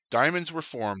Diamonds were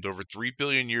formed over 3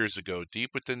 billion years ago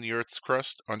deep within the Earth's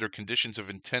crust under conditions of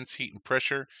intense heat and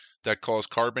pressure that caused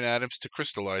carbon atoms to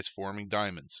crystallize, forming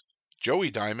diamonds.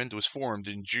 Joey Diamond was formed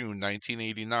in June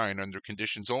 1989 under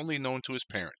conditions only known to his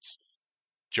parents.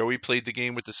 Joey played the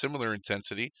game with the similar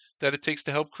intensity that it takes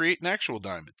to help create an actual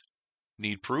diamond.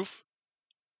 Need proof?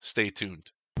 Stay tuned.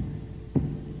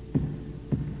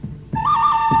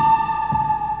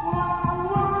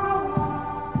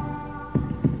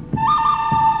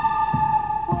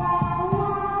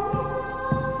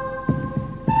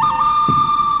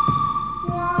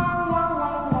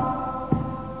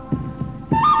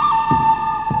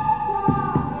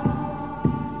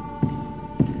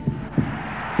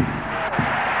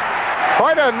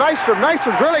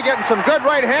 Nystrom's really getting some good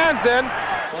right hands in.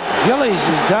 Gillies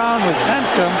is down with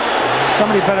Sandstrom.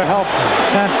 Somebody better help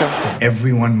Sandstrom.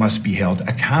 Everyone must be held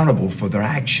accountable for their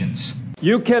actions.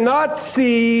 You cannot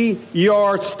see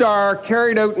your star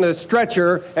carried out in a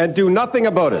stretcher and do nothing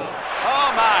about it.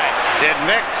 Oh my! Did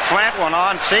Mick plant one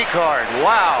on C-card?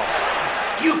 Wow!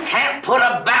 You can't put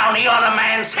a bounty on a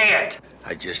man's head.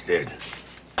 I just did.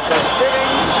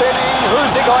 Spinning.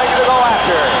 Who's he going to go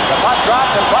after? The puck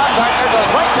drops and Baumgartner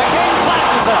goes right to game,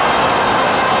 flashes up.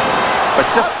 But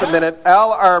just a minute,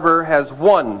 Al Arbour has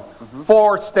won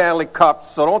 4 Stanley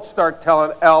Cups, so don't start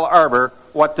telling Al Arbour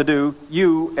what to do,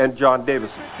 you and John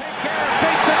Davison. Take care of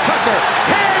Mason Tucker.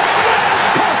 Here's Franz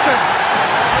Carlson.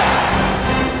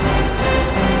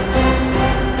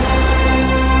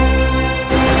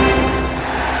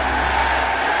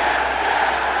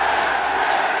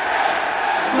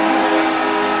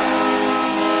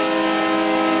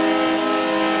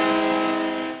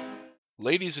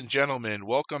 Ladies and gentlemen,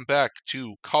 welcome back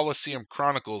to Coliseum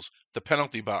Chronicles, The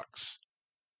Penalty Box.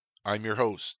 I'm your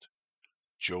host,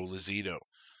 Joe Lozito.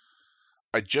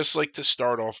 I'd just like to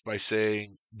start off by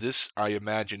saying this, I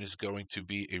imagine, is going to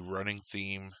be a running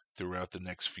theme throughout the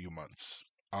next few months.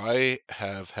 I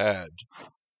have had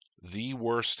the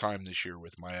worst time this year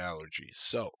with my allergies,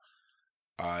 so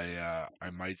I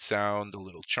might sound a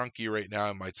little chunky right now.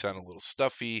 I might sound a little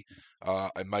stuffy.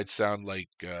 I might sound like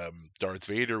Darth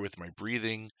Vader with my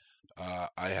breathing. I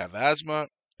have asthma,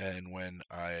 and when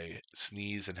I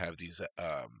sneeze and have these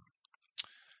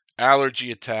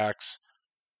allergy attacks,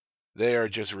 they are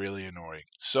just really annoying.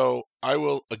 So I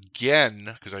will again,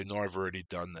 because I know I've already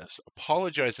done this,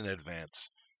 apologize in advance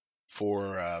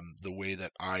for the way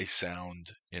that I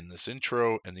sound in this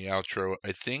intro and the outro.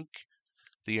 I think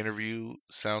the interview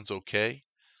sounds okay,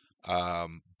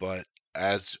 but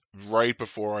as right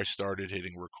before I started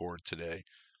hitting record today,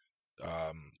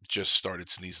 just started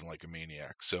sneezing like a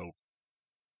maniac. So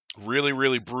really,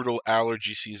 really brutal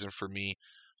allergy season for me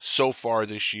so far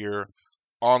this year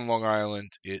on Long Island.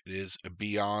 It is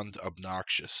beyond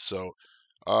obnoxious. So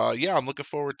yeah, I'm looking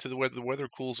forward to the weather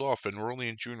cools off, and we're only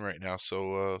in June right now,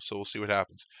 so we'll see what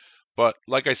happens. But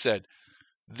like I said,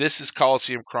 this is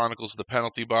Coliseum Chronicles, The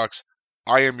Penalty Box.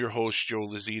 I am your host, Joe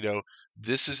Lozito.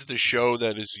 This is the show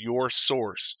that is your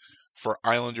source for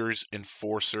Islanders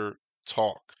Enforcer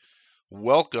talk.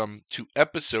 Welcome to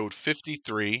episode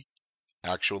 53,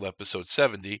 actual episode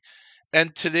 70,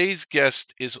 and today's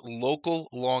guest is local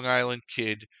Long Island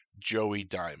kid Joey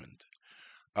Diamond.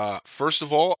 First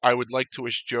of all, I would like to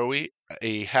wish Joey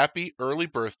a happy early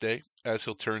birthday, as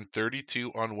he'll turn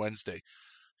 32 on Wednesday.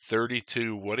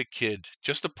 32, what a kid.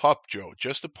 Just a pup, Joe,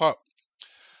 just a pup.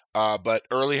 But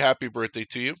early happy birthday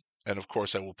to you. And of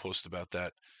course, I will post about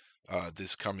that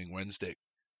this coming Wednesday.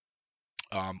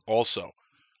 Also,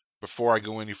 before I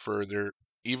go any further,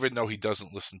 even though he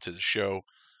doesn't listen to the show,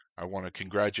 I want to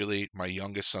congratulate my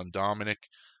youngest son, Dominic.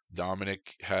 Dominic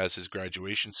has his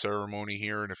graduation ceremony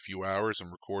here in a few hours. I'm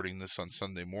recording this on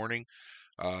Sunday morning.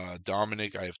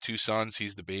 Dominic, I have 2 sons.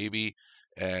 He's the baby.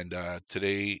 And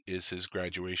today is his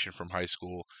graduation from high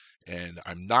school. And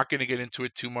I'm not going to get into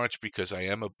it too much because I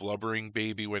am a blubbering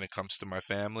baby when it comes to my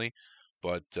family.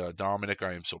 But Dominic,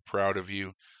 I am so proud of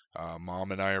you.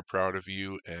 Mom and I are proud of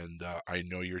you. And I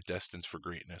know you're destined for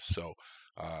greatness. So,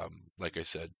 like I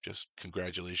said, just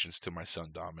congratulations to my son,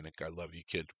 Dominic. I love you,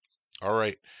 kid. All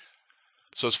right.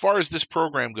 So as far as this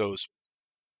program goes,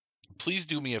 please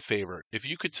do me a favor. If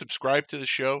you could subscribe to the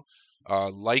show,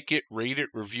 like it, rate it,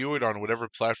 review it on whatever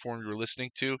platform you're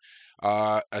listening to.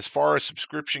 As far as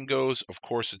subscription goes, of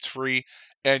course, it's free,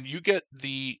 and you get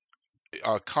the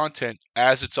content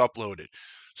as it's uploaded.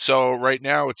 So right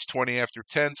now it's 20 after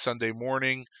 10, Sunday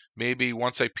morning. Maybe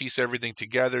once I piece everything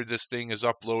together, this thing is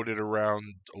uploaded around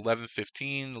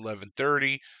 11:15,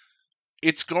 11:30.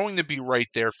 It's going to be right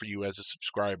there for you as a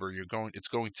subscriber. It's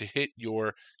going to hit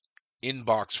your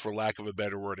inbox, for lack of a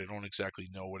better word. I don't exactly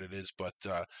know what it is, but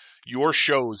your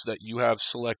shows that you have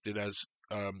selected as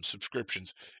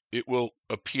subscriptions, it will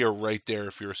appear right there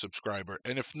if you're a subscriber.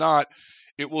 And if not,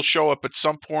 it will show up at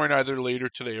some point either later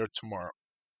today or tomorrow.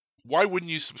 Why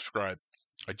wouldn't you subscribe?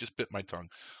 I just bit my tongue.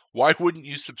 Why wouldn't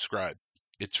you subscribe?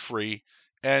 It's free.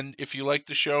 And if you like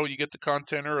the show, you get the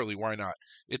content early. Why not?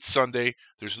 It's Sunday.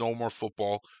 There's no more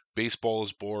football. Baseball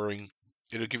is boring.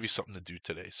 It'll give you something to do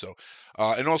today. So,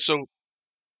 and also,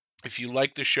 if you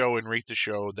like the show and rate the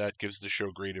show, that gives the show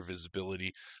greater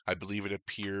visibility. I believe it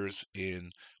appears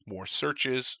in more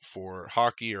searches for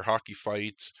hockey or hockey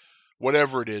fights,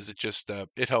 whatever it is. It just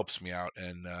it helps me out,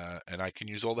 and I can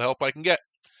use all the help I can get.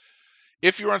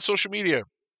 If you're on social media,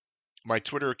 my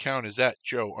Twitter account is at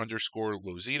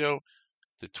Joe_Lozito.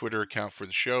 The Twitter account for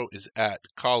the show is at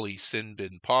Kali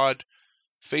Sinbin Pod.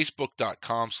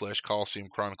 Facebook.com/Coliseum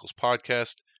Chronicles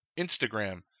Podcast.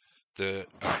 Instagram, the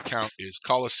account is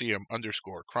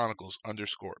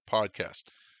Coliseum_Chronicles_podcast.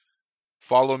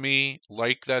 Follow me,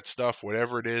 like that stuff,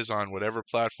 whatever it is on whatever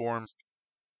platform.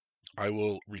 I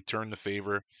will return the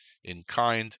favor in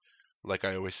kind. Like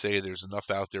I always say, there's enough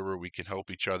out there where we can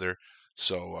help each other.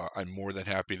 So I'm more than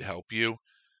happy to help you.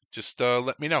 Just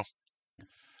let me know.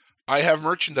 I have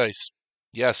merchandise.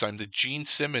 Yes, I'm the Gene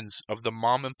Simmons of the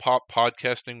mom and pop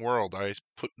podcasting world. I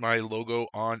put my logo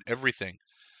on everything.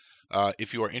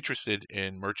 If you are interested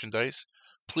in merchandise,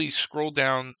 please scroll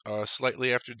down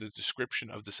slightly after the description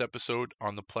of this episode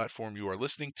on the platform you are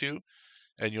listening to,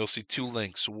 and you'll see two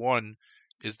links. One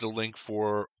is the link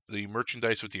for the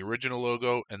merchandise with the original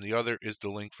logo, and the other is the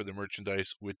link for the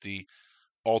merchandise with the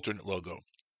alternate logo.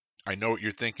 I know what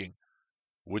you're thinking.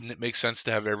 Wouldn't it make sense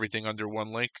to have everything under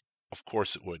one link? Of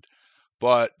course it would.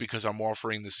 But because I'm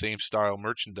offering the same style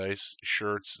merchandise,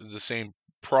 shirts, the same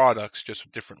products, just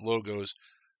with different logos,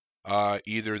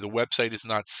 either the website is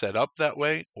not set up that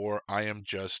way, or I am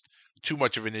just too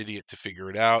much of an idiot to figure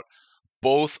it out.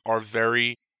 Both are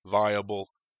very viable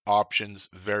options.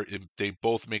 They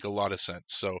both make a lot of sense.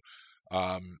 So,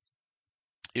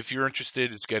 if you're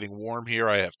interested, it's getting warm here.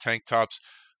 I have tank tops,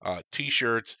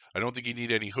 t-shirts. I don't think you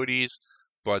need any hoodies,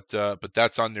 but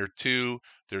that's on there too.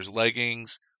 There's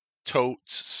leggings,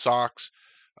 totes, socks,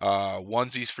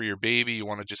 onesies for your baby. You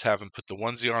want to just have them put the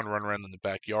onesie on, run around in the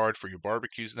backyard for your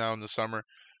barbecues now in the summer.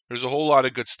 There's a whole lot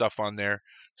of good stuff on there.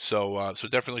 So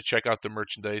definitely check out the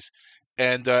merchandise.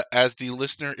 And as the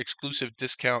listener exclusive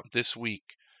discount this week,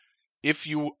 if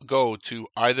you go to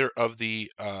either of the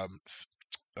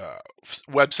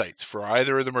websites for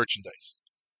either of the merchandise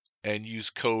and use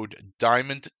code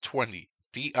DIAMOND20,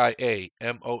 DIAMOND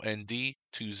 20,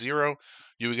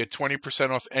 you will get 20%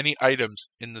 off any items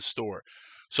in the store.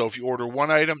 So if you order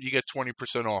one item, you get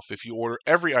 20% off. If you order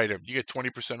every item, you get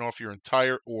 20% off your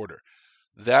entire order.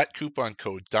 That coupon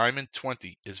code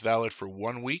DIAMOND20 is valid for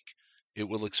 1 week. It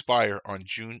will expire on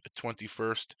June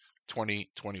 21st,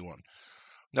 2021.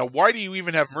 Now, why do you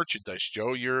even have merchandise,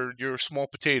 Joe? You're small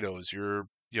potatoes. You're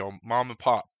mom and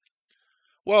pop.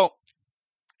 Well,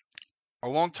 a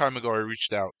long time ago, I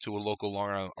reached out to a local Long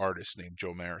Island artist named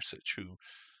Joe Marisich, who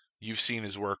you've seen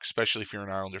his work, especially if you're an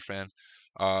Islander fan.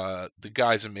 The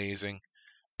guy's amazing.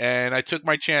 And I took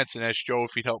my chance and asked Joe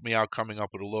if he'd help me out coming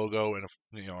up with a logo. And,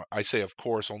 I say, of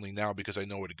course, only now because I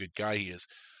know what a good guy he is.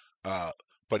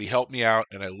 But he helped me out,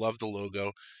 and I love the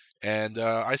logo. And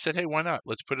I said, hey, why not?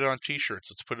 Let's put it on T-shirts.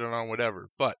 Let's put it on whatever.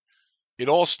 But it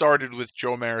all started with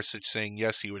Joe Marisich saying,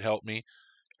 yes, he would help me.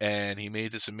 And he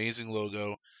made this amazing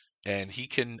logo. And he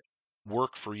can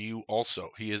work for you also.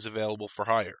 He is available for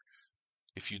hire.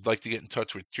 If you'd like to get in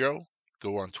touch with Joe,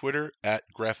 go on Twitter at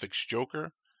GraphicsJoker,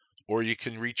 or you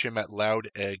can reach him at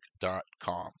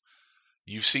loudegg.com.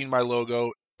 You've seen my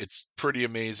logo. It's pretty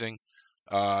amazing.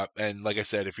 And like I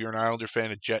said, if you're an Islander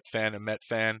fan, a Jet fan, a Met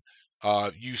fan,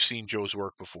 you've seen Joe's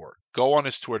work before. Go on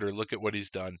his Twitter, look at what he's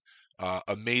done.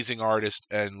 Amazing artist,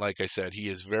 and like I said, he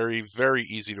is very, very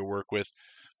easy to work with.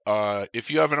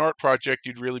 If you have an art project,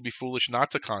 you'd really be foolish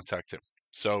not to contact him.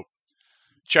 So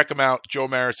check him out, Joe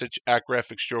Marisich at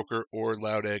GraphicsJoker or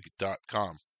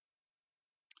loudegg.com.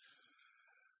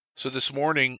 So this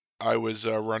morning, I was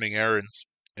running errands,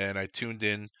 and I tuned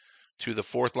in to the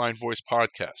Fourth Line Voice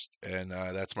podcast, and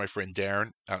that's my friend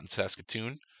Darren out in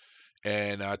Saskatoon.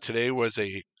 And today was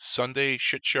a Sunday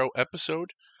shit show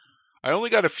episode. I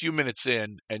only got a few minutes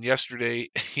in, and yesterday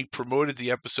he promoted the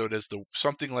episode as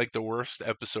something like the worst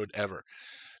episode ever.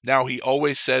 Now, he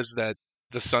always says that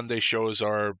the Sunday shows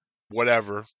are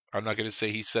whatever. I'm not going to say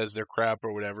he says they're crap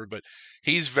or whatever, but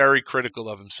he's very critical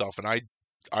of himself, and I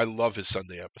love his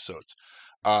Sunday episodes.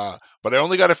 But I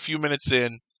only got a few minutes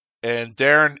in, and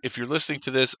Darren, if you're listening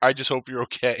to this, I just hope you're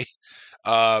okay.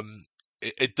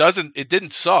 it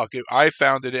didn't suck. I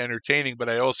found it entertaining, but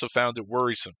I also found it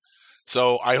worrisome.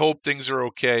 So I hope things are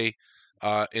okay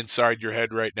inside your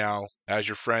head right now. As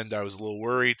your friend, I was a little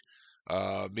worried.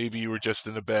 Maybe you were just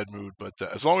in a bad mood, but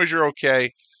as long as you're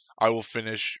okay, I will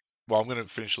finish. Well, I'm going to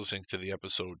finish listening to the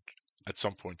episode at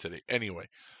some point today anyway,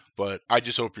 but I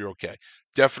just hope you're okay.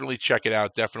 Definitely check it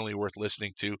out. Definitely worth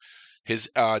listening to.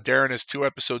 Darren has 2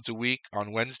 episodes a week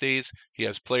on Wednesdays. He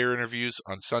has player interviews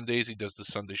on Sundays. He does the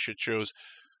Sunday shit shows.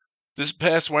 This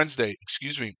past Wednesday,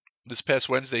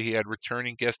 he had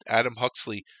returning guest Adam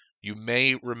Huxley. You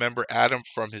may remember Adam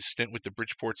from his stint with the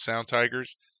Bridgeport Sound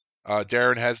Tigers.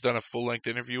 Darren has done a full-length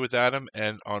interview with Adam,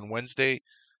 and on Wednesday,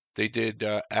 they did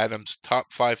Adam's top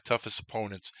 5 toughest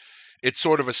opponents. It's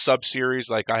sort of a sub-series,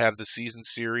 like I have the season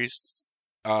series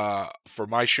for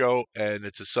my show, and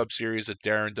it's a sub-series that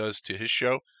Darren does to his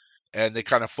show. And they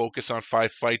kind of focus on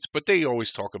 5 fights, but they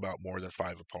always talk about more than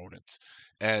 5 opponents.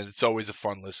 And it's always a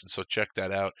fun listen, so check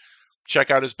that out. Check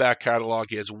out his back catalog.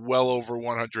 He has well over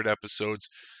 100 episodes.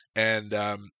 And,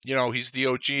 he's the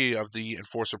OG of the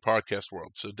Enforcer podcast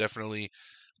world. So definitely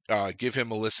give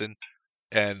him a listen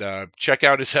and check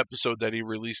out his episode that he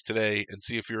released today and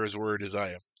see if you're as worried as I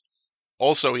am.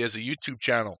 Also, he has a YouTube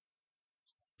channel,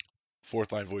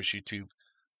 Fourth Line Voice YouTube,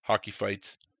 Hockey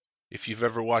Fights. If you've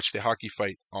ever watched a hockey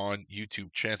fight on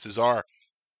YouTube, chances are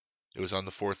it was on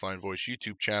the Fourth Line Voice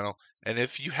YouTube channel. And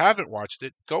if you haven't watched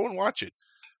it, go and watch it.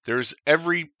 There's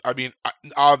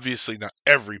obviously not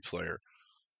every player,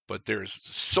 but there's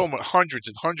so much, hundreds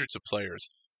and hundreds of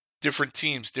players, different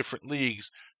teams, different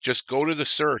leagues. Just go to the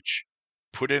search,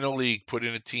 put in a league, put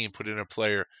in a team, put in a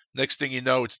player. Next thing you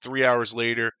know, it's 3 hours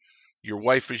later. Your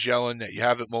wife is yelling that you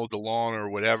haven't mowed the lawn or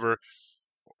whatever.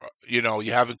 You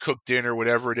haven't cooked dinner,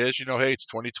 whatever it is. Hey, it's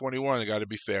 2021. I got to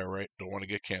be fair, right? Don't want to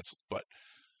get canceled. But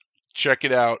check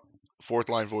it out. Fourth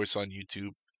Line Voice on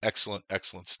YouTube. Excellent,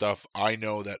 excellent stuff. I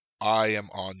know that I am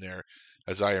on there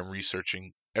as I am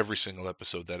researching every single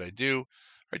episode that I do.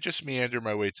 I just meander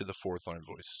my way to the Fourth Line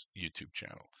Voice YouTube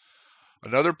channel.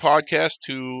 Another podcast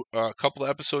who a couple of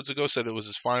episodes ago said it was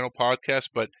his final podcast,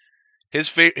 but his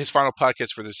final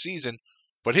podcast for the season.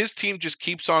 But his team just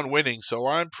keeps on winning, so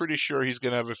I'm pretty sure he's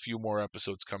going to have a few more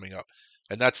episodes coming up.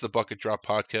 And that's the Bucket Drop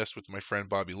Podcast with my friend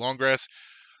Bobby Longgrass.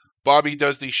 Bobby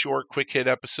does these short, quick hit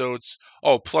episodes.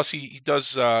 Oh, plus he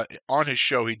does, on his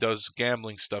show, he does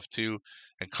gambling stuff too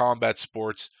and combat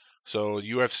sports. So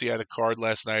UFC had a card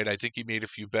last night. I think he made a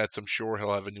few bets. I'm sure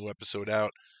he'll have a new episode out,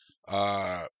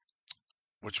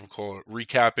 which we'll call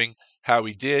recapping how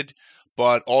he did.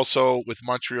 But also with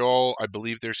Montreal, I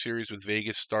believe their series with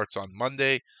Vegas starts on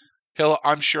Monday.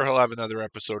 I'm sure he'll have another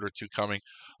episode or 2 coming.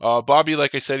 Bobby,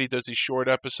 like I said, he does these short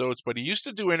episodes, but he used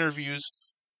to do interviews.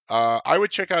 I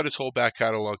would check out his whole back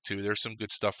catalog too. There's some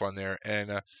good stuff on there,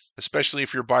 and especially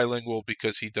if you're bilingual,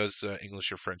 because he does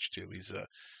English or French too.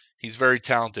 He's very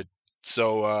talented,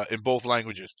 so in both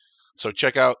languages. So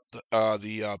check out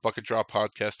the Bucket Drop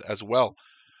Podcast as well.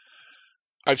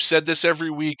 I've said this every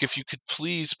week. If you could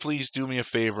please do me a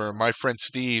favor. My friend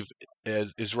Steve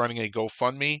is running a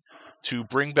GoFundMe to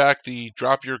bring back the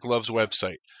Drop Your Gloves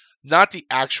website. Not the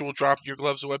actual Drop Your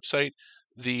Gloves website,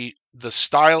 the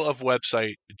style of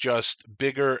website, just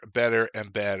bigger, better,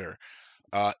 and better.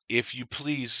 If you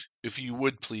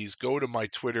would please go to my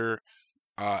Twitter.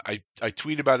 I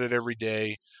tweet about it every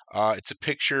day. It's a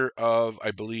picture of, I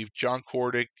believe, John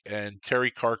Cordick and Terry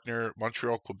Karkner,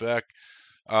 Montreal, Quebec.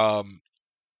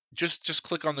 Just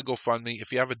click on the GoFundMe.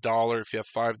 If you have $1, if you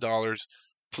have $5,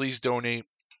 please donate.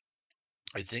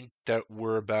 I think that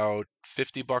we're about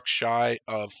 $50 shy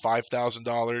of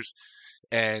 $5,000.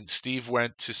 And Steve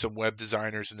went to some web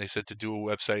designers and they said to do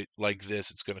a website like this,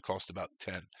 it's going to cost about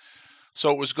 $10.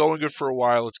 So it was going good for a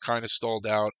while. It's kind of stalled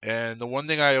out. And the one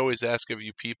thing I always ask of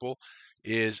you people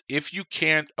is, if you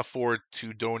can't afford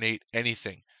to donate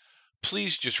anything,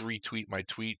 please just retweet my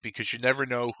tweet, because you never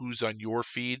know who's on your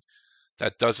feed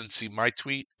that doesn't see my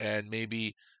tweet, and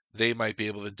maybe they might be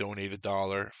able to donate $1,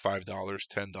 $5,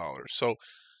 $10. So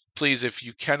please, if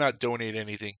you cannot donate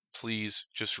anything, please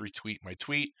just retweet my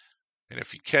tweet. And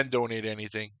if you can donate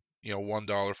anything, $1,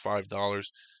 $5,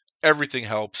 everything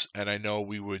helps, and I know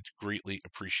we would greatly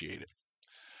appreciate it.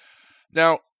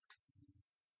 Now,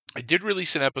 I did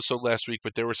release an episode last week,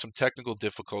 but there were some technical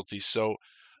difficulties. So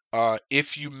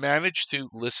if you managed to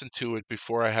listen to it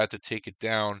before I had to take it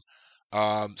down,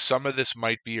 some of this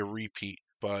might be a repeat,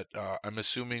 but I'm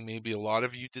assuming maybe a lot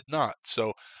of you did not.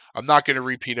 So I'm not going to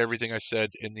repeat everything I said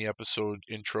in the episode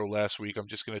intro last week. I'm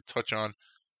just going to touch on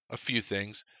a few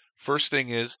things. First thing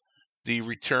is the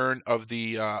return of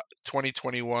the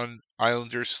 2021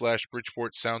 Islanders /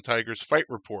 Bridgeport Sound Tigers fight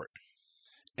report.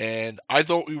 And I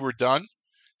thought we were done,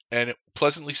 and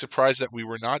pleasantly surprised that we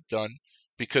were not done,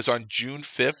 because on June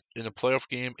 5th in a playoff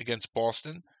game against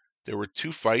Boston, there were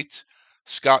 2 fights.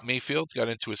 Scott Mayfield got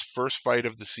into his first fight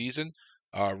of the season,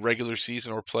 regular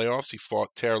season or playoffs. He fought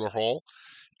Taylor Hall.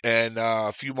 And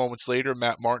a few moments later,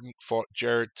 Matt Martin fought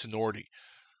Jared Tenorti.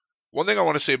 One thing I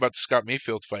want to say about the Scott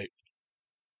Mayfield fight.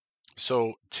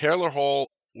 So Taylor Hall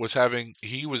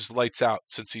he was lights out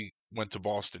since he went to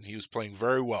Boston. He was playing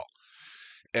very well,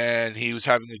 and he was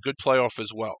having a good playoff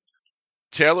as well.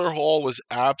 Taylor Hall was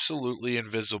absolutely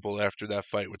invisible after that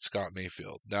fight with Scott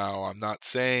Mayfield. Now, I'm not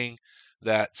saying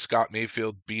that Scott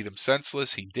Mayfield beat him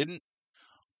senseless. He didn't.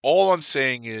 All I'm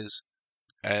saying is,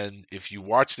 and if you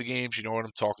watch the games, you know what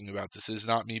I'm talking about. This is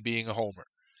not me being a homer.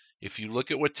 If you look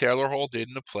at what Taylor Hall did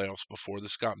in the playoffs before the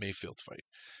Scott Mayfield fight,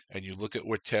 and you look at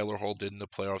what Taylor Hall did in the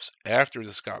playoffs after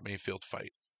the Scott Mayfield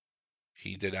fight,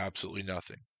 he did absolutely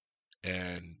nothing.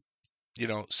 And,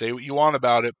 say what you want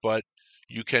about it, but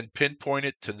you can pinpoint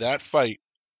it to that fight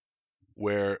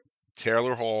where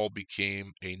Taylor Hall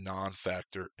became a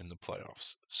non-factor in the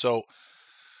playoffs. So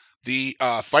the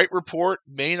fight report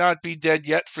may not be dead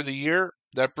yet for the year.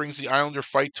 That brings the Islander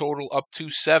fight total up to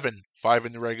 7, 5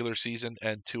 in the regular season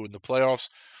and 2 in the playoffs.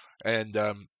 And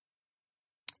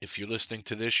if you're listening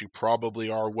to this, you probably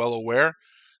are well aware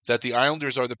that the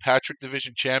Islanders are the Patrick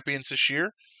Division champions this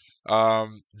year.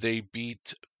 They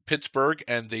beat Pittsburgh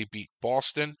and they beat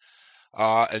Boston.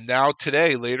 And now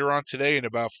later on today, in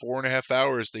about 4.5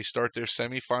 hours, they start their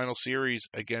semifinal series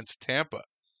against Tampa.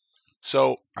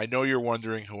 So I know you're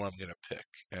wondering who I'm going to pick.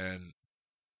 And,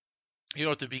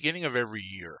 at the beginning of every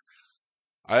year,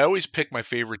 I always pick my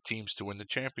favorite teams to win the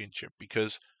championship,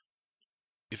 because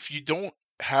if you don't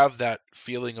have that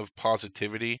feeling of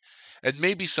positivity, and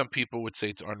maybe some people would say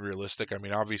it's unrealistic. I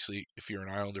mean, obviously, if you're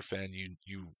an Islander fan,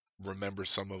 you remember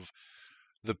some of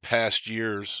the past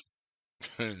years,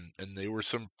 and they were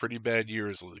some pretty bad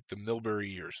years, like the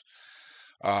Milbury years.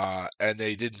 And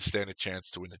they didn't stand a chance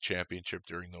to win the championship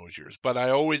during those years. But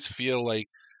I always feel like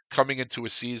coming into a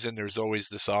season, there's always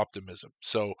this optimism.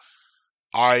 So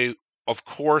I, of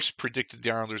course, predicted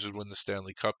the Islanders would win the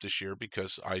Stanley Cup this year,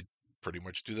 because I pretty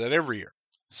much do that every year.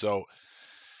 So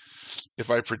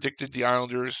if I predicted the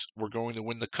Islanders were going to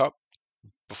win the Cup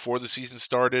before the season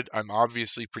started, I'm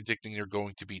obviously predicting they're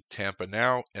going to beat Tampa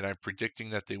now, and I'm predicting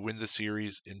that they win the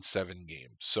series in 7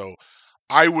 games. So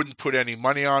I wouldn't put any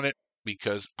money on it,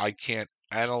 because I can't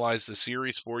analyze the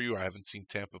series for you. I haven't seen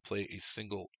Tampa play a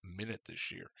single minute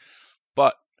this year.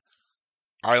 But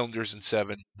Islanders in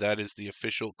 7, that is the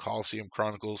official Coliseum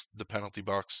Chronicles, the penalty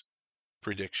box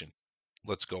prediction.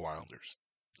 Let's go Islanders.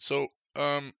 So,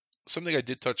 something I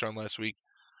did touch on last week,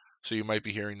 so you might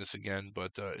be hearing this again,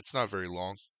 but it's not very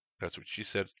long. That's what she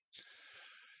said.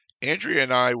 Andrea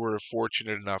and I were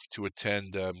fortunate enough to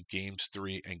attend Games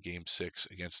 3 and Game 6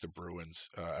 against the Bruins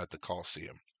at the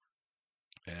Coliseum.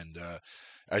 And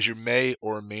as you may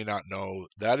or may not know,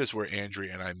 that is where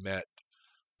Andrea and I met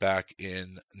back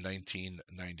in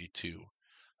 1992.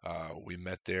 We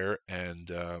met there,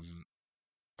 and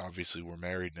obviously we're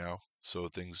married now, so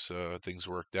things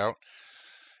worked out.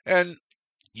 And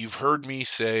you've heard me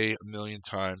say a million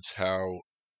times how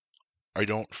I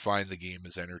don't find the game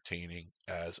as entertaining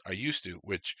as I used to,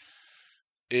 which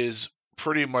is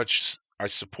pretty much, I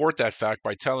support that fact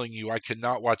by telling you I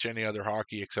cannot watch any other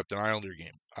hockey except an Islander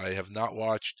game. I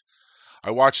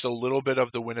watched a little bit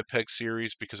of the Winnipeg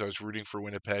series because I was rooting for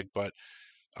Winnipeg, but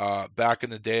back in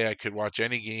the day, I could watch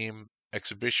any game,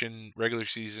 exhibition, regular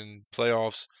season,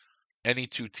 playoffs, any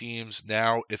 2 teams.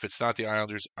 Now, if it's not the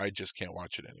Islanders, I just can't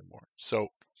watch it anymore. So,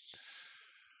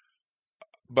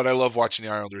 but I love watching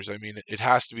the Islanders. I mean, it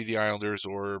has to be the Islanders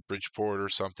or Bridgeport or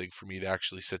something for me to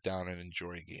actually sit down and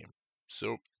enjoy a game.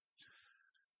 So,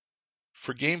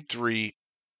 for Game 3,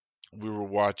 we were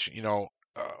watching the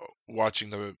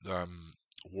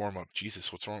warm-up.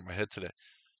 Jesus, what's wrong with my head today?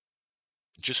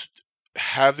 Just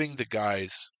having the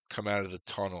guys come out of the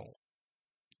tunnel,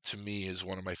 to me, is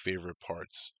one of my favorite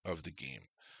parts of the game.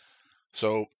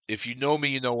 So if you know me,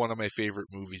 you know one of my favorite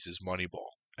movies is Moneyball,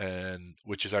 and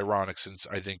which is ironic since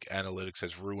I think analytics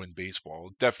has ruined baseball.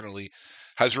 It definitely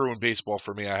has ruined baseball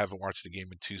for me. I haven't watched the game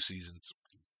in 2 seasons.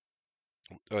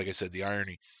 Like I said, the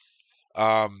irony.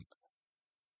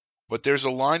 But there's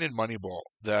a line in Moneyball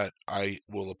that I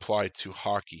will apply to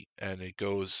hockey, and it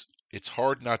goes, "It's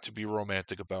hard not to be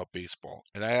romantic about baseball."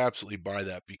 And I absolutely buy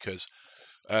that, because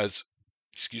as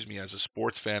a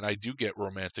sports fan, I do get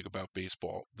romantic about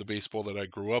baseball. The baseball that I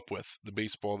grew up with, the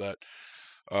baseball that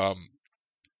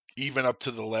even up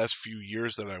to the last few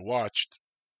years that I watched,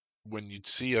 when you'd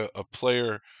see a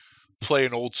player play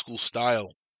an old school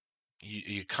style,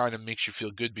 you kind of makes you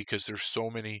feel good because there's so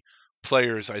many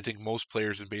players. I think most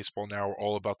players in baseball now are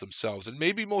all about themselves, and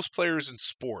maybe most players in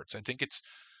sports. I think it's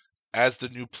as the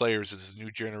new players, as the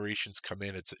new generations come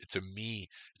in, it's a me.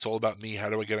 It's all about me. How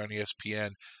do I get on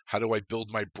ESPN? How do I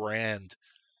build my brand?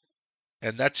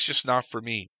 And that's just not for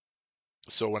me.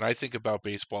 So when I think about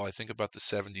baseball, I think about the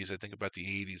 70s, I think about the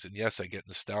 80s, and yes, I get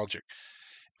nostalgic.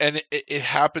 And it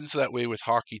happens that way with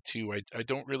hockey too. I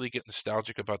don't really get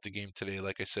nostalgic about the game today.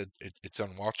 Like I said, it's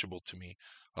unwatchable to me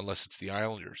unless it's the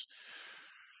Islanders.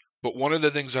 But one of the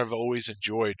things I've always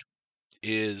enjoyed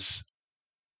is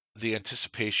the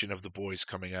anticipation of the boys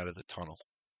coming out of the tunnel,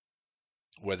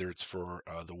 whether it's for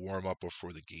the warm up or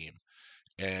for the game.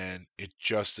 And it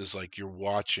just is like you're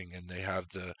watching, and they have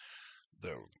the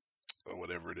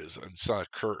whatever it is, and it's not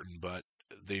a curtain, but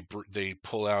they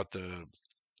pull out the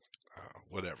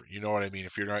whatever, you know what I mean?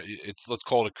 If you're not, it's let's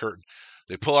call it a curtain.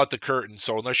 They pull out the curtain,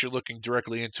 so unless you're looking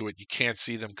directly into it, you can't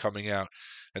see them coming out.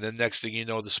 And then next thing you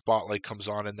know, the spotlight comes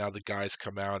on, and now the guys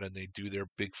come out and they do their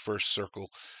big first circle,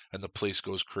 and the place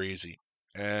goes crazy.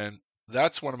 And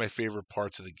that's one of my favorite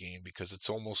parts of the game because it's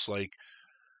almost like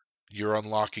you're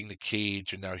unlocking the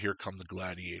cage, and now here come the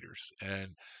gladiators. And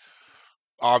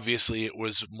obviously it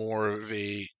was more of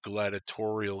a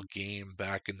gladiatorial game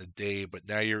back in the day, but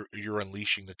now you're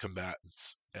unleashing the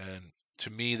combatants. And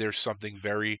to me, there's something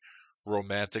very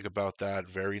romantic about that,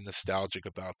 very nostalgic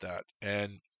about that.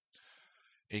 And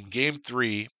in game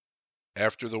 3,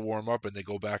 after the warm up and they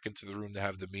go back into the room to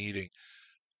have the meeting,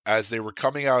 as they were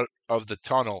coming out of the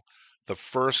tunnel, the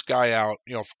first guy out,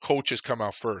 coaches come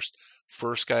out first.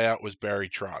 First guy out was Barry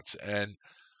Trotz. And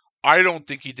I don't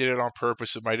think he did it on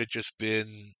purpose. It might have just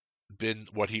been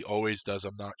what he always does.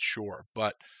 I'm not sure,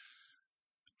 but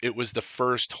it was the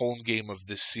first home game of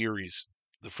this series.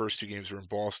 The first 2 games were in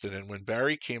Boston, and when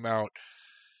Barry came out,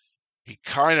 he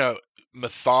kind of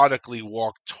methodically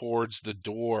walked towards the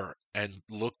door and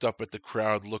looked up at the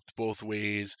crowd, looked both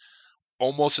ways,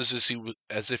 almost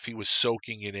as if he was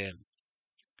soaking it in.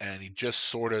 And he just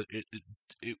sort of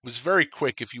it was very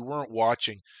quick. If you weren't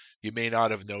watching, you may not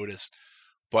have noticed.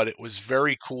 But it was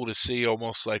very cool to see,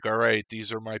 almost like, all right,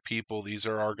 these are my people, these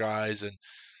are our guys, and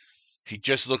he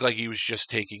just looked like he was just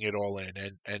taking it all in.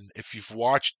 And if you've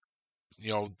watched,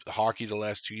 hockey the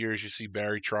last 2 years, you see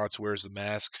Barry Trotz wears the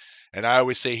mask, and I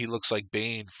always say he looks like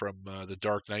Bane from the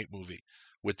Dark Knight movie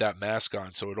with that mask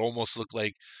on. So it almost looked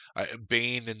like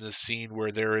Bane in the scene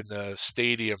where they're in the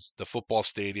stadium, the football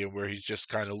stadium, where he's just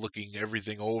kind of looking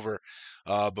everything over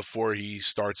before he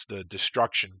starts the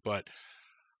destruction. But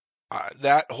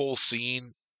that whole scene,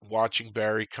 watching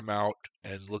Barry come out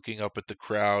and looking up at the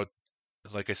crowd,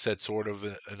 like I said, sort of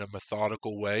in a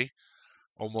methodical way,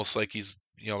 almost like he's,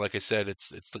 like I said, it's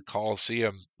the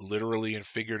Coliseum, literally and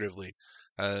figuratively,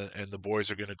 and the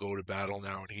boys are going to go to battle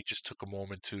now. And he just took a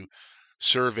moment to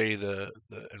survey the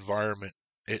environment.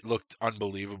 It looked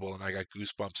unbelievable, and I got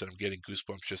goosebumps, and I'm getting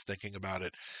goosebumps just thinking about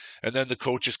it. And then the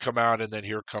coaches come out, and then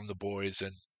here come the boys,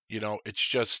 and it's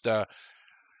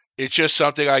just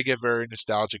something I get very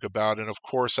nostalgic about. And of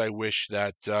course, I wish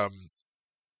that the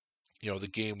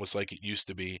game was like it used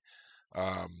to be.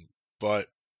 But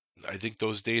I think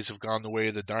those days have gone the way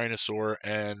of the dinosaur,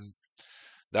 and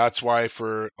that's why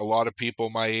for a lot of people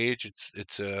my age,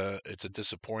 it's a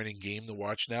disappointing game to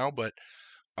watch now. But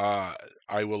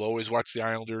I will always watch the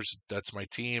Islanders. That's my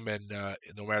team, and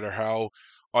no matter how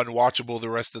unwatchable the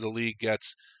rest of the league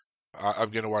gets, I'm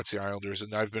going to watch the Islanders.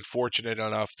 And I've been fortunate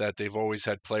enough that they've always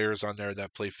had players on there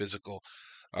that play physical.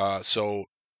 So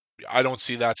I don't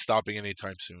see that stopping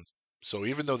anytime soon. So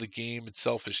even though the game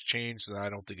itself has changed, and I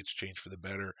don't think it's changed for the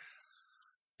better,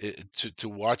 to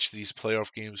watch these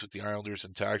playoff games with the Islanders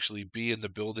and to actually be in the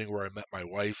building where I met my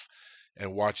wife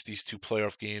and watch these 2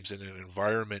 playoff games in an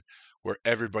environment where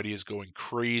everybody is going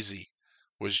crazy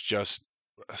was just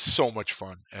so much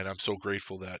fun. And I'm so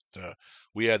grateful that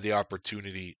we had the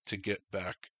opportunity to get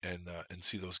back and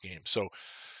see those games. So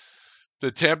the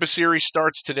Tampa series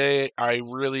starts today. I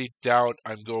really doubt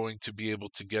I'm going to be able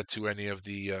to get to any of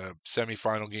the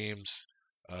semifinal games.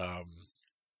 I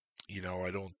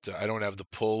don't have the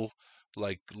pull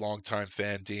like longtime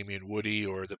fan Damian Woody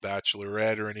or The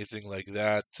Bachelorette or anything like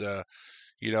that.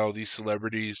 These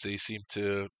celebrities, they seem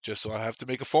to just have to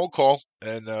make a phone call,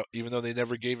 and even though they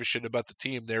never gave a shit about the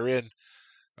team they're in,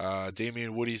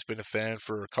 Damian Woody's been a fan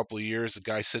for a couple of years. The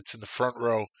guy sits in the front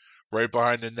row, right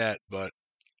behind the net. But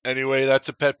anyway, that's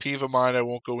a pet peeve of mine. I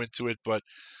won't go into it, but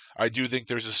I do think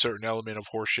there's a certain element of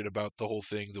horseshit about the whole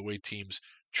thing, the way teams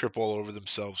trip all over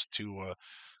themselves to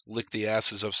lick the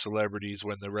asses of celebrities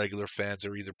when the regular fans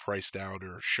are either priced out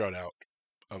or shut out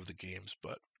of the games.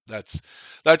 But That's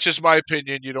just my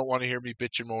opinion. You don't want to hear me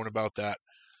bitch and moan about that.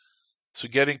 So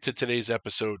getting to today's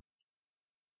episode,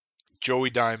 Joey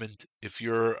Diamond, if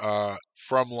you're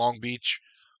from Long Beach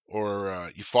or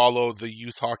you follow the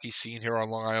youth hockey scene here on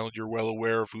Long Island, you're well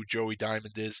aware of who Joey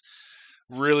Diamond is.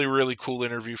 Really, really cool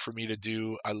interview for me to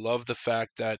do. I love the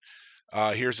fact that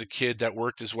here's a kid that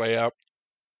worked his way up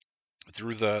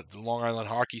through the Long Island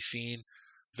hockey scene,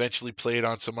 eventually played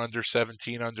on some under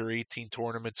 17, under 18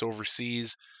 tournaments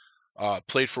overseas,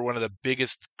 played for one of the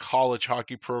biggest college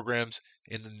hockey programs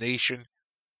in the nation.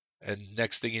 And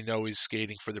next thing you know, he's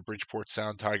skating for the Bridgeport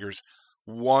Sound Tigers,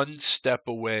 one step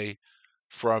away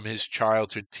from his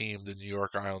childhood team, the New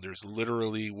York Islanders,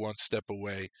 literally one step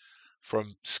away from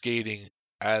skating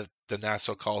at the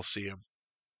Nassau Coliseum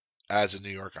as a New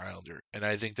York Islander. And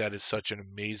I think that is such an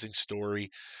amazing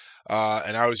story.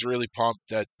 And I was really pumped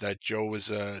that Joey was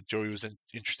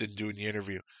interested in doing the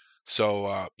interview. So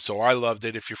I loved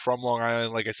it. If you're from Long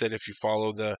Island, like I said, if you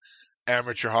follow the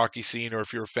amateur hockey scene or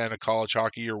if you're a fan of college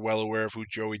hockey, you're well aware of who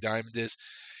Joey Diamond is.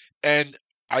 And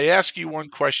I ask you one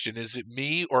question: is it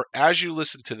me, or as you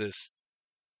listen to this,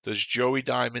 does Joey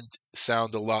Diamond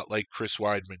sound a lot like Chris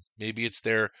Weidman? Maybe it's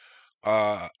their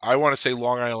I want to say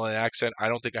Long Island accent. I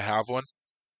don't think I have one,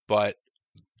 but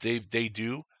they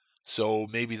do. So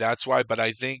maybe that's why. But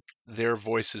I think their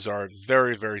voices are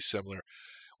very, very similar,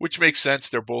 which makes sense.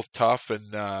 They're both tough,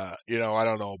 and I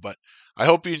don't know, but I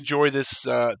hope you enjoy this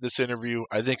interview.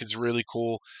 I think it's really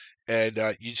cool, and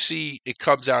you see it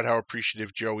comes out how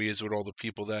appreciative Joey is with all the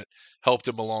people that helped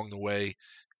him along the way,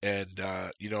 and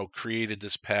created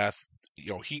this path.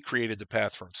 He created the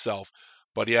path for himself,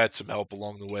 but he had some help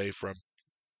along the way from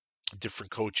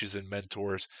different coaches and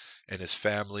mentors and his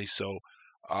family. So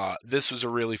this was a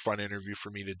really fun interview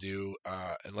for me to do.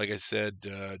 And like I said,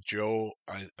 Joe,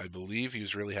 I believe he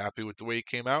was really happy with the way it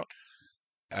came out,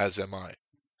 as am I.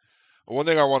 One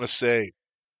thing I want to say,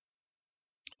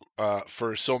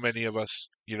 for so many of us,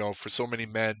 for so many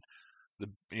men,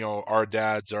 our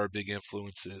dads are big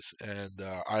influences. And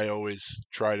I always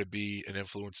try to be an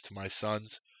influence to my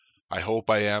sons. I hope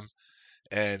I am.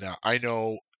 And I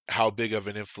know how big of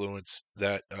an influence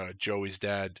that Joey's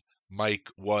dad, Mike,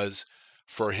 was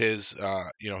for his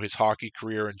his hockey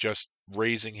career and just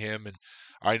raising him. And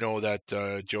I know that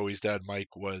Joey's dad,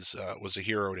 Mike, was a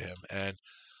hero to him. And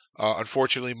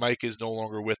unfortunately, Mike is no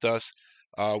longer with us.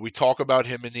 We talk about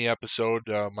him in the episode.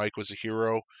 Mike was a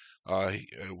hero.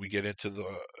 We get into the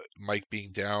Mike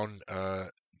being down,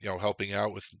 helping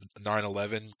out with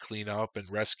 9/11 cleanup and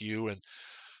rescue and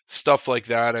stuff like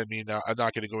that. I mean, I'm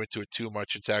not going to go into it too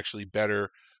much. It's actually better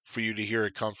for you to hear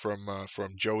it come from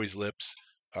Joey's lips.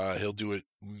 He'll do it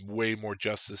way more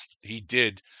justice. He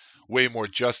did way more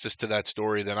justice to that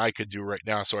story than I could do right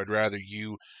now. So I'd rather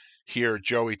you hear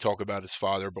Joey talk about his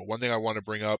father. But one thing I want to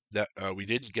bring up that we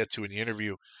didn't get to in the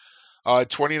interview.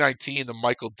 2019, the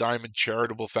Michael Diamond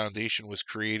Charitable Foundation was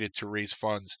created to raise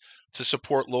funds to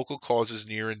support local causes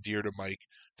near and dear to Mike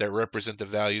that represent the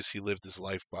values he lived his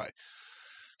life by.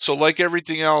 So, like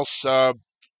everything else,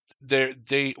 they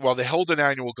held an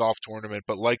annual golf tournament,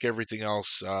 but like everything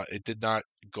else, it did not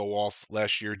go off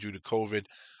last year due to COVID.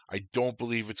 I don't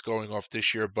believe it's going off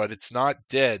this year, but it's not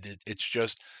dead. It's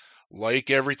just like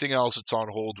everything else, it's on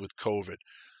hold with COVID.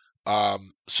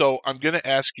 So I'm going to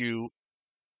ask you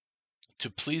to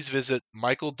please visit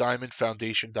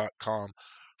michaeldiamondfoundation.com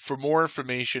for more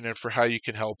information and for how you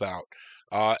can help out.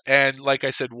 And like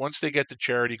I said, once they get the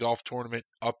charity golf tournament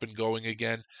up and going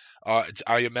again,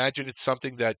 I imagine it's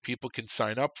something that people can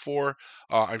sign up for.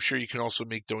 I'm sure you can also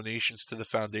make donations to the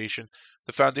foundation.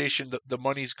 The foundation, the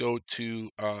monies go to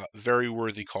very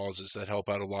worthy causes that help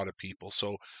out a lot of people.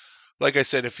 So like I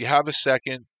said, if you have a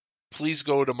second, please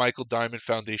go to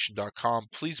michaeldiamondfoundation.com.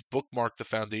 Please bookmark the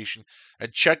foundation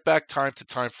and check back time to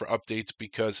time for updates,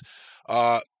 because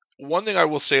one thing I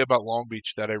will say about Long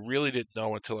Beach that I really didn't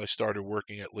know until I started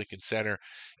working at Lincoln Center,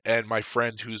 and my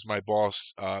friend who's my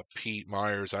boss, Pete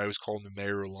Myers, I always call him the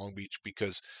mayor of Long Beach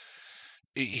because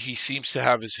he seems to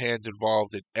have his hands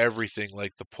involved in everything,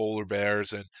 like the polar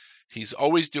bears, and he's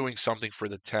always doing something for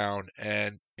the town.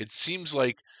 And it seems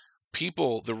like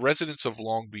the residents of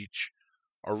Long Beach,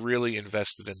 are really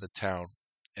invested in the town,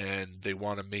 and they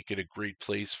want to make it a great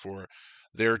place for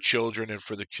their children and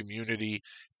for the community.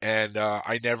 And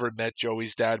I never met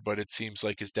Joey's dad, but it seems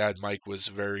like his dad, Mike, was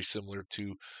very similar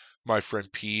to my friend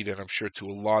Pete, and I'm sure to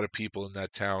a lot of people in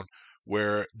that town,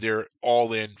 where they're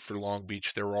all in for Long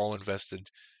Beach. They're all invested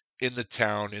in the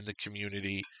town, in the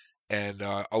community. And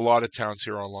a lot of towns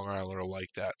here on Long Island are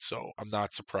like that. So I'm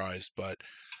not surprised, but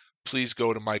please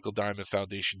go to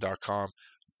michaeldiamondfoundation.com.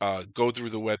 go through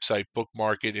the website,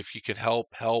 bookmark it. If you can help.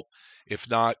 If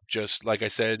not, just like I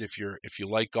said, if you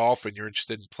like golf and you're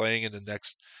interested in playing in the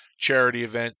next charity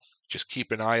event, just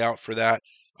keep an eye out for that.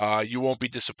 You won't be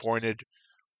disappointed.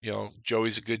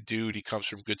 Joey's a good dude. He comes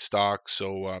from good stock,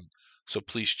 so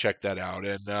please check that out.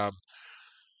 And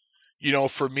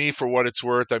for me, for what it's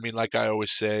worth, I mean, like I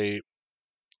always say,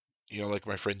 like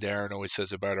my friend Darren always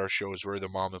says about our shows, we're the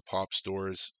mom and pop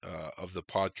stores of the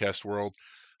podcast world.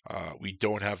 We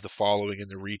don't have the following and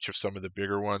the reach of some of the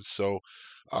bigger ones. So,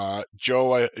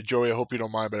 Joey, I hope you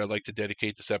don't mind, but I'd like to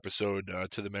dedicate this episode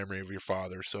to the memory of your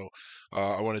father. So,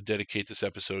 I want to dedicate this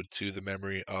episode to the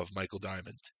memory of Michael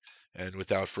Diamond. And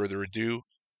without further ado,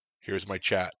 here's my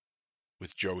chat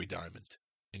with Joey Diamond.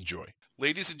 Enjoy.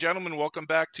 Ladies and gentlemen, welcome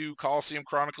back to Coliseum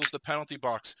Chronicles, The Penalty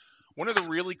Box. One of the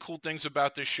really cool things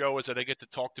about this show is that I get to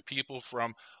talk to people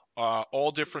from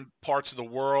all different parts of the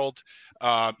world,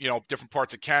 different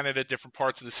parts of Canada, different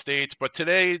parts of the States. But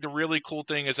today, the really cool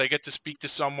thing is I get to speak to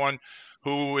someone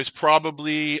who is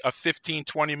probably a 15,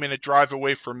 20-minute drive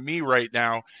away from me right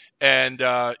now. And,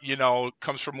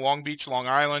 comes from Long Beach, Long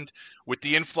Island. With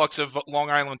the influx of Long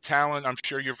Island talent, I'm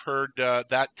sure you've heard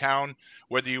that town,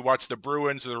 whether you watch the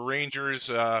Bruins or the Rangers,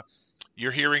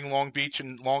 you're hearing Long Beach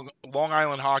and Long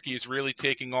Island hockey is really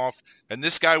taking off. And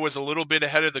this guy was a little bit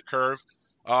ahead of the curve.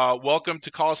 Welcome to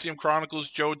Coliseum Chronicles,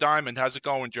 Joe Diamond. How's it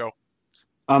going, Joe?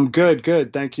 I'm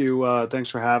good. Thank you.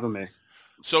 Thanks for having me.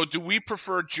 So do we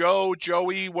prefer Joe,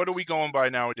 Joey? What are we going by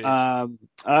nowadays?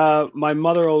 My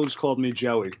mother always called me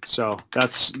Joey. So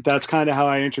that's kind of how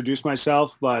I introduce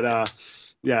myself. But,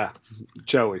 yeah,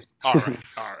 Joey. All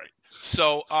right.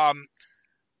 So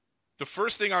the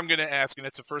first thing I'm going to ask, and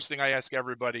it's the first thing I ask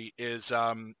everybody, is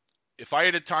if I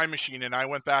had a time machine and I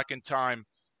went back in time,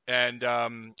 and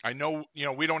I know,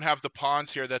 we don't have the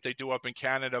ponds here that they do up in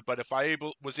Canada, but if I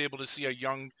was able to see a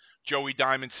young Joey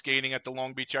Diamond skating at the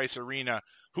Long Beach Ice Arena,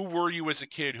 who were you as a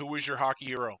kid? Who was your hockey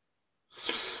hero?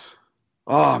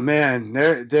 Oh man,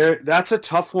 that's a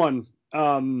tough one.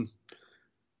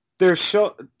 There's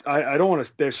so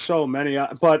many,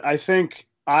 but I think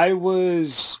I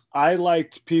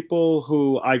liked people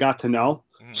who I got to know.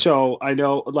 Mm-hmm. So I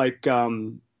know, like,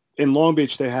 in Long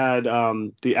Beach, they had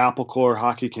the Apple Corps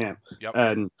hockey camp. Yep.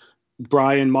 And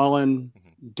Brian Mullen,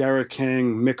 mm-hmm. Derek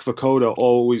King, Mick Vukota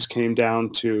always came down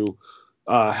to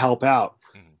help out.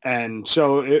 Mm-hmm. And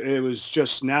so it was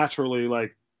just naturally,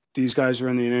 like, these guys are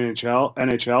in the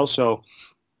NHL. So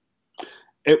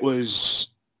it was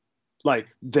like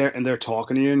they're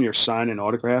talking to you and you're signing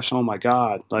autographs. Oh my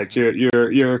God. Like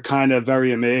you're kind of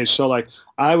very amazed. So, like,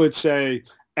 I would say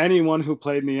anyone who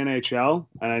played in the NHL,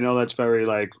 and I know that's very,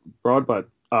 like, broad, but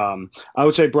I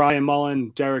would say Brian Mullen,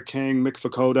 Derek King, Mick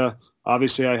Vukota.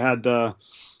 Obviously, I had I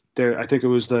think it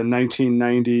was the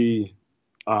 1990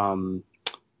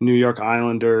 New York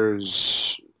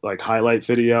Islanders, like, highlight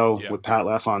video with Pat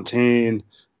LaFontaine,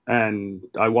 and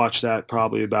I watched that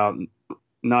probably about,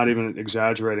 not even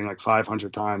exaggerating, like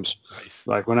 500 times. Nice.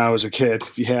 Like when I was a kid.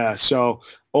 Yeah. So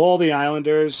all the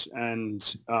Islanders and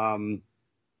Mick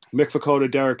Vukota,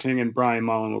 Derek King, and Brian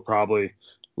Mullen were probably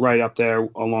right up there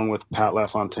along with Pat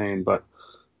LaFontaine. But,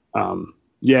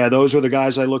 those were the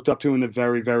guys I looked up to in the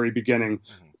very, very beginning,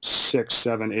 6,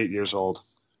 7, 8 years old.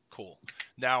 Cool.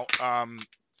 Now,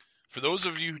 for those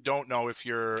of you who don't know, if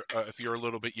you're a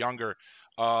little bit younger,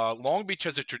 Long Beach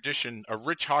has a tradition, a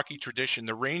rich hockey tradition.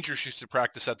 The Rangers used to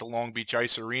practice at the Long Beach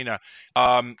Ice Arena.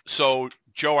 So,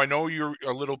 Joe, I know you're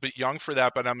a little bit young for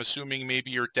that, but I'm assuming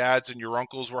maybe your dads and your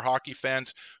uncles were hockey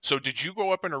fans. So did you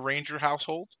grow up in a Ranger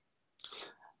household?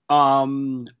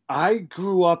 I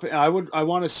grew up, I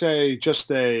want to say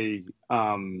just an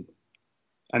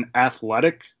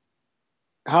athletic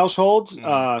household.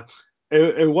 Mm-hmm.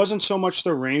 It wasn't so much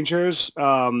the Rangers.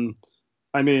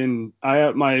 I mean,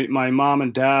 my mom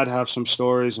and dad have some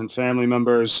stories and family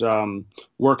members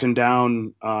working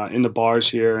down in the bars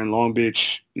here in Long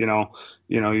Beach. You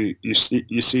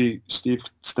see Steve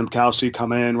Stemkowski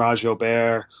come in, Raj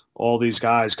O'Bear, all these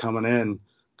guys coming in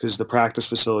because the practice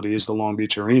facility is the Long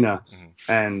Beach Arena,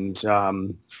 and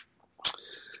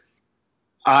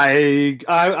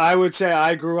I would say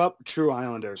I grew up true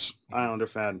Islander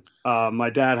fan. My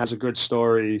dad has a good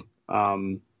story.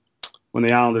 When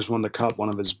the Islanders won the cup, one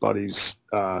of his buddies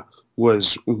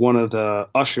was one of the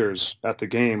ushers at the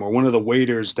game, or one of the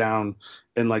waiters down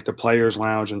in, like, the players'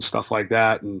 lounge and stuff like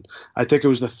that. And I think it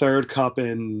was the third cup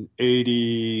in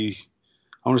 82.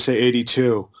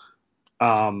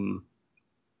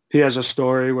 He has a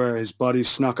story where his buddy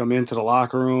snuck him into the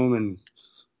locker room, and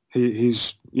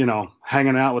he's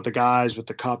hanging out with the guys with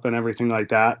the cup and everything like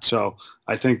that. So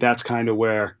I think that's kind of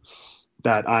where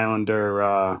that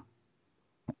Islander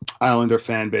Islander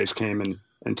fan base came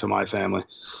into my family.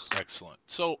 Excellent.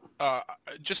 So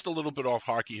just a little bit off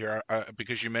hockey here,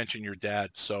 because you mentioned your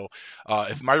dad. So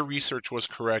if my research was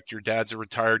correct, your dad's a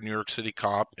retired New York City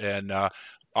cop, and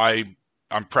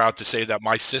I'm proud to say that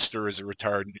my sister is a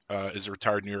retired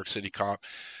New York City cop.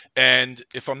 And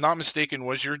if I'm not mistaken,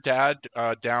 was your dad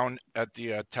down at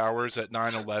the towers at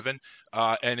 9/11?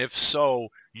 And if so,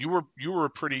 you were a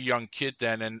pretty young kid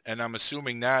then, and I'm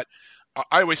assuming that.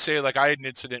 I always say, like, I had an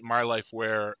incident in my life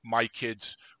where my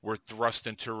kids were thrust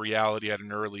into reality at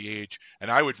an early age, and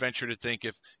I would venture to think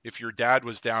if your dad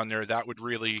was down there, that would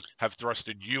really have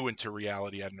thrusted you into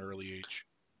reality at an early age.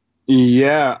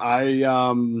 Yeah,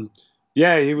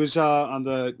 he was on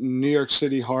the New York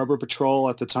City Harbor Patrol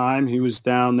at the time. He was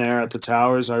down there at the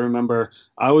towers. I remember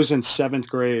I was in 7th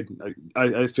grade.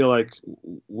 I feel like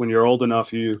when you're old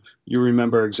enough, you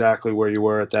remember exactly where you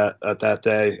were at that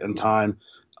day and time.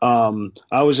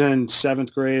 I was in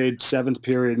 7th grade, 7th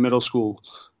period, middle school,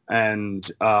 and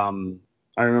I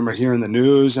remember hearing the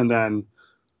news, and then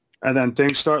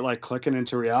things start like clicking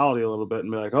into reality a little bit,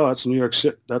 and be like, oh, that's New York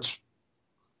City. That's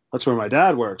where my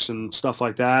dad works and stuff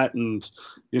like that. And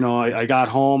I got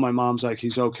home. My mom's like,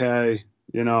 he's okay,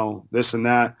 this and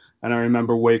that. And I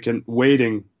remember waiting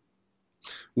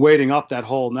up that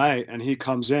whole night, and he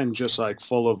comes in just like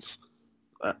full of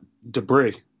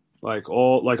debris. Like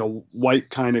a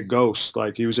white kind of ghost.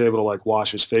 Like he was able to like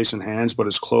wash his face and hands, but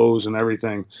his clothes and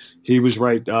everything, he was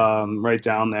right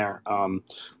down there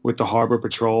with the Harbor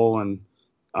Patrol. And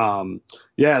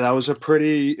that was a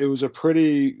pretty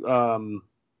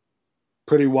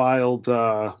wild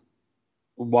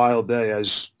day,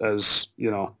 as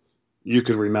you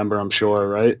could remember, I'm sure,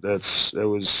 right? It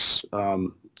was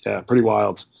pretty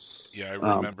wild. Yeah,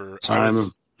 I remember.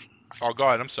 Time. Oh, go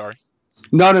ahead. I'm sorry.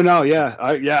 No. Yeah.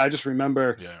 I just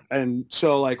remember. Yeah. And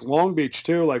so like Long Beach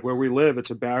too, like where we live,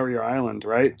 it's a barrier island,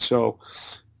 right? So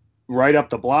right up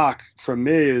the block from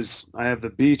me is, I have the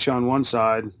beach on one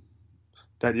side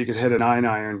that you could hit a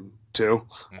 9-iron to.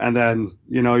 Mm-hmm. And then,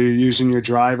 you're using your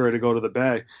driver to go to the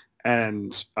bay.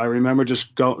 And I remember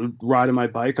just riding my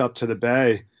bike up to the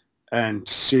bay and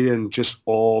seeing just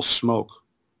all smoke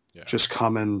just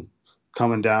coming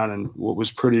down. And what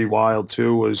was pretty wild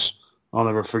too was, I'll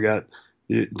never forget,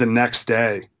 the next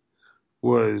day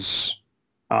was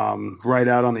right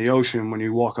out on the ocean. When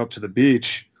you walk up to the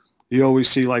beach, you always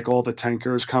see like all the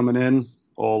tankers coming in,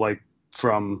 all like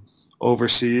from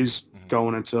overseas, mm-hmm.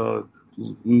 going into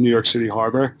New York City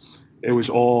Harbor. It was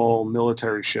all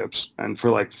military ships. And for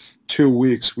like 2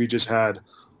 weeks, we just had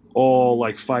all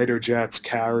like fighter jets,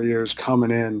 carriers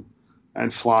coming in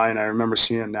and flying. I remember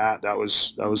seeing that. That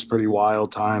was a pretty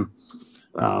wild time.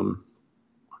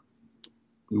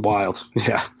 Wild.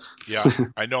 Yeah. Yeah.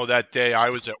 I know that day I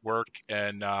was at work,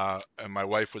 and my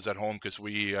wife was at home because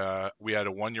we had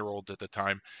a 1-year-old at the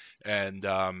time, and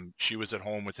she was at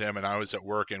home with him, and I was at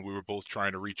work, and we were both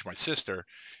trying to reach my sister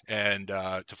and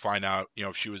to find out,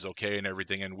 if she was okay and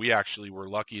everything. And we actually were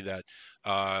lucky that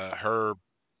her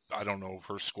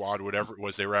squad, whatever it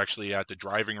was, they were actually at the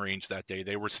driving range that day.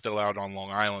 They were still out on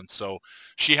Long Island, so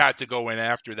she had to go in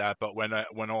after that. But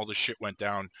when all the shit went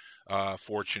down,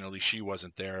 fortunately she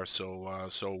wasn't there. So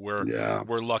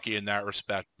we're lucky in that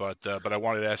respect. But I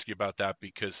wanted to ask you about that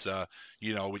because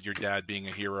with your dad being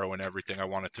a hero and everything, I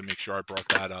wanted to make sure I brought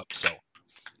that up. So.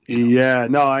 Yeah,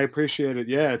 no, I appreciate it.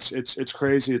 Yeah, it's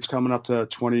crazy. It's coming up to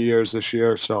 20 years this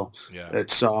year, so yeah.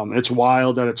 It's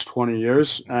wild that it's 20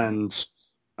 years. And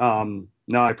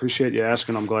no, I appreciate you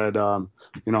asking. I'm glad, on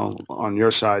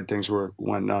your side, things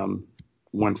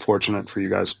went fortunate for you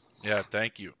guys. Yeah,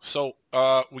 thank you. So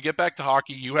we get back to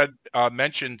hockey. You had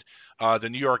mentioned the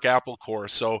New York Apple Corps.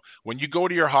 So when you go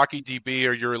to your hockey DB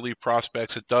or your elite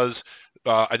prospects, it does,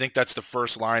 I think that's the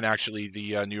first line, actually,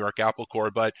 the New York Apple Corps.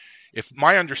 But if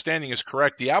my understanding is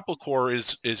correct, the Apple Corps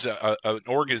is an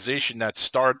organization that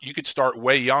you could start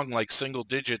way young, like single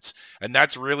digits, and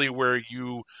that's really where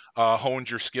you honed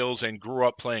your skills and grew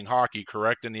up playing hockey,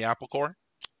 correct, in the Apple Corps?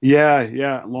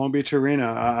 Yeah. Long Beach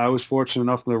Arena. I was fortunate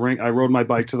enough in the rink. I rode my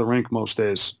bike to the rink most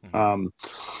days. Mm-hmm.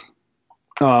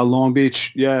 Long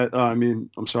Beach. Yeah.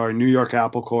 New York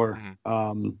Apple Corps.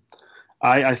 Mm-hmm.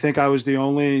 I think I was the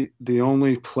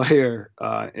only player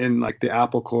in like the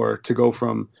Apple Corps to go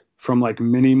from like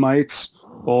mini mites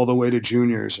all the way to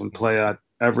juniors and play at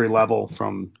every level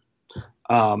from.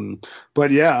 But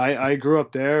yeah, I grew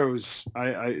up there. It was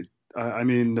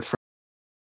the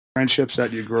friendships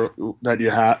that you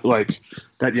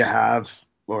have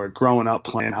or growing up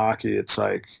playing hockey, it's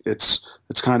like it's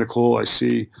kind of cool.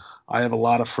 I have a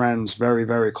lot of friends, very,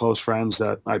 very close friends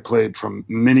that I played from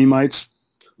mini mites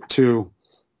to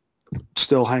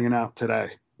still hanging out today.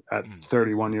 at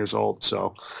 31 years old.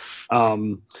 So,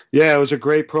 it was a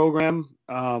great program.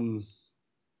 I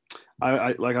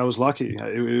was lucky.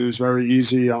 It was very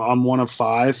easy. I'm one of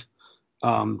 5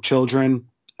 children,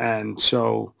 and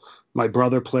so my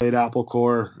brother played Apple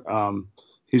Corps.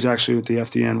 He's actually with the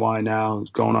FDNY now,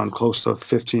 going on close to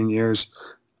 15 years.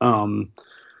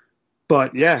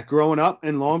 But yeah, growing up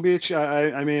in Long Beach, we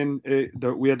had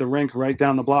the rink right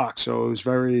down the block, so it was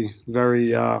very,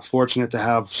 very fortunate to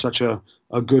have such a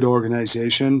good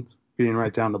organization being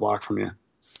right down the block from you.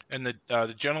 And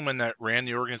the gentleman that ran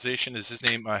the organization, is his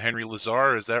name Henry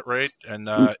Lazar? Is that right? And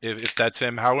if that's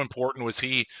him, how important was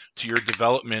he to your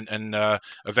development and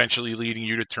eventually leading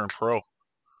you to turn pro?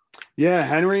 Yeah,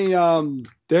 Henry.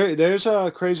 There's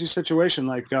a crazy situation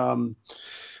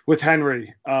with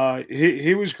Henry.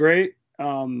 He was great.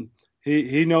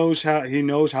 He knows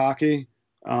hockey.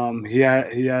 He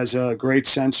has a great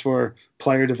sense for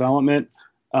player development.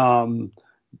 Hockey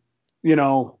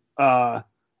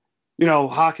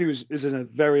isn't a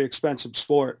very expensive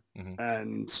sport,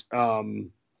 and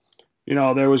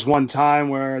there was one time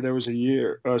where there was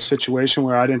a situation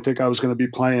where I didn't think I was going to be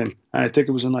playing, and I think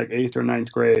it was in like 8th or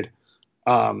 9th grade.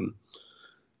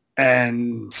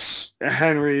 And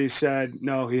Henry said,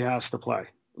 no, he has to play.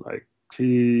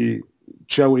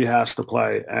 Joey has to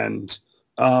play. And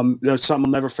that's something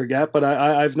I'll never forget. But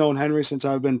I've known Henry since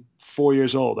I've been 4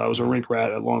 years old. I was a rink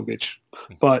rat at Long Beach.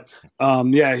 But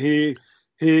he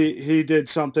did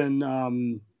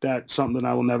something something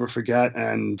I will never forget.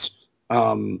 And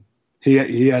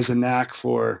he has a knack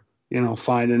for,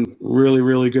 finding really,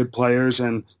 really good players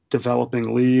and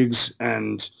developing leagues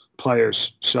and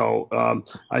players. So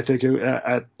I think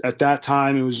at that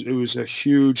time it was a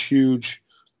huge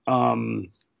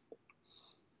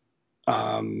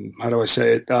how do I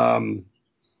say it?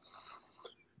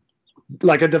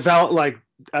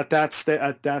 At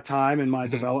that time in my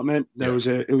development,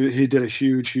 he did a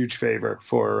huge favor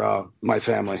for my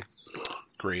family.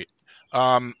 Great.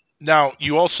 Now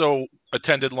you also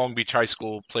attended Long Beach High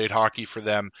School, played hockey for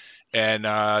them, and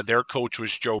their coach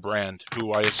was Joe Brand,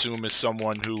 who I assume is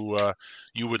someone who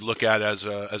you would look at as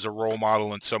a role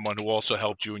model and someone who also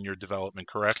helped you in your development,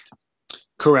 correct?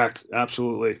 Correct.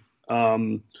 Absolutely.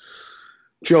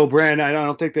 Joe Brand, I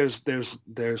don't think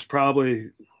there's probably,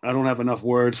 I don't have enough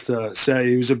words to say.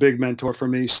 He was a big mentor for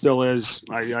me, still is.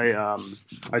 I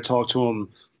talk to him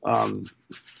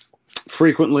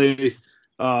frequently.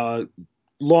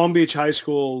 Long Beach High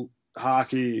School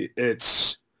hockey,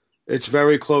 it's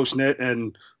very close knit,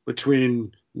 and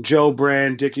between Joe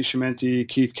Brand, Dickie Chimenti,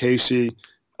 Keith Casey,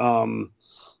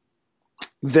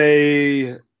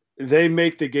 they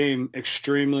make the game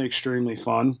extremely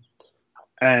fun.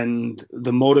 And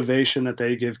the motivation that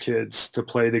they give kids to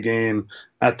play the game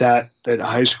at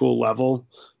high school level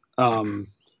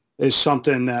is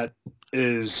something that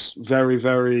is very,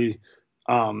 very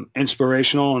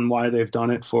inspirational, and why they've done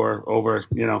it for over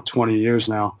 20 years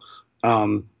now.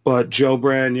 But Joe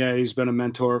Brand, he's been a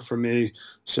mentor for me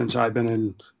since I've been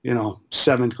in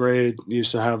 7th grade. We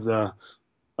used to have the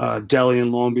deli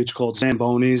in Long Beach called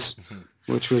Zamboni's,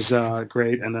 which was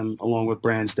great, and then along with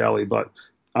Brand's Deli. But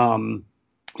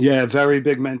very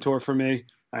big mentor for me,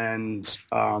 and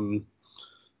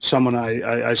someone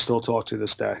I still talk to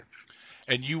this day.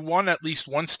 And you won at least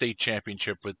one state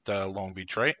championship with Long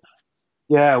Beach, right?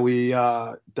 Yeah,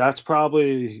 that's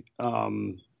probably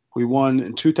we won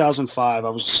in 2005. I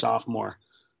was a sophomore.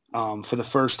 For the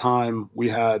first time, we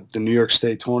had the New York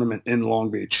State tournament in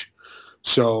Long Beach.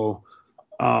 So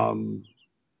I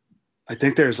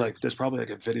think there's probably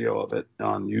a video of it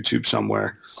on YouTube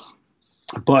somewhere.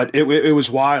 But it was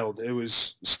wild. It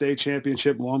was state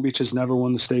championship. Long Beach has never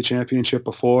won the state championship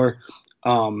before,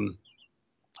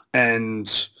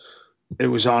 and it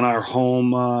was on our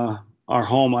home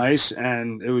ice,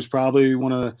 and it was probably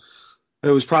the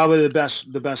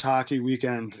best hockey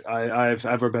weekend I've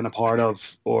ever been a part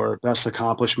of, or best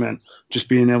accomplishment. Just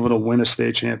being able to win a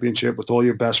state championship with all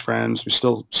your best friends. We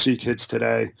still see kids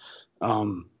today,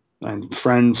 and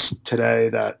friends today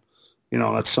that.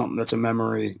 That's something that's a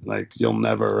memory you'll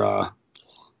never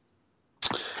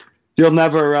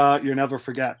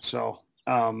forget. So,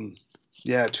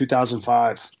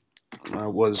 2005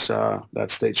 was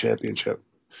that state championship.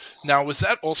 Now, was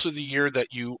that also the year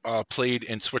that you played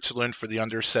in Switzerland for the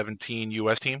under-17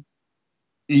 U.S. team?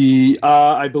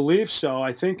 I believe so.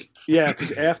 I think,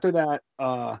 because after that,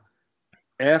 I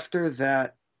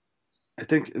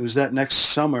think it was that next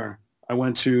summer, I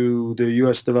went to the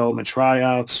U.S. development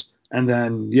tryouts. And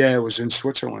then, it was in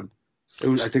Switzerland.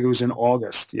 I think it was in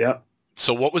August. Yep.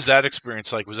 So what was that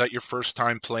experience like? Was that your first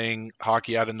time playing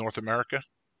hockey out in North America?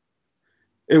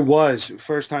 It was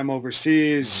first time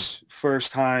overseas,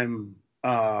 first time.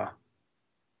 I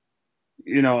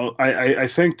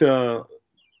think the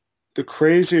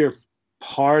crazier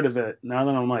part of it, now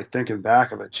that I'm like thinking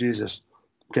back of it, Jesus,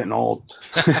 I'm getting old.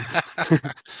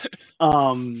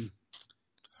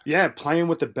 Yeah, playing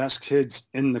with the best kids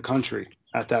in the country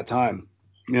at that time.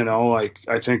 I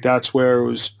think that's where it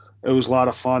was a lot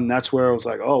of fun. That's where it was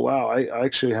like, oh wow, I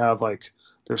actually have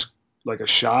there's a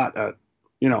shot at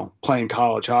playing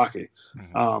college hockey.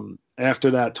 Mm-hmm. After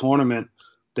that tournament,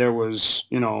 there was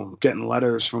getting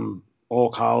letters from all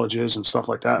colleges and stuff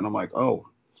like that, and I'm like, oh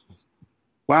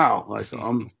wow,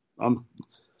 I'm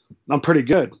pretty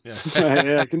good.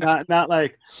 Yeah. not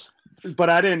like, but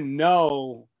I didn't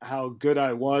know how good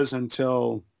I was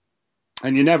until,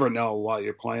 and you never know while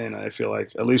you're playing. I feel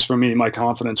like, at least for me, my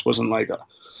confidence wasn't like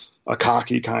a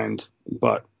cocky kind,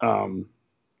 but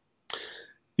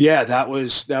yeah, that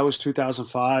was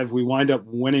 2005. We wind up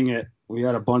winning it. We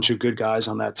had a bunch of good guys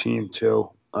on that team too.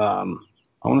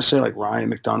 I want to say like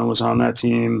Ryan McDonough was on that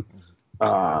team.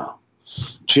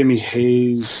 Jimmy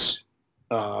Hayes.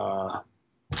 I'd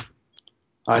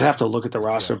have to look at the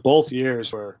roster. Yeah. Both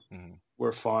years were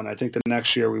fun. I think the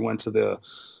next year we went to the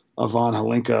Ivan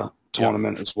Halinka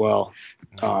tournament as well,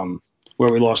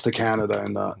 where we lost to Canada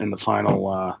in the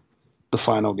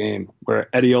final game, where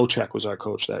Eddie Olczyk was our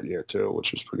coach that year too,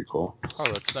 which was pretty cool. Oh,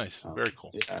 that's nice. Very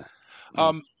cool. Yeah.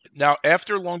 Now,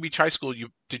 after Long Beach High School,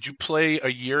 did you play a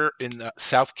year in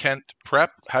South Kent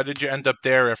Prep? How did you end up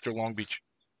there after Long Beach?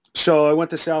 So I went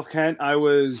to South Kent. I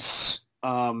was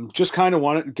just kind of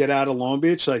wanted to get out of Long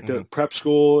Beach, like the prep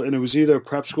school, and it was either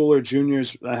prep school or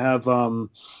juniors. I have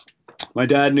my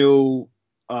dad knew,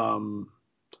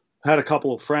 had a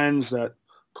couple of friends that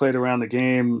played around the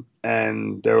game,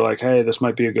 and they were like, hey, this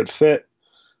might be a good fit.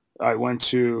 I went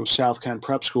to South Kent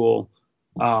Prep School,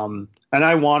 and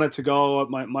I wanted to go.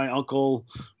 My uncle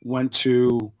went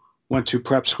to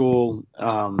prep school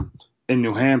in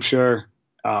New Hampshire,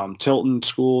 Tilton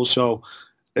School. So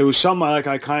it was something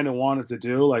I kind of wanted to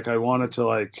do. Like I wanted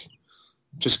to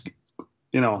just,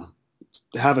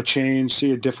 have a change,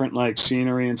 see a different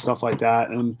scenery and stuff like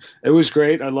that. And it was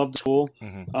great. I loved the school.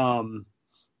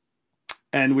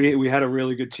 And we had a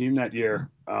really good team that year.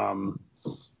 I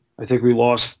think we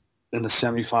lost in the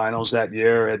semifinals that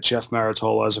year. Had Jeff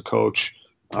Maritola as a coach.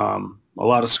 A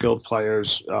lot of skilled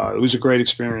players. It was a great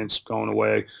experience going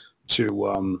away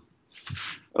to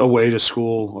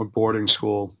school or boarding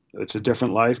school. It's a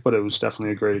different life, but it was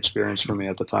definitely a great experience for me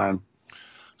at the time.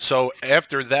 So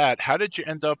after that, how did you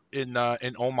end up in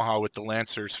Omaha with the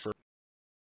Lancers for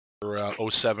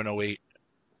 07-08?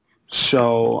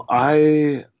 So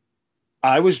I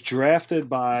was drafted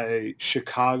by the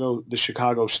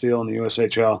Chicago Steel in the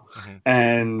USHL,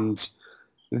 and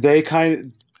they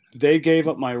gave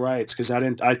up my rights because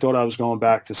I thought I was going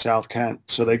back to South Kent,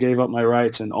 so they gave up my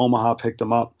rights, and Omaha picked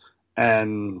them up,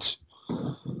 and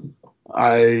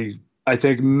I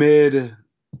think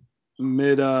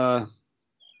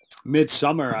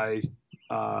midsummer I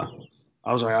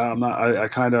was like, I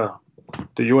kind of,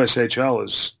 the USHL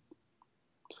is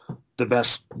the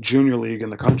best junior league in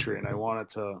the country, and I wanted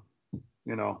to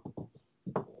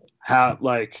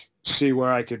see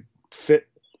where I could fit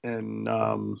in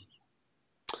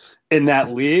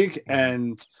that league.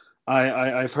 And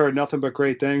I've heard nothing but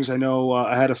great things. I know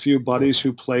I had a few buddies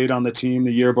who played on the team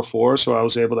the year before, so I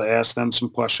was able to ask them some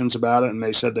questions about it, and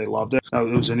they said they loved it. It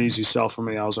was an easy sell for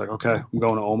me. I was like, okay, I'm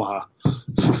going to Omaha.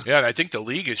 Yeah, and I think the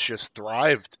league has just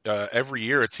thrived. Every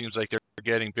year it seems like they're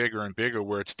getting bigger and bigger,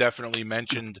 where it's definitely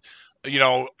mentioned,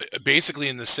 basically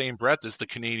in the same breath as the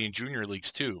Canadian junior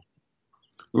leagues too.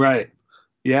 Right.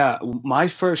 Yeah. My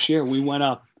first year we went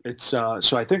up. It's so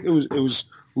I think it was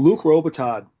Luc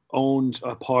Robitaille owned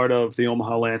a part of the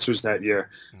Omaha Lancers that year,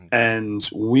 and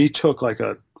we took like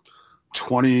a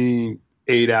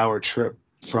 28-hour trip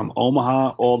from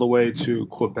Omaha all the way to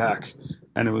Quebec,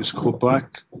 and it was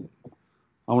Quebec,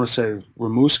 I want to say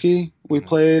Rimouski we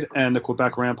played, and the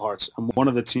Quebec Ramparts. And one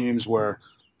of the teams were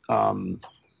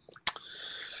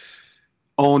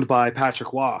owned by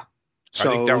Patrick Roy. So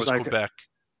I think that was Quebec.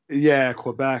 Yeah,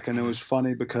 Quebec. And it was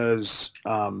funny because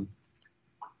Luc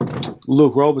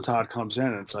Robitaille comes in,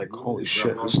 and it's like, holy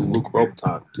shit, this is Luc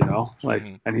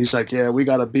Robitaille, and he's like, yeah, we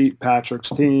got to beat Patrick's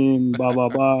team, blah, blah,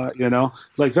 blah,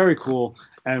 very cool.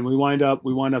 And we wind up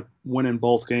winning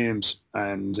both games,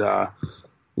 and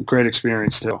great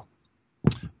experience too.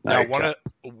 Now,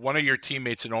 one of your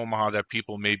teammates in Omaha that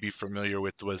people may be familiar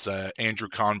with was Andrew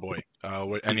Conboy.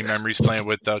 Any memories playing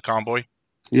with Conboy?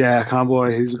 Yeah,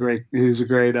 Conboy. He's a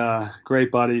great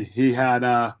buddy. He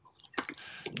had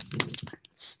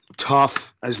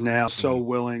tough as nails, so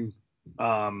willing,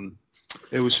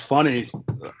 it was funny.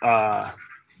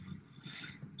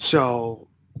 So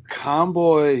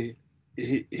Comboy,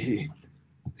 he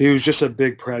was just a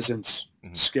big presence,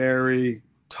 scary,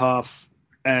 tough,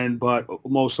 but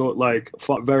most like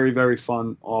fun, very, very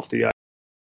fun off the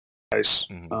ice.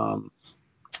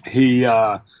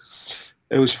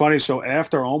 It was funny. So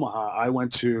after Omaha, I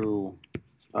went to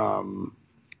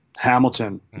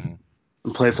Hamilton and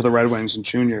played for the Red Wings in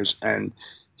juniors, and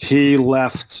he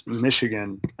left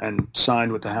Michigan and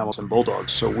signed with the Hamilton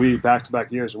Bulldogs. So we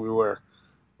back-to-back years we were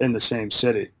in the same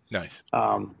city. Nice.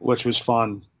 Which was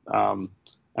fun. And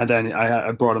then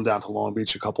I brought him down to Long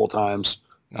Beach a couple of times.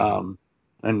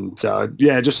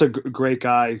 Just a great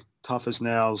guy, tough as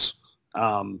nails.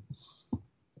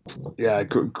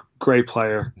 Great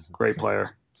player.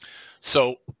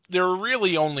 So there are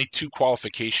really only two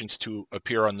qualifications to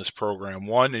appear on this program.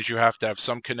 One is you have to have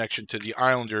some connection to the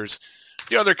Islanders.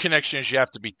 The other connection is you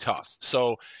have to be tough.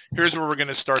 So here's where we're going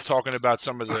to start talking about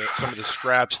some of the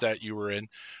scraps that you were in.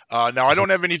 Now, I don't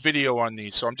have any video on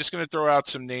these, so I'm just going to throw out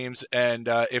some names, and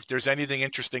if there's anything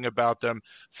interesting about them,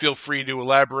 feel free to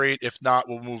elaborate. If not,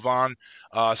 we'll move on.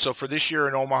 So for this year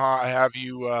in Omaha, I have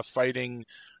you fighting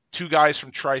two guys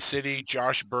from Tri-City,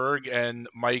 Josh Berg and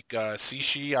Mike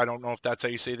Sishi. I don't know if that's how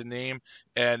you say the name.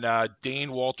 And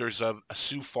Dane Walters of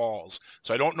Sioux Falls.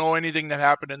 So I don't know anything that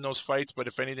happened in those fights, but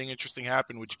if anything interesting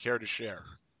happened, would you care to share?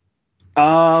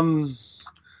 No,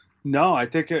 I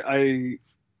think I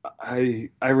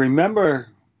remember,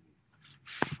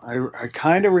 I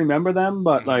kind of remember them,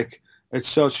 but like it's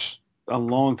such a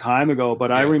long time ago,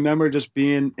 but I remember just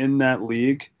being in that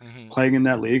league, playing in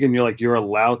that league, and you're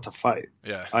allowed to fight.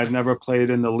 Yeah. I've never played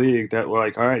in the league that were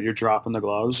like, all right, you're dropping the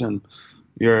gloves and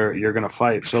you're going to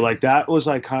fight. So like that was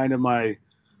like kind of my,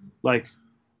 like,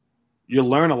 you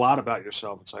learn a lot about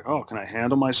yourself. It's like, oh, can I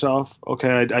handle myself?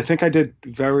 Okay. I think I did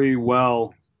very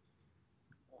well,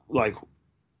 like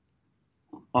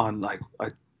on like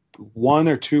one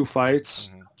or two fights.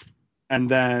 And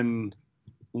then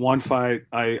one fight,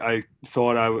 I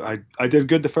thought I did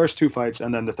good the first two fights,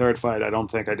 and then the third fight, I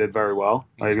don't think I did very well.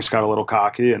 I just got a little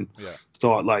cocky and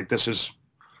thought like this is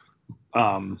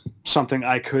something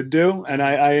I could do, and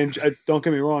I don't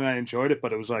get me wrong, I enjoyed it,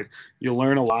 but it was like you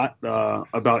learn a lot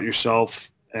about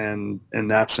yourself, and in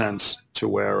that sense, to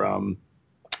where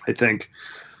I think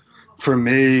for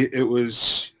me it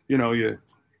was you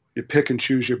pick and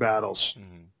choose your battles,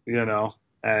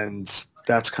 and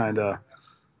that's kind of.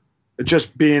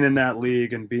 Just being in that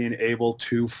league and being able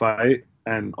to fight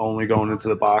and only going into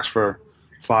the box for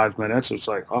 5 minutes, it's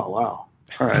like, oh, wow.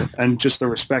 All right. And just the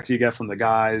respect you get from the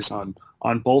guys on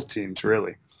both teams,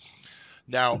 really.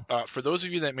 Now, for those of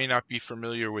you that may not be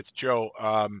familiar with Joe,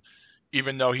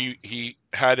 even though he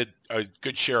had a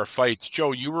good share of fights,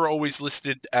 Joe, you were always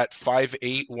listed at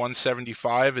 5'8",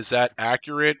 175. Is that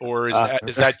accurate, or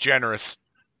is that generous?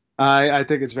 I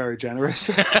think it's very generous.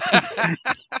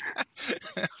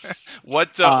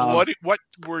 What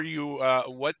were you?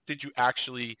 What did you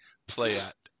actually play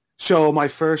at? So my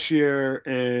first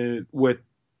year with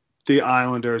the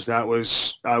Islanders, I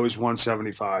was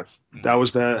 175. That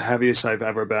was the heaviest I've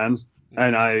ever been,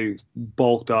 and I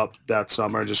bulked up that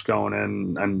summer just going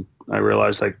in, and I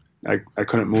realized I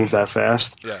couldn't move that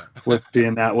fast with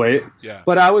being that weight. Yeah.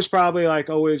 But I was probably like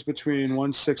always between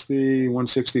 160,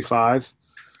 165.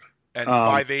 And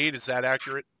 5'8", is that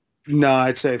accurate? No,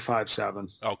 I'd say 5'7".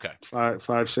 Okay.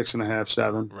 5'6.5",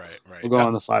 7. Right. We'll go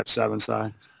on the 5'7"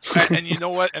 side. And you know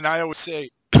what? And I always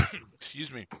say,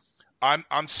 excuse me, I'm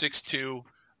 6'2".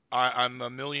 I'm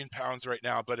 1 million pounds right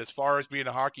now. But as far as being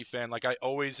a hockey fan, like I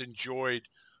always enjoyed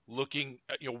looking,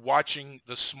 watching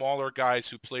the smaller guys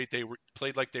who played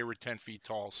like they were 10 feet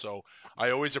tall. So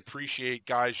I always appreciate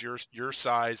guys your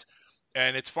size.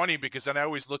 And it's funny because then I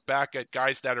always look back at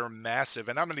guys that are massive,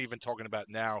 and I'm not even talking about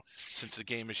now since the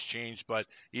game has changed, but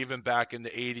even back in the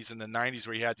 80s and the 90s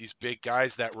where you had these big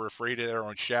guys that were afraid of their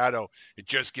own shadow,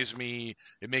 it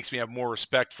makes me have more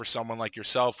respect for someone like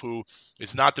yourself who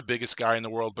is not the biggest guy in the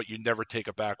world, but you never take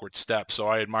a backward step. So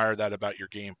I admire that about your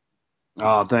game.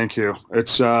 Oh, thank you.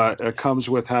 It comes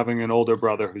with having an older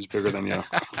brother who's bigger than you.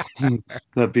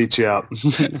 That beats you out.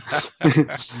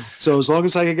 So as long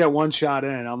as I can get one shot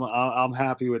in, I'm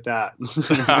happy with that.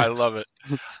 I love it.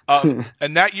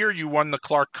 And that year you won the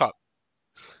Clark Cup.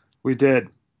 We did.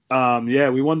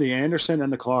 We won the Anderson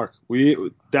and the Clark.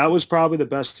 That was probably the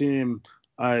best team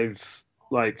I've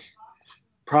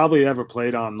probably ever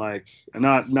played on. Like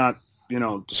not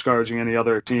discouraging any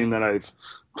other team that I've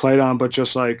played on, but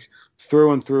just like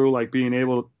through and through, like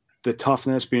the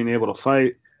toughness, being able to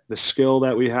fight, the skill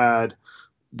that we had,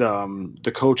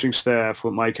 the coaching staff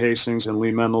with Mike Hastings and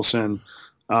Lee Mendelson,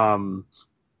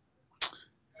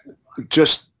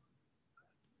 Just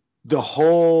the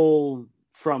whole,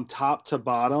 from top to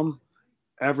bottom,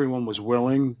 everyone was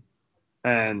willing,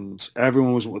 and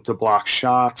everyone was to block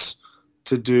shots,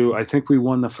 to do. I think we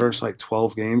won the first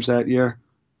 12 games that year,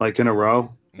 in a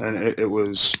row, and it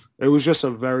was just a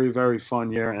very, very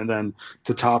fun year. And then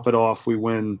to top it off, we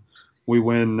win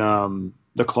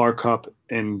the Clark Cup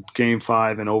in Game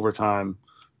 5 in overtime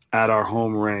at our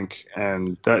home rink,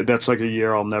 and that's a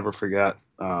year I'll never forget.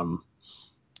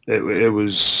 It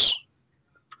was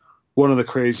one of the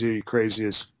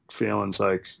craziest feelings,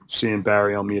 seeing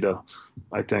Barry Almeida.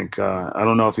 I think I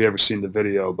don't know if you ever seen the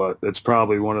video, but it's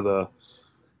probably one of the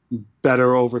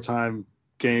better overtime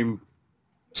game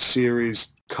series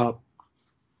cup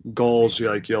goals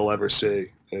you'll ever see.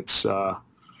 It's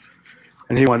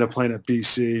and he wound up playing at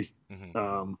BC.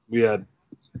 We had,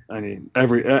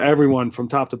 everyone from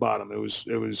top to bottom. It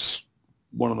was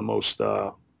one of the most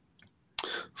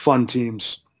fun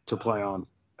teams to play on,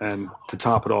 and to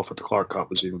top it off with the Clark Cup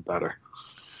was even better.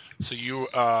 So you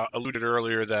alluded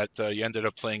earlier that you ended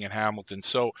up playing in Hamilton.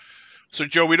 So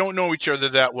Joe, we don't know each other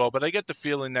that well, but I get the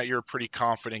feeling that you're a pretty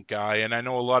confident guy. And I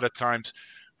know a lot of times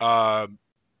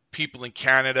people in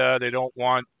Canada, they don't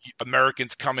want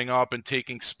Americans coming up and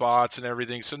taking spots and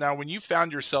everything. So now when you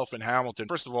found yourself in Hamilton,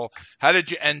 first of all, how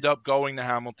did you end up going to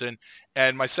Hamilton?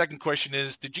 And my second question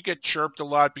is, did you get chirped a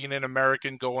lot being an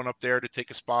American going up there to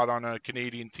take a spot on a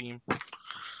Canadian team?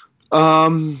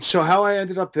 So how I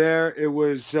ended up there, it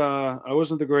was, I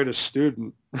wasn't the greatest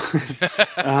student.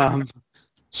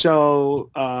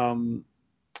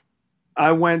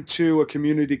 I went to a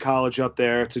community college up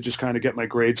there to just kind of get my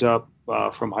grades up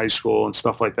from high school and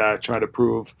stuff like that, try to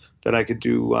prove that I could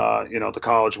do, the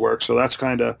college work. So that's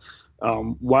kind of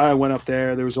why I went up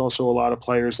there. There was also a lot of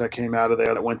players that came out of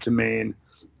there that went to Maine.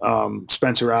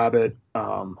 Spencer Abbott,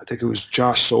 I think it was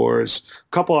Josh Soares, a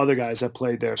couple other guys that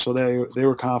played there. So they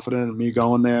were confident in me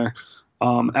going there.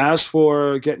 As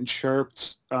for getting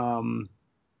chirped,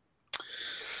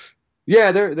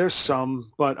 yeah, there's some,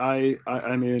 but I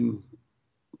mean,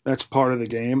 that's part of the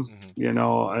game.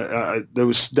 Mm-hmm. There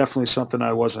was definitely something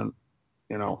I wasn't,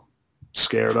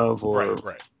 scared of, or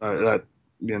right. That,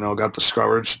 got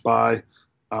discouraged by.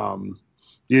 I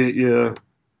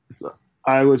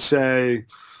would say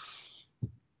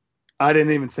I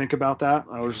didn't even think about that.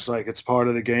 I was just it's part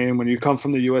of the game. When you come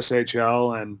from the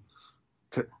USHL and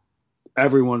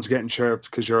everyone's getting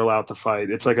chirped because you're allowed to fight.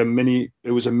 It was a mini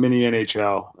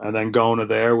NHL, and then going to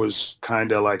there was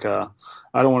kind of I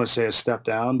don't want to say a step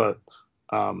down, but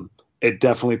it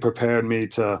definitely prepared me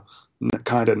to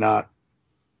kind of not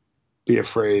be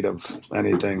afraid of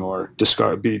anything or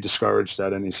be discouraged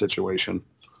at any situation.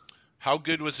 How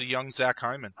good was the young Zach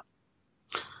Hyman?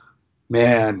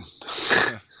 Man,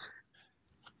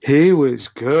 he was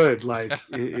good.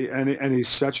 And he's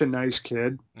such a nice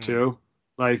kid too.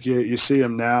 You see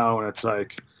him now, and it's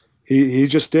he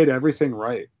just did everything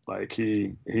right.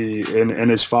 He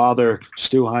and his father,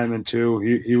 Stu Hyman too.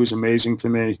 He was amazing to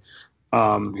me.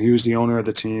 He was the owner of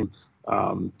the team.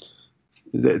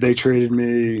 They treated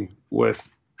me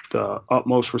with the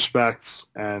utmost respect,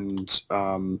 and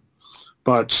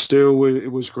but Stu,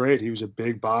 it was great. He was a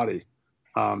big body.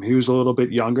 He was a little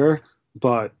bit younger,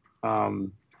 but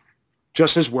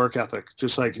just his work ethic,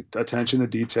 just attention to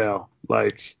detail,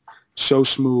 so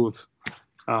smooth.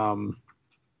 Can't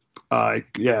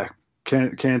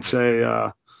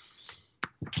say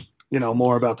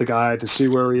more about the guy. To see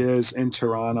where he is in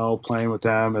Toronto playing with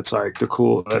them, it's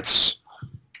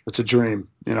it's a dream,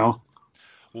 Well,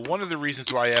 one of the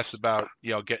reasons why I asked about,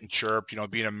 getting chirped,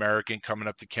 being American, coming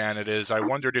up to Canada, is I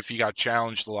wondered if you got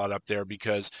challenged a lot up there,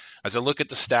 because as I look at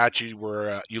the stats,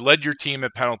 you led your team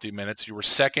at penalty minutes. You were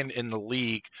second in the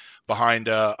league behind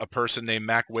a person named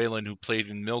Mac Whalen, who played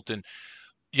in Milton.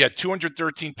 You had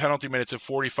 213 penalty minutes in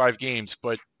 45 games,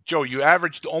 but Joe, you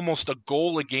averaged almost a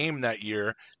goal a game that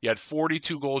year. You had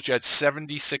 42 goals. You had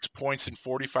 76 points in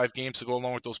 45 games to go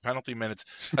along with those penalty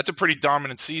minutes. That's a pretty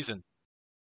dominant season.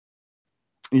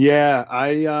 Yeah,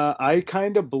 I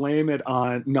kind of blame it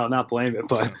on, not blame it,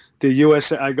 but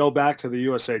I go back to the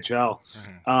USHL.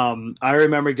 Mm-hmm. I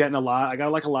remember getting I got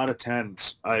a lot of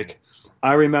 10s.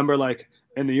 I remember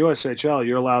in the USHL,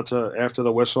 you're allowed to, after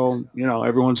the whistle,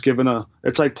 everyone's given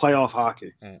it's like playoff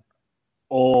hockey. Mm.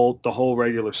 The whole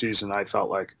regular season, I felt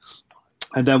like.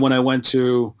 And then when I went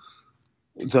to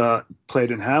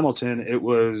played in Hamilton, it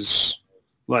was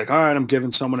all right, I'm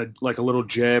giving someone a little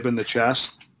jab in the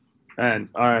chest. And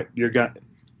all right, you're going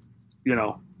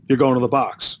to the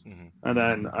box. Mm-hmm. And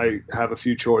then I have a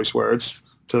few choice words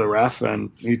to the ref, and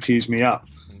he tees me up.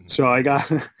 Mm-hmm. So I got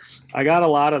I got a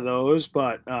lot of those,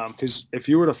 but because if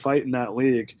you were to fight in that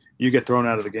league, you get thrown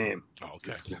out of the game. Oh,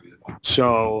 okay.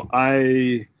 So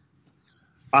I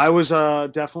was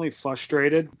definitely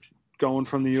frustrated going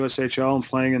from the USHL and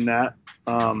playing in that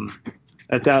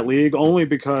at that league, only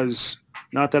because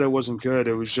not that it wasn't good,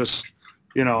 it was just,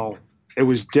 you know, it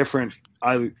was different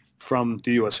from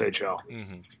the USHL.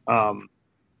 Mm-hmm.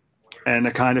 And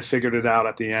I kind of figured it out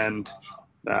at the end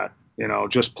that, you know,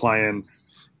 just playing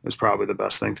was probably the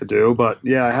best thing to do. But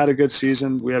yeah, I had a good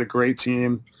season. We had a great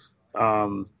team.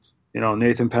 You know,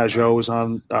 Nathan Pajot was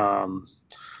on.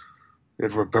 We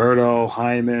had Roberto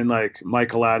Hyman, like Mike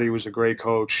Galati was a great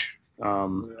coach.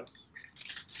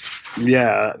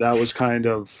 Yeah, that was kind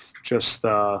of just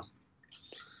one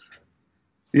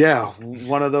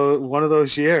of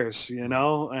those years, you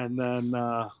know. And then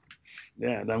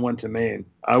then went to Maine.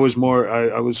 I was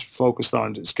focused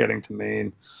on just getting to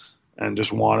Maine and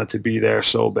just wanted to be there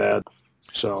so bad.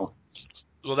 So,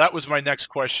 well, that was my next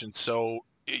question. So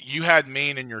you had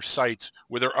Maine in your sights.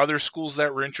 Were there other schools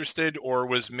that were interested, or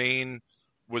was Maine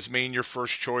your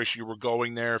first choice? You were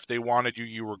going there. If they wanted you,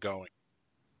 you were going.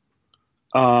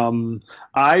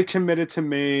 I committed to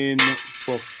Maine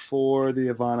before the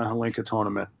Ivana Hlinka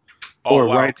tournament. Oh,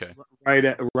 wow, okay.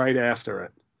 Right after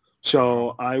it.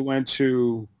 So I went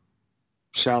to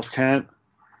South Kent,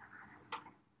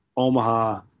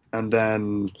 Omaha, and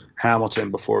then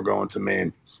Hamilton before going to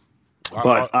Maine.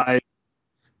 But No,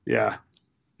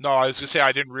 I was going to say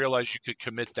I didn't realize you could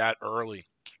commit that early.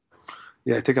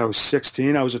 Yeah, I think I was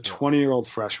 16. I was a 20-year-old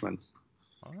freshman.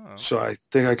 Oh, okay. So I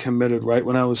think I committed right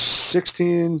when I was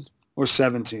 16 or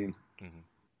 17.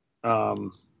 Mm-hmm.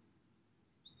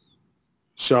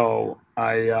 So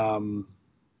I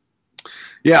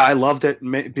loved it.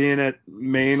 Being at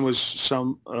Maine was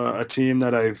a team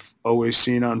that I've always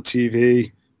seen on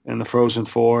TV in the Frozen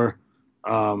Four.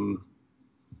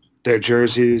 Their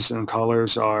jerseys and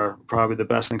colors are probably the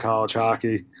best in college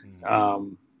hockey.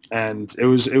 Mm-hmm. And it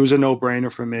was a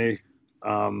no-brainer for me.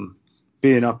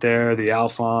 Being up there, the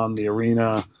Alphon, the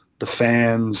arena, the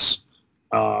fans.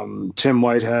 Tim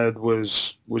Whitehead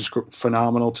was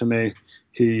phenomenal to me.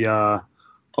 He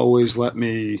always let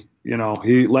me,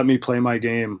 he let me play my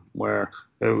game. Where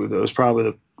it was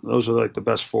probably those were like the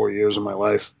best 4 years of my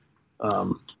life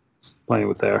playing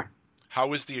with there. How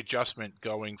was the adjustment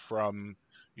going from,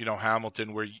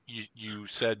 Hamilton, where you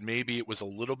said maybe it was a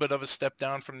little bit of a step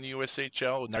down from the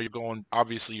USHL? Now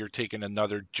you're taking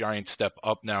another giant step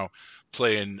up now,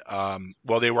 playing,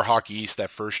 they were Hockey East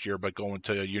that first year, but going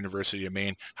to University of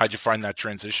Maine. How'd you find that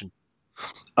transition?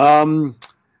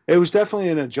 It was definitely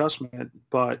an adjustment,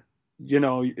 but,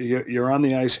 you're on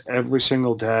the ice every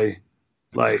single day.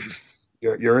 Like,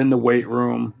 you're in the weight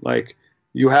room. Like,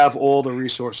 you have all the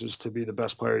resources to be the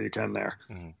best player you can there.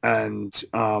 Mm-hmm. And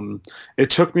it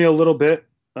took me a little bit,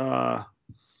 going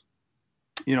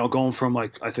from I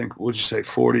think, would you say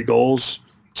 40 goals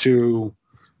to...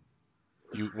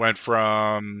 You went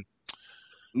from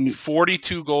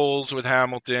 42 goals with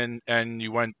Hamilton and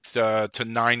you went to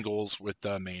 9 goals with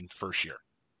Maine first year.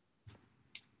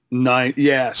 9,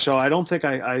 yeah. So I don't think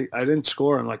I didn't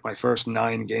score in my first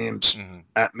 9 games mm-hmm.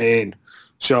 at Maine.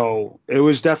 So it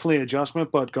was definitely an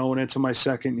adjustment, but going into my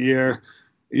second year,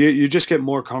 you just get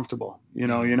more comfortable.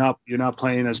 You're not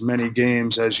playing as many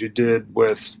games as you did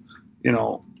with,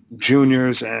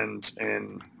 juniors and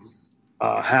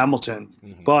Hamilton,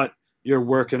 mm-hmm. but you're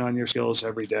working on your skills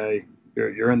every day.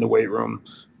 You're in the weight room.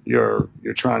 You're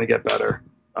trying to get better.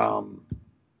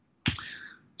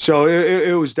 So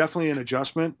it was definitely an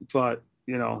adjustment, but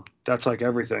that's like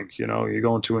everything. You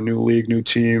go into a new league, new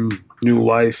team, new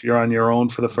life. You're on your own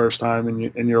for the first time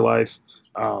in your life,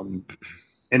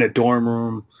 in a dorm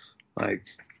room,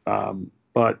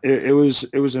 but it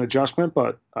was an adjustment.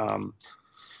 But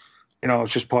it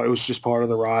was just part of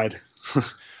the ride.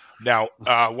 Now,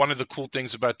 one of the cool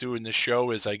things about doing this show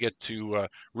is I get to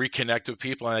reconnect with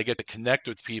people and I get to connect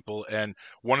with people. And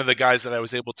one of the guys that I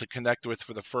was able to connect with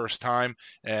for the first time,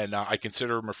 and I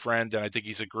consider him a friend, and I think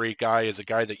he's a great guy, is a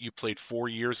guy that you played 4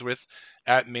 years with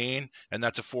at Maine, and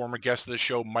that's a former guest of the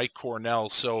show, Mike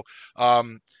Cornell. So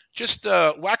just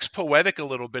wax poetic a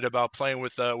little bit about playing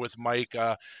with Mike.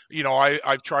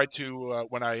 I've tried to,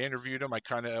 when I interviewed him, I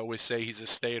kind of always say he's a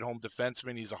stay-at-home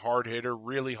defenseman. He's a hard hitter,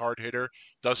 really hard hitter,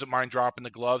 doesn't mind dropping the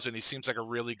gloves, and he seems like a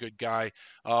really good guy.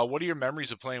 What are your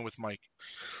memories of playing with Mike?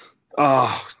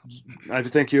 I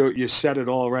think you said it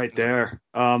all right there.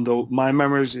 My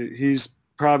memories, he's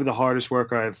probably the hardest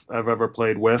worker I've ever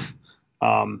played with.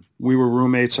 We were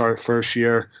roommates our first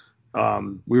year.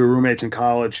 We were roommates in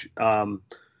college.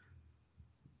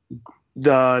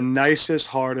 The nicest,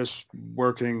 hardest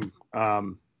working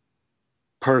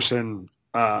person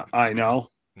I know.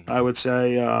 Mm-hmm. I would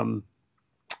say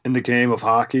in the game of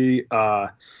hockey.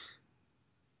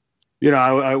 We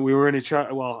were in each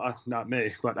other. Well, not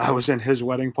me, but I was in his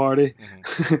wedding party,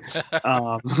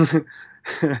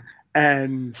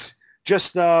 and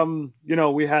just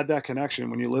we had that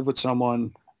connection. When you live with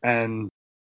someone, and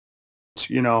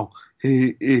he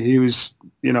was,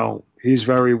 he's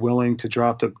very willing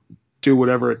to do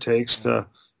whatever it takes to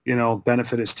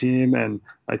benefit his team, and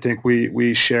I think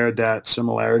we shared that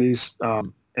similarities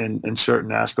in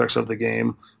certain aspects of the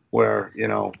game where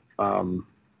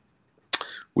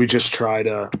we just try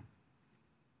to,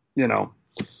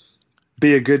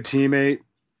 be a good teammate,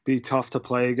 be tough to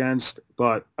play against.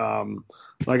 But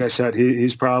like I said,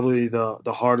 he's probably the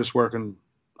hardest working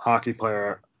hockey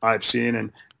player I've seen,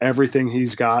 and everything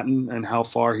he's gotten and how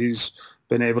far he's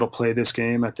been able to play this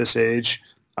game at this age.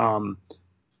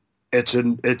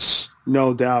 It's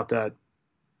no doubt that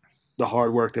the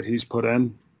hard work that he's put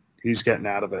in, he's getting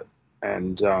out of it.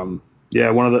 And one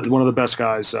of the best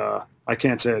guys. I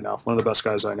can't say it enough. One of the best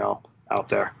guys I know out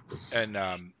there. And,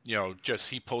 just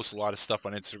he posts a lot of stuff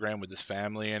on Instagram with his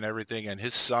family and everything. And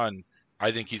his son,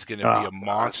 I think he's going to be a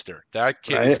monster. That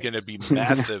kid is going to be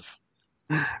massive.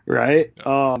 Right?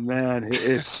 Oh, man.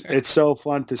 It's so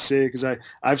fun to see because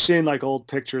I've seen like old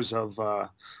pictures of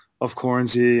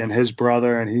Cornsey and his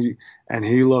brother, and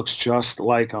he looks just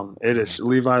like him. It is.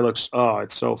 Levi looks,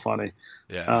 it's so funny.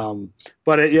 Yeah.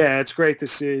 But it's great to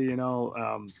see,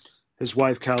 his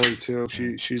wife Kelly too.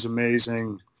 She's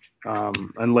amazing,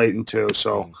 and Leighton too.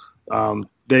 So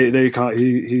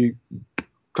he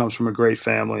comes from a great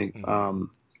family.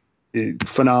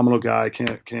 Phenomenal guy.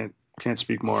 Can't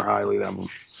speak more highly of him.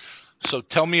 So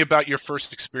tell me about your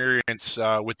first experience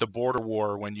with the border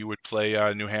war when you would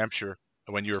play New Hampshire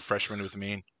when you were a freshman with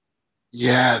Maine.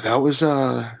 Yeah, it was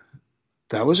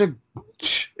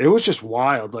just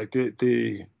wild. Like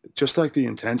the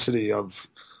intensity of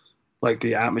like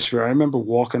the atmosphere. I remember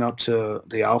walking up to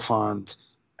the Alfond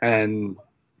and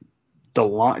the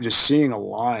line, just seeing a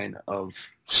line of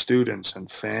students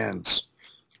and fans.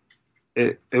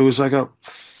 It was like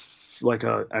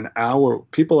an hour.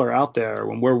 People are out there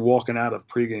when we're walking out of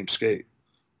pregame skate,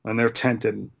 and they're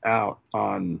tented out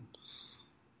on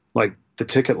like the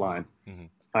ticket line. Mm-hmm.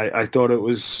 I thought it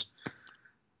was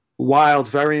wild,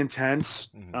 very intense.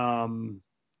 Mm-hmm.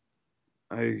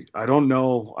 I don't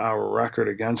know our record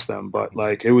against them, but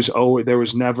like it was always, there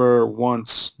was never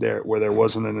once there where there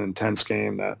wasn't an intense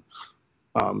game that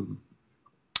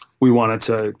we wanted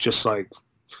to just like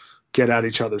get at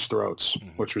each other's throats,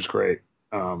 which was great.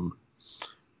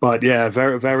 But yeah,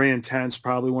 very, very intense,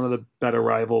 probably one of the better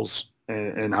rivals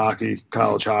in hockey,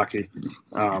 college hockey.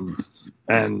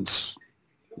 And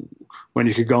when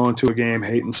you could go into a game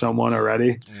hating someone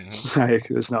already, like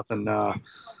there's nothing,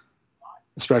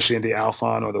 especially in the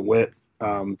Alfond or the Wit.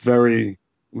 Very,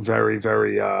 very,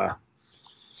 very,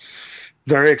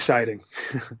 very exciting.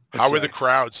 How were the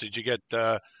crowds? Did you get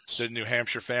the New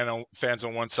Hampshire fans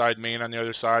on one side, Maine on the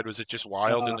other side? Was it just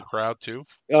wild in the crowd too?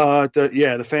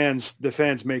 The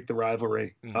fans make the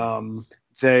rivalry.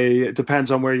 It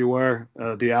depends on where you were.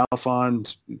 The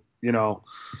Alfond,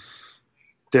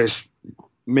 there's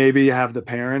maybe you have the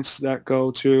parents that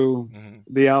go to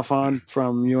the Alfond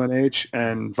from UNH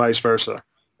and vice versa.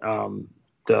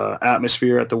 The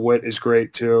atmosphere at the Wit is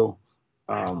great too.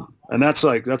 And that's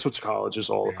what college is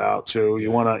all about too.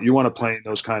 You want to play in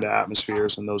those kind of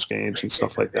atmospheres and those games and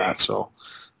stuff like that. So,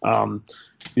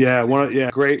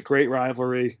 great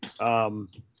rivalry.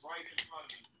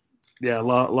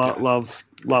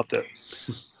 Loved it.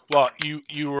 Well,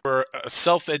 you were a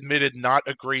self-admitted not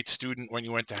a great student when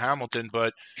you went to Hamilton,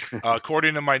 but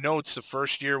according to my notes, the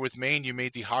first year with Maine, you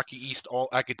made the Hockey East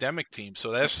All-Academic team.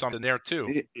 So there's something there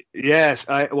too. Yes,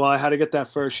 I had to get that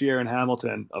first year in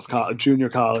Hamilton of junior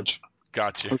college.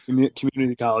 Gotcha.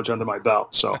 Community college under my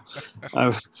belt. So,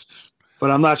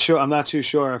 but I'm not sure. I'm not too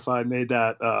sure if I made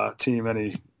that team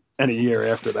any year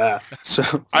after that. So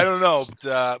I don't know,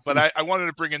 but I wanted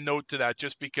to bring a note to that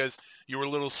just because you were a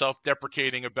little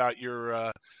self-deprecating about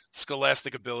your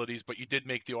scholastic abilities, but you did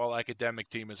make the all-academic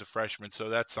team as a freshman, so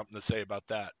that's something to say about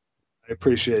that. I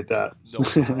appreciate that. No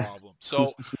problem.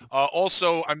 So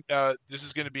also, this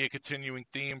is going to be a continuing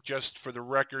theme. Just for the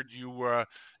record,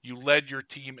 you led your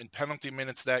team in penalty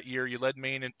minutes that year. You led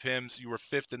Maine in PIMS. You were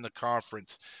 5th in the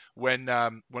conference. When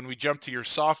we jumped to your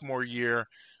sophomore year,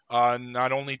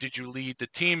 not only did you lead the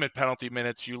team in penalty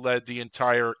minutes, you led the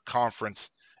entire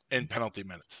conference in penalty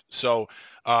minutes. So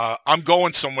I'm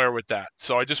going somewhere with that.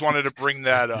 So I just wanted to bring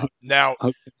that up. Now,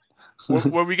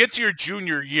 when we get to your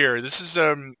junior year, this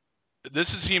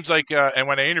seems like, and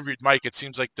when I interviewed Mike, it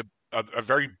seems like a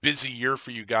very busy year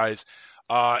for you guys.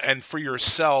 And for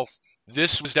yourself,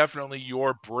 this was definitely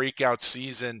your breakout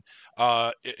season.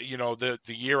 The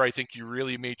year I think you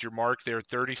really made your mark there,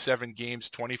 37 games,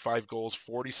 25 goals,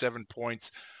 47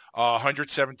 points,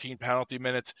 117 penalty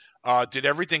minutes. Did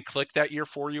everything click that year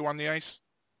for you on the ice?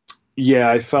 Yeah,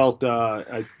 I felt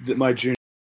my junior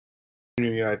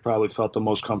year, I probably felt the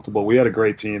most comfortable. We had a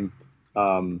great team.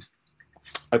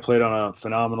 I played on a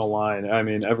phenomenal line. I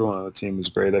mean, everyone on the team was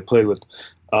great. I played with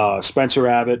Spencer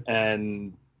Abbott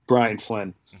and Brian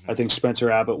Flynn. I think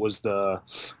Spencer Abbott was the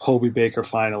Hobey Baker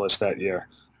finalist that year.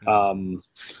 And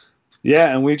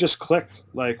we just clicked.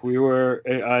 Like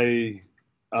I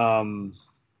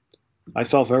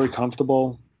felt very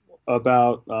comfortable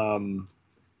about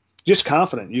just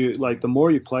confident. You like the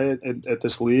more you play it at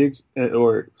this league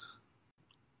or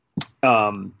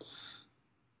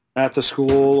at the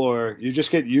school, or you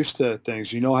just get used to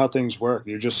things. You know how things work.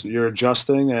 You're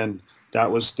adjusting, and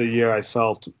that was the year I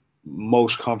felt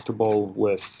most comfortable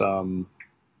with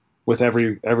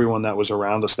everyone that was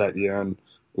around us that year. And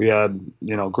we had,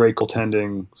 great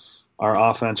goaltending. Our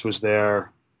offense was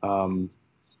there. That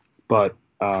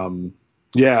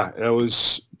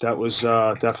was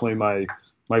definitely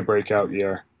my breakout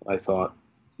year, I thought.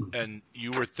 And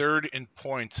you were third in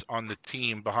points on the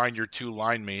team behind your two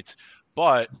line mates,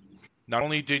 but not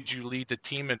only did you lead the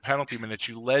team in penalty minutes,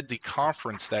 you led the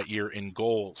conference that year in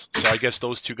goals. So I guess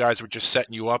those two guys were just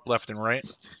setting you up left and right.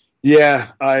 Yeah,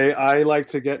 I like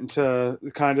to get into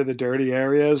kind of the dirty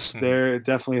areas. They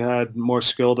definitely had more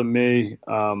skill than me.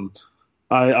 I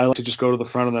like to just go to the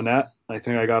front of the net. I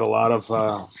think I got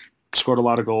scored a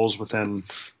lot of goals within,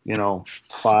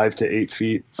 5 to 8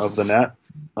 feet of the net.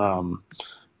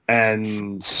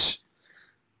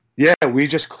 We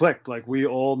just clicked. Like we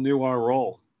all knew our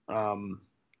role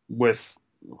with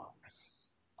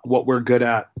what we're good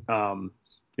at.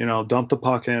 Dump the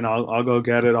puck in. I'll go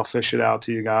get it. I'll fish it out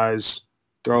to you guys.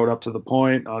 Throw it up to the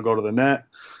point. I'll go to the net.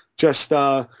 Just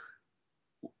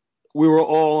we were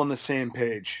all on the same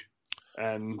page,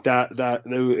 and that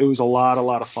it was a lot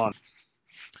of fun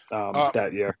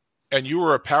that year. And you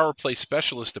were a power play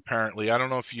specialist, apparently. I don't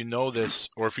know if you know this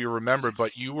or if you remember,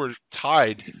 but you were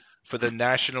tied for the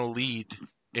national lead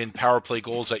in power play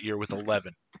goals that year with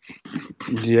 11.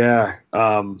 Yeah,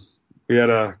 we had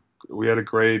a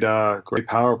great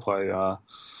power play. I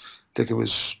think it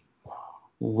was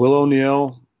Will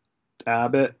O'Neill,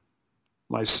 Abbott,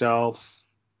 myself,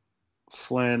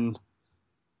 Flynn,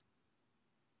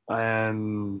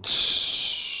 and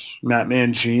Matt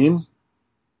Mangine,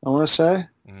 I want to say.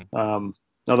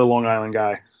 Another Long Island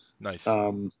guy. Nice.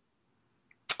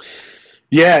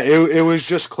 It was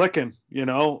just clicking,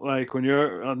 like when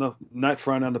you're on the net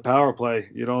front on the power play,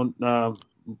 you don't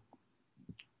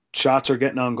shots are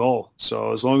getting on goal.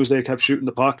 So as long as they kept shooting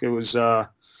the puck, it was I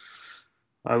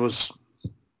was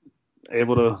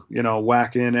able to,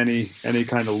 whack in any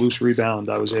kind of loose rebound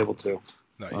I was able to.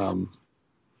 Nice.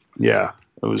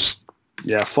 It was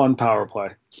fun power play.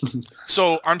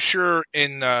 So I'm sure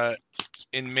in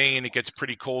Maine it gets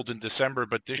pretty cold in December,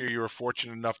 but this year you were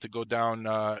fortunate enough to go down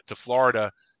to Florida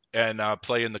and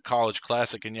play in the College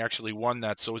Classic, and you actually won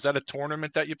that. So was that a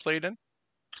tournament that you played in?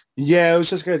 Yeah, it was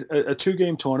just a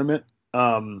 2-game tournament.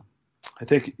 I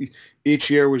think each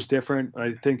year was different.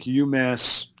 I think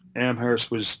UMass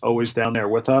Amherst was always down there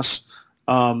with us.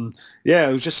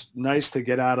 It was just nice to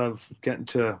get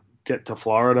to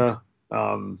Florida,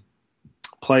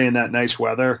 play in that nice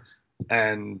weather,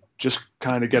 and just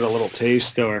kind of get a little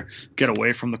taste or get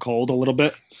away from the cold a little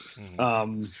bit.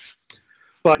 That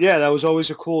was always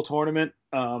a cool tournament.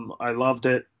 I loved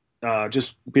it.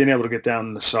 Just being able to get down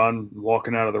in the sun,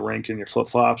 walking out of the rink in your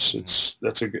flip-flops, it's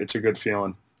a good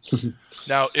feeling.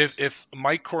 Now, if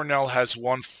Mike Cornell has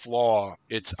one flaw,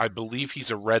 I believe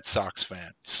he's a Red Sox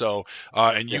fan. So,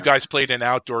 you guys played an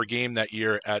outdoor game that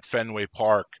year at Fenway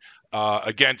Park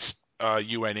against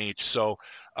UNH. So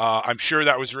I'm sure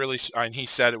that was really, and he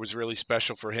said it was really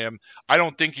special for him. I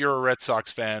don't think you're a Red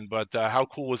Sox fan, but how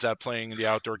cool was that playing in the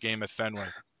outdoor game at Fenway?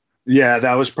 Yeah,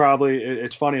 that was probably,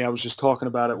 it's funny. I was just talking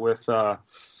about it with, I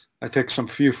think some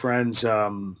few friends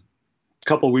a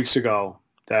couple of weeks ago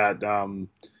that, I'm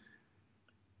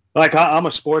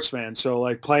a sports fan. So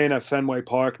like playing at Fenway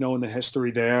Park, knowing the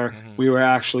history there, we were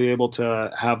actually able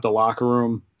to have the locker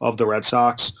room of the Red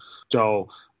Sox. So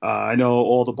I know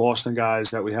all the Boston guys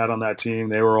that we had on that team,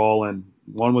 they were all in,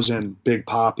 one was in Big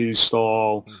Papi's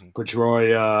stall,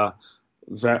 Pedroia,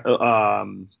 was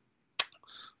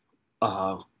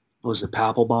it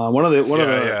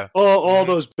Papelbon? All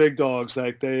those big dogs,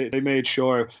 like they made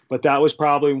sure. But that was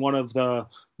probably one of the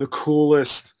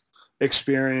coolest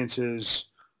experiences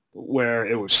where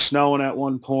it was snowing at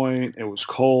one point. It was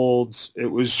cold. It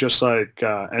was just like,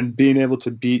 and being able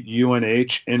to beat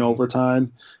UNH in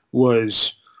overtime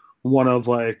was one of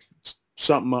like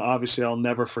something obviously I'll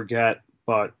never forget,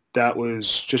 but that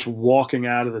was just walking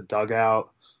out of the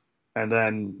dugout. And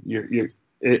then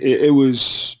it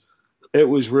was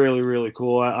really, really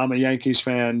cool. I'm a Yankees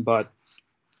fan, but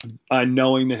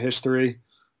knowing the history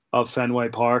of Fenway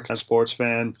Park as a sports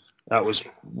fan, that was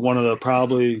one of the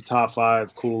probably top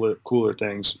 5 cooler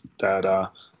things that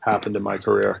happened in my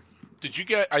career. Did you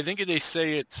get, I think they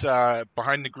say it's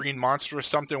behind the Green Monster or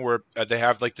something, where they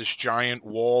have like this giant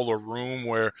wall or room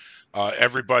where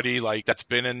everybody like that's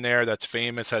been in there, that's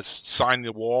famous, has signed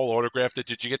the wall, autographed it.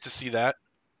 Did you get to see that?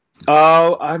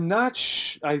 Oh, I'm not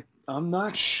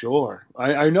sure.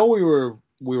 I know we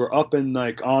were up in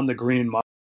like on the Green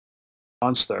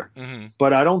Monster,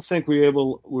 but I don't think we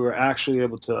were actually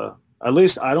able to. At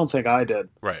least I don't think I did.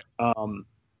 Right.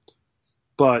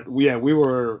 But yeah, we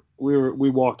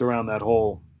walked around that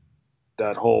whole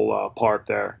park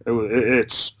there.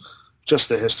 It's just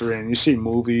the history, and you see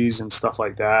movies and stuff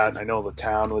like that. I know the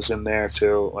town was in there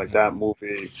too, like that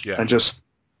movie, and just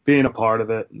being a part of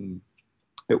it, and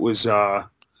it was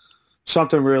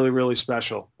something really, really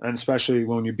special, and especially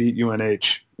when you beat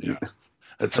UNH,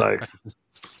 it's like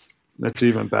that's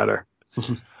even better.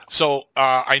 So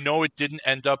I know it didn't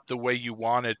end up the way you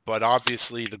wanted, but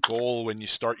obviously the goal when you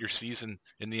start your season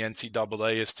in the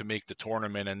NCAA is to make the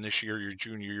tournament. And this year, your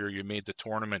junior year, you made the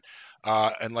tournament.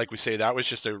 And like we say, that was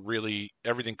just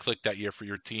everything clicked that year for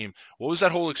your team. What was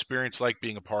that whole experience like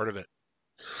being a part of it?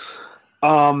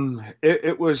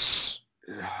 It was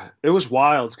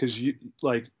wild because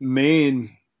like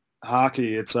Maine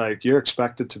hockey, it's like you're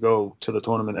expected to go to the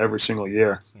tournament every single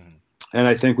year. And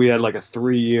I think we had like a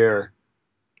 3-year,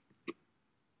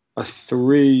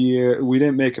 we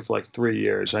didn't make it for like 3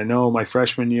 years. I know my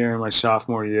freshman year, my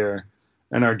sophomore year,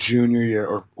 and our junior year,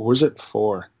 or was it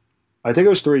 4? I think it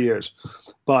was 3 years.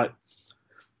 But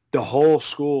the whole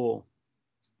school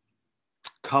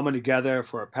coming together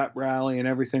for a pep rally and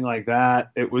everything like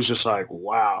that, it was just like,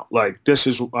 wow, like this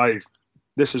is why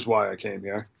I came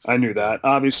here. I knew that.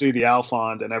 Obviously the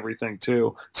Alfond and everything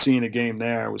too, seeing a game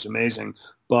there was amazing.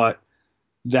 But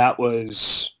that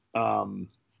was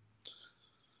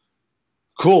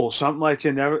cool. Something like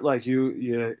you never, like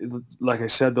you like I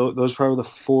said, those probably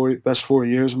the best 4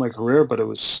 years of my career. But it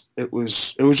was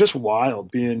just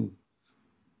wild being,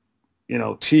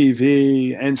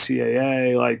 TV,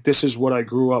 NCAA. Like this is what I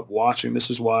grew up watching.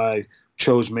 This is why I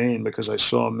chose Maine, because I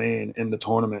saw Maine in the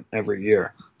tournament every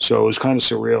year. So it was kind of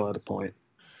surreal at a point.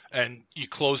 And you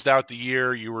closed out the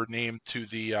year. You were named to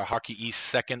the Hockey East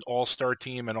second All-Star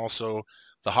team and also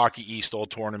the Hockey East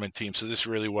All-Tournament team. So this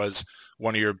really was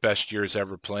one of your best years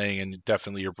ever playing, and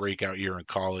definitely your breakout year in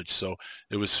college. So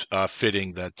it was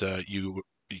fitting that you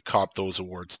copped those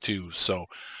awards too. So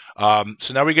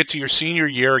now we get to your senior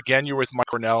year. Again, you're with Mike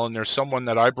Cornell, and there's someone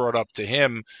that I brought up to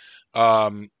him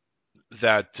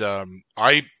that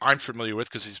I'm familiar with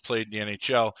because he's played in the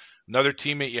NHL. Another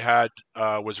teammate you had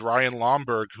was Ryan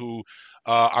Lomberg, who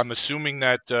I'm assuming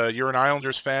that you're an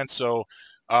Islanders fan. So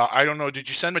I don't know. Did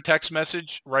you send him a text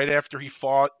message right after he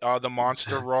fought the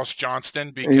monster Ross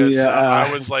Johnston? Because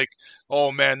I was like,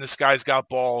 oh man, this guy's got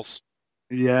balls.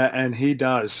 Yeah, and he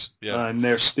does. Yeah, and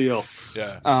they're steel.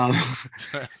 Yeah. Was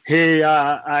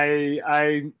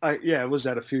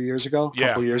that a few years ago? Yeah. A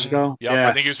couple years ago? Yep, yeah.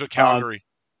 I think he was with Calgary.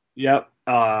 Yep.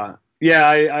 I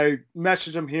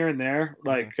messaged him here and there,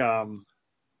 like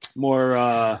more,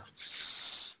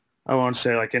 I want to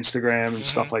say like Instagram and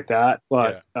stuff like that.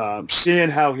 But seeing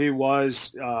how he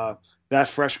was, that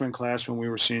freshman class when we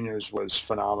were seniors was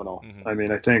phenomenal. I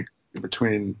mean, I think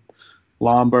between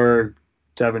Lomberg,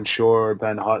 Devin Shore,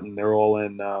 Ben Hutton, they're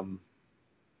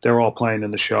all playing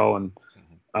in the show, and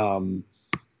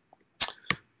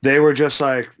they were just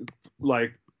like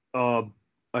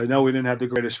I know we didn't have the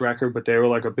greatest record, but they were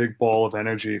like a big ball of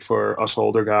energy for us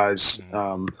older guys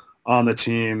on the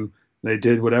team. They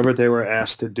did whatever they were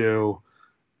asked to do,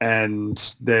 and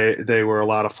they were a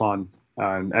lot of fun.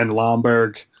 And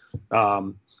Lomberg,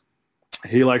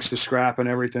 he likes to scrap and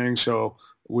everything, so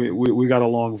we got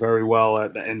along very well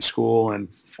in school. And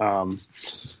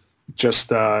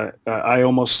I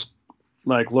almost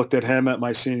like looked at him at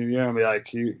my senior year and be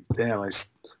like,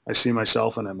 I see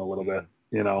myself in him a little bit.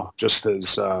 Just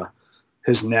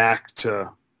his knack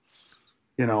to,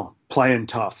 playing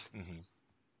tough.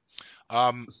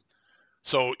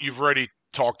 So you've already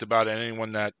talked about it.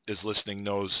 Anyone that is listening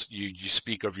knows you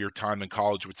speak of your time in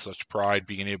college with such pride,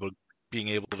 being able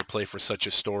to play for such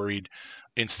a storied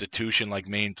institution like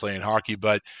Maine playing hockey.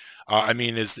 But I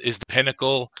mean, is the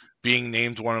pinnacle being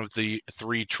named one of the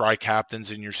 3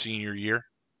 tri-captains in your senior year?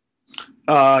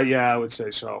 Yeah, I would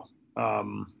say so.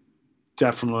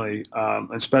 Definitely,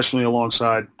 especially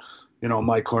alongside,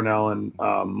 Mike Cornell and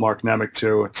Mark Nemec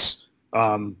too.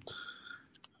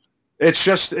 It's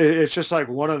just like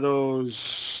one of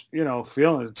those,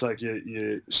 feelings. It's like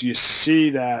you see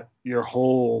that your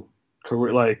whole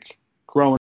career, like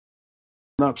growing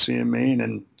up, seeing Maine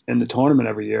and in the tournament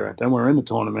every year. Then we're in the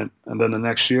tournament, and then the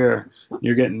next year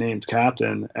you're getting named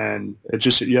captain, and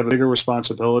you have a bigger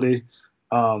responsibility.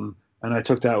 And I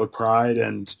took that with pride,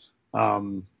 and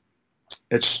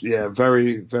it's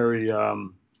very, very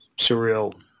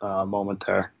surreal moment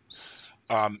there.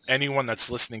 Anyone that's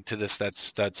listening to this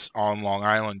that's on Long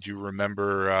Island, you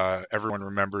remember, everyone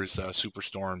remembers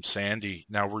Superstorm Sandy.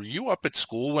 Now, were you up at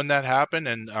school when that happened,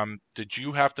 and did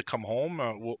you have to come home?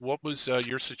 What was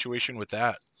your situation with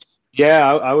that?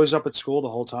 Yeah, I was up at school the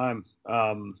whole time.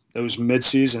 It was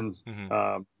mid-season.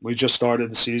 Mm-hmm. We just started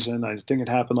the season. I think it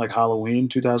happened like Halloween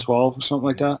 2012 or something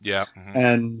like that. Yeah. Mm-hmm.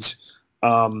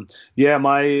 And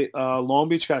my Long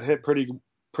Beach got hit pretty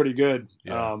good.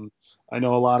 Yeah. I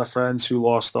know a lot of friends who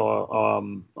lost a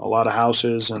lot of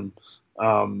houses, and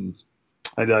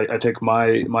I think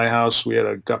my house, we had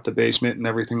to gut the basement and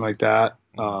everything like that.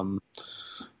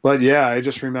 But yeah, I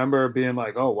just remember being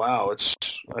like, oh wow,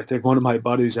 I think one of my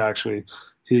buddies actually,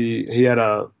 he had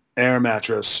a air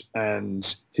mattress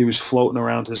and he was floating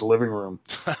around his living room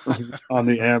on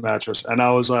the air mattress, and I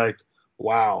was like,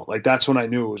 wow, like that's when I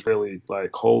knew it was really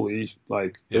like, holy,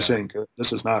 like this ain't good.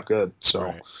 This is not good.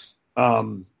 So,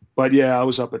 right. But yeah, I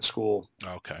was up at school.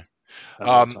 Okay.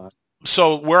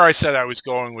 So where I said I was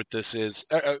going with this is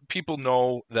people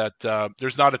know that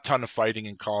there's not a ton of fighting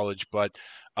in college, but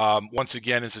once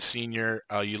again, as a senior,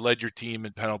 you led your team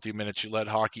in penalty minutes. You led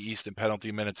Hockey East in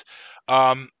penalty minutes.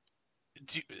 Do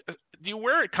you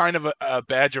wear it kind of a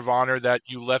badge of honor that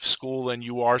you left school and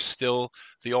you are still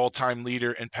the all-time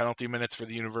leader in penalty minutes for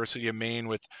the University of Maine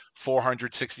with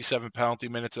 467 penalty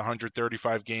minutes,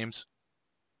 135 games?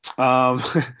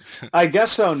 I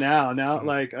guess so now.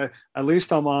 Like at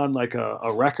least I'm on like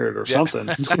a record or something.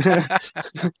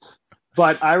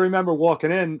 But I remember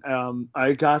walking in.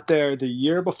 I got there the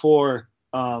year before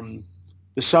the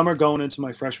summer going into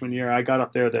my freshman year. I got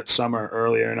up there that summer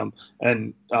earlier,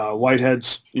 and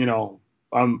Whitehead's.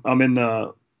 I'm in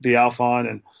the Alphon,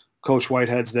 and Coach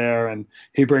Whitehead's there, and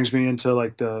he brings me into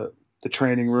like the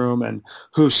training room, and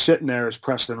who's sitting there is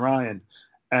Preston Ryan.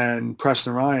 And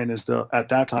Preston Ryan is at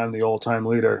that time the all-time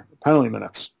leader penalty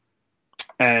minutes.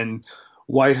 And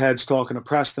Whitehead's talking to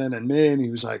Preston and me, and he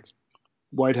was like,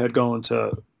 Whitehead going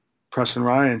to Preston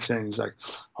Ryan saying, he's like,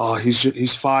 oh,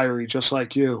 he's fiery just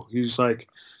like you. He's like,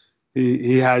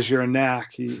 he has your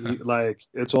knack. He like,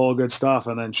 it's all good stuff.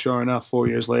 And then sure enough, 4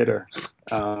 years later,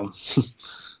 I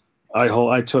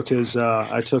took his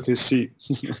seat.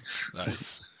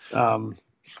 Nice.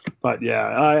 But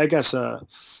yeah, I guess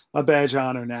a badge of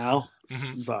honor now,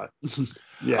 but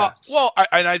yeah.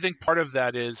 I think part of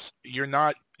that is you're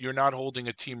not holding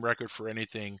a team record for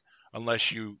anything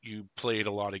unless you played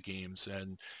a lot of games,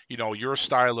 and your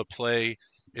style of play,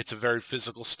 it's a very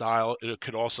physical style. It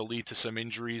could also lead to some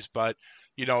injuries, but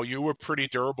you were pretty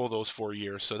durable those 4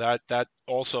 years, so that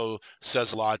also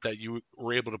says a lot that you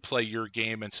were able to play your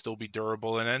game and still be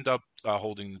durable and end up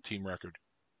holding the team record.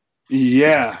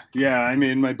 Yeah. I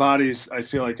mean, my body's, I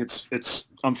feel like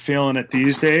I'm feeling it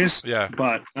these days. Yeah.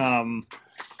 But,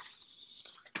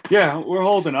 yeah, we're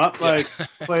holding up. Like,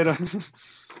 we're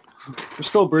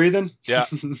still breathing. Yeah.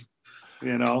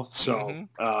 So,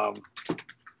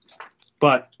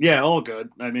 but yeah, all good.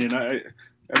 I mean,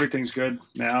 everything's good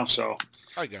now. So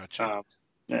I got you.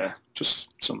 Yeah,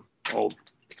 just some old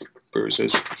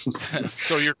bruises.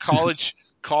 So your college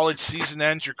season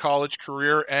ends, your college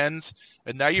career ends,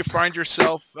 and now you find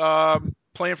yourself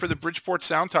playing for the Bridgeport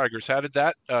Sound Tigers. How did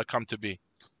that come to be?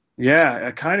 Yeah,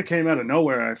 it kind of came out of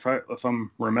nowhere. If I'm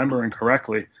remembering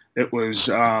correctly, it was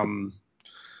I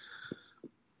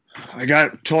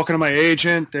got talking to my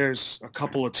agent. There's a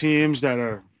couple of teams that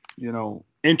are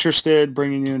interested,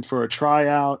 bringing you in for a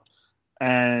tryout.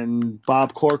 And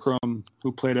Bob Corcoran,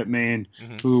 who played at Maine,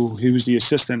 he was the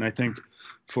assistant, I think,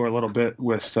 for a little bit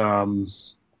with the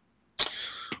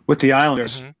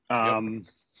Islanders.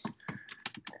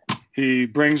 He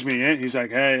brings me in. He's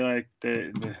like, hey, like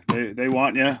they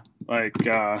want you. Like,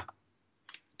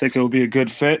 think it would be a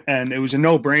good fit. And it was a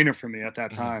no-brainer for me at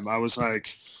that time. I was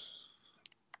like,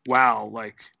 wow,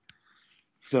 like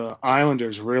the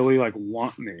Islanders really like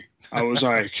want me. I was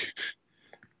like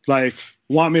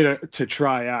want me to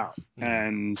try out.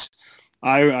 And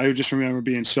I just remember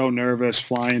being so nervous,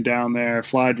 flying down there,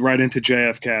 flying right into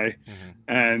JFK.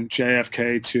 and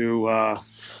JFK to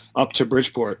up to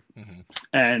Bridgeport.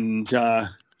 And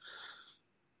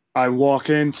I walk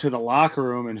into the locker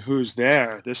room, and who's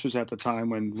there? This was at the time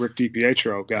when Rick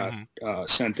DiPietro got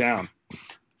sent down.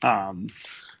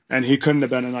 And he couldn't have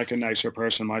been like a nicer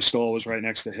person. My stall was right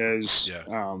next to his.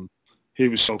 Yeah. He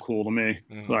was so cool to me.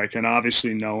 Like, and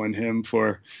obviously knowing him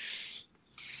for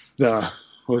what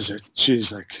was it?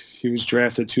 Geez, like he was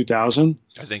drafted 2000.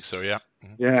 I think so. Yeah.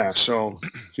 Yeah. So,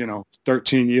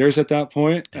 13 years at that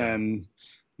point, and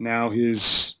now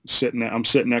he's I'm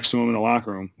sitting next to him in the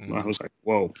locker room. I was like,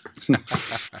 whoa.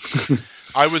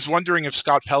 I was wondering if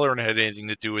Scott Pellerin had anything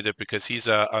to do with it, because he's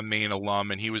a Maine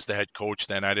alum and he was the head coach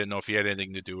then. I didn't know if he had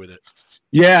anything to do with it.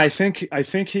 Yeah, I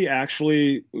think he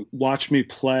actually watched me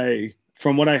play.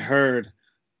 From what I heard,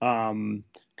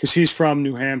 because he's from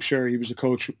New Hampshire, he was a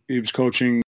coach. He was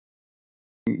coaching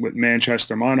with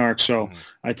Manchester Monarchs. So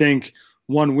I think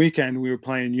one weekend we were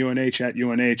playing UNH at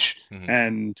UNH,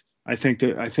 and I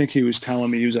think he was telling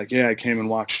me, he was like, "Yeah, I came and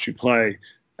watched you play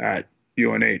at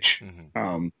UNH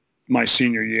my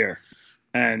senior year,"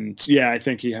 and yeah, I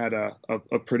think he had a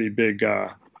pretty big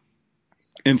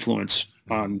influence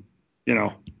on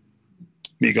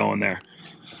me going there.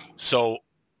 So.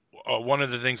 One of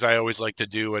the things I always like to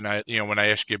do, and when I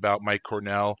ask you about Mike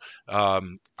Cornell,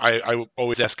 I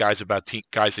always ask guys about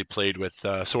guys they played with,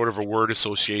 sort of a word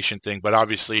association thing, but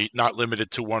obviously not limited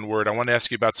to one word. I want to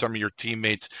ask you about some of your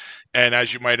teammates, and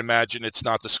as you might imagine, it's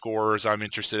not the scorers I'm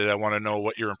interested in. I want to know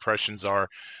what your impressions are.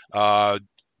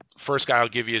 First guy I'll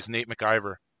give you is Nate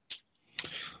McIver.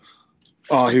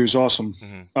 Oh, he was awesome.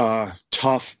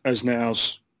 Tough as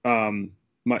nails.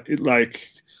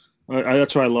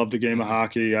 That's why I love the game of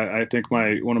hockey. I think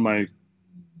one of my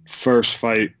first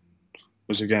fight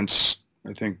was against,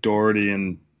 I think, Doherty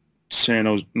and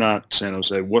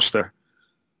Worcester.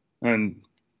 And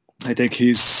I think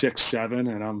he's 6'7",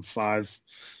 and I'm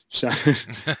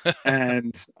 5'7".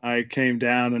 And I came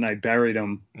down and I buried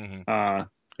him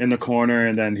in the corner,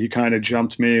 and then he kind of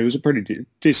jumped me. It was a pretty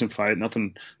decent fight.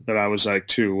 Nothing that I was like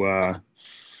too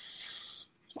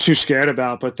scared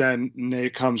about, but then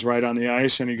Nate comes right on the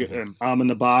ice, and I'm in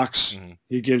the box.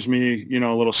 He gives me,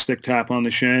 a little stick tap on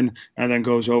the shin, and then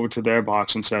goes over to their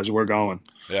box and says, "We're going."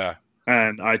 Yeah.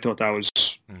 And I thought that was,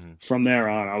 from there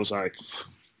on, I was like,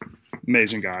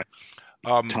 amazing guy.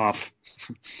 Tough.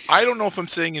 I don't know if I'm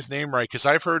saying his name right, because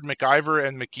I've heard McIver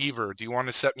and McEver. Do you want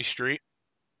to set me straight?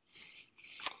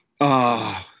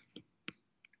 No.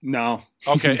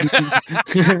 Okay.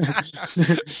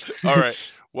 All right.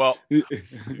 Well,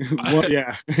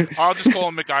 yeah. I'll just call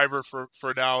him McIver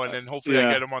for now, and then hopefully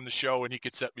I get him on the show and he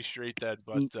could set me straight then.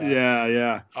 But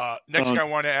yeah. Next guy I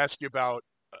want to ask you about,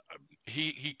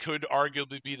 he could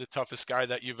arguably be the toughest guy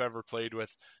that you've ever played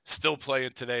with, still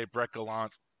playing today, Brett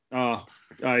Gallant.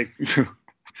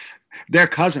 They're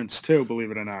cousins too,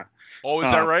 believe it or not. Oh,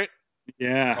 is that right?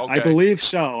 Yeah, okay. I believe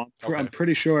so. Okay. I'm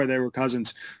pretty sure they were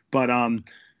cousins, but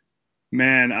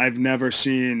man, I've never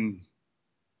seen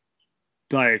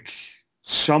like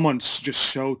someone's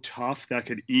just so tough that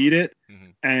could eat it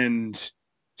and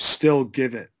still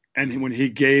give it. And when he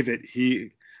gave it,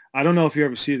 I don't know if you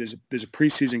ever see, there's a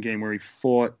preseason game where he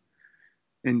fought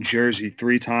in Jersey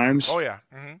 3 times. Oh yeah.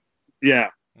 Yeah.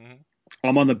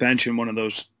 I'm on the bench in one of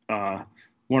those,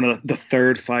 one of the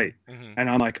third fight. And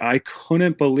I'm like, I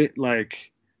couldn't believe,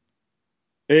 like,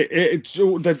 it's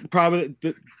probably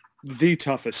the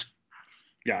toughest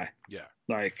guy. Yeah.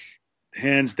 Like,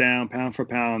 hands down, pound for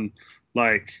pound,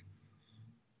 like,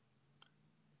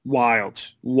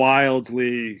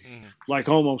 wildly, like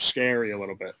almost scary a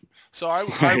little bit. So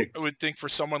I would think for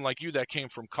someone like you that came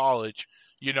from college,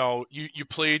 you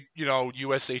played,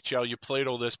 USHL, you played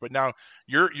all this, but now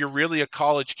you're really a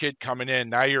college kid coming in.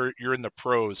 Now you're in the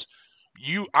pros.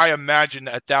 I imagine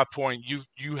at that point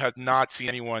you have not seen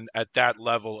anyone at that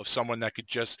level of someone that could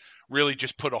just really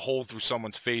just put a hole through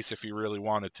someone's face if he really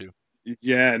wanted to.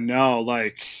 Yeah, no,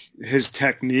 like his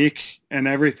technique and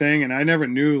everything, and I never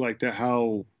knew like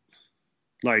the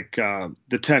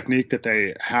technique that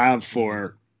they have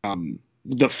for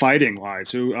the fighting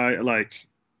wise.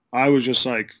 I was just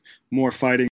like more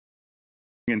fighting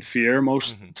in fear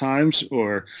most times,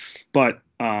 but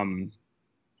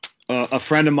a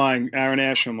friend of mine, Aaron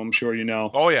Asham, I'm sure you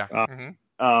know. Oh yeah.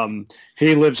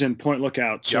 He lives in Point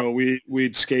Lookout, so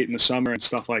we'd skate in the summer and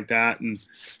stuff like that. And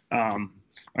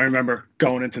I remember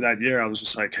going into that year, I was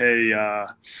just like, "Hey, can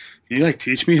you like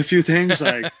teach me a few things?"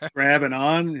 Like grabbing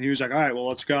on. And he was like, "All right, well,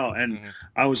 let's go." And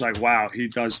I was like, "Wow, he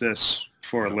does this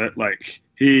for a lit. Like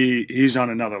he's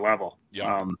on another level."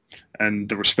 Yeah. And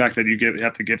the respect that you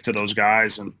have to give to those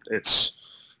guys, and it's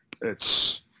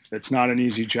not an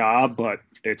easy job, but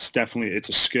it's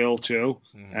a skill too,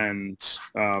 and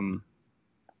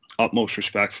utmost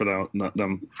respect for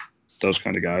those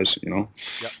kind of guys, you know.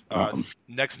 Yep.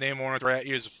 Next name I want to throw at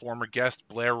you is a former guest,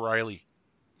 Blair Riley.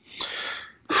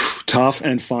 Tough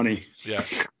and funny. Yeah.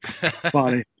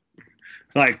 Funny.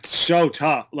 Like, so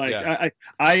tough. Like, Yeah.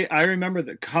 I remember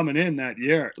that coming in that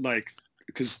year, like,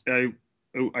 because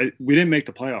we didn't make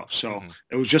the playoffs, so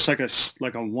it was just like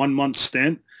a 1 month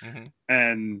stint,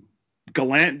 and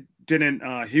Gallant didn't.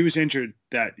 He was injured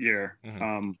that year,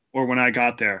 or when I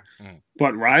got there.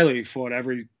 But Riley fought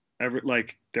every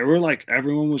like there were like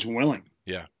everyone was willing,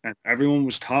 and everyone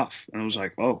was tough, and I was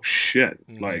like, oh shit,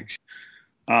 like,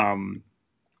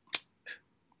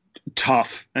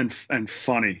 tough and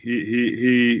funny.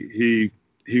 He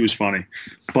was funny,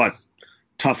 but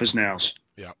tough as nails.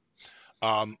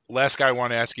 Last guy I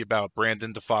want to ask you about,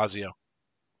 Brandon DeFazio.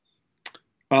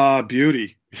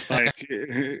 Beauty. Like,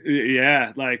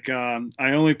 yeah, like, I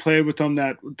only played with him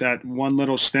that one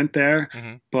little stint there,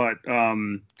 but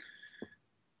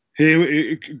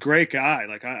he great guy.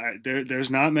 Like, there's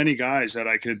not many guys that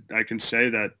I can say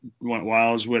that while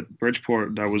I was with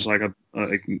Bridgeport that was like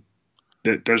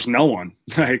there's no one,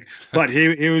 like, but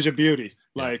he was a beauty.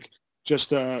 Like,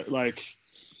 just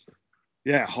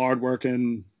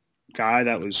hardworking guy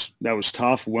that was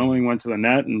tough, willing, went to the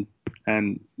net, and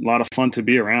a lot of fun to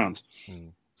be around.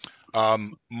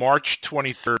 March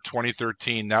 23rd,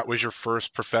 2013, that was your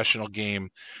first professional game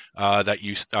that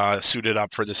you suited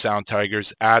up for the Sound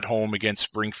Tigers at home against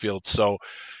Springfield. So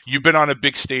you've been on a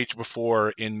big stage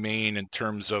before in Maine in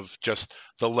terms of just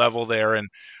the level there, and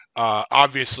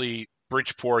obviously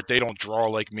Bridgeport, they don't draw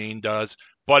like Maine does,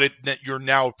 but you're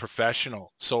now a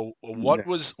professional. So what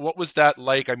was that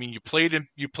like? I mean, you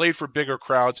played for bigger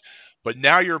crowds, but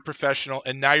now you're a professional,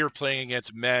 and now you're playing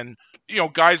against men, you know,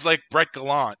 guys like Brett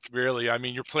Gallant, really. I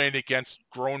mean, you're playing against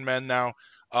grown men now.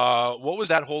 What was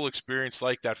that whole experience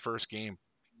like, that first game?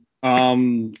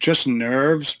 Just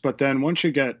nerves, but then once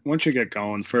you get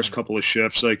going, first couple of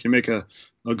shifts, like, you make a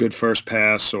good first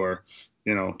pass, or,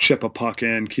 you know, chip a puck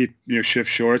in, keep your shift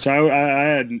short. So I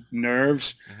had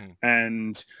nerves,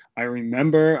 and I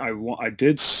remember I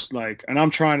did, like, and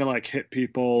I'm trying to, like, hit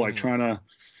people, like, trying to,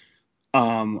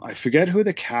 I forget who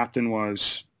the captain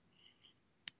was.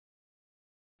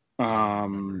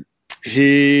 I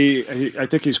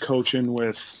think he's coaching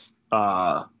with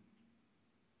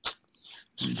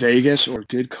Vegas, or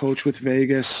did coach with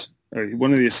Vegas, or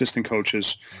one of the assistant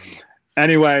coaches.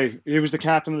 Anyway, he was the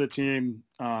captain of the team.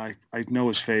 I know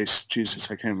his face. Jesus,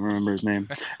 I can't remember his name.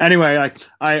 Anyway,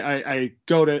 I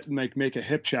go to make a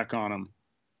hip check on him,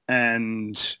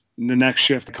 and the next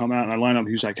shift I come out and I line up.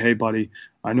 He's like, "Hey, buddy,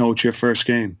 I know it's your first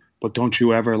game, but don't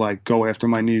you ever, like, go after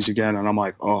my knees again." And I'm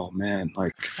like, oh man,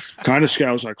 like, kind of scared.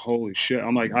 I was like, holy shit.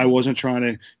 I'm like, I wasn't trying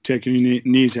to take your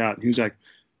knees out. He was like,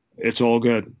 it's all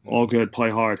good, play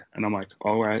hard. And I'm like,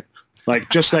 all right. Like,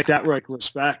 just like that, like,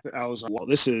 respect. I was like, well,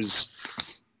 this is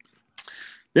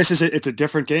it's a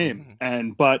different game.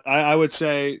 But I would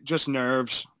say just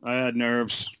nerves. I had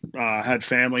nerves, had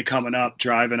family coming up,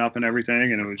 driving up and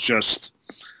everything. And it was just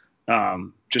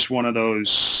one of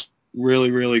those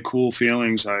really, really cool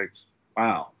feelings. Like,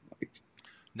 wow.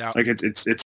 Now, like, it's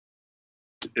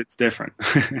different.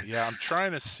 Yeah, I'm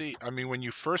trying to see. I mean, when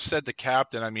you first said the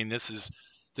captain, I mean, this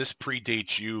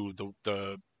predates you,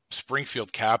 the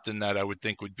Springfield captain that I would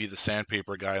think would be the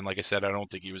sandpaper guy. And like I said, I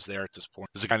don't think he was there at this point.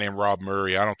 There's a guy named Rob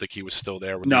Murray. I don't think he was still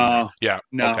there. No. Yeah.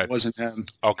 No, okay. It wasn't him.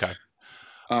 Okay.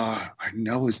 I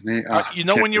know his name. You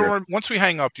know, when once we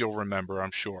hang up, you'll remember,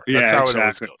 I'm sure. That's how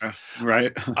exactly. It always goes.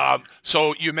 Right.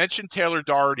 So you mentioned Taylor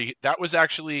Doherty. That was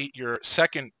actually your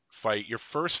second fight. Your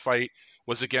first fight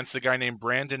was against a guy named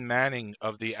Brandon Manning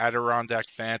of the Adirondack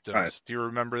Phantoms. Right. Do you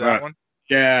remember that one?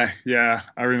 Yeah,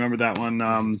 I remember that one.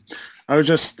 I was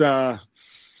just I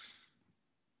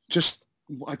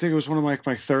think it was one of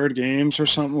my third games or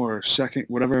something, or second,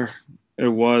 whatever it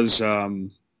was. I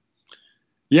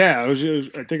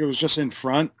think it was just in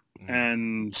front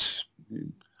and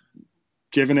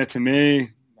giving it to me.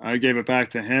 I gave it back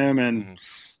to him, and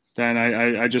then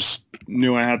I just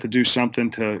knew I had to do something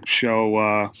to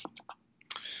show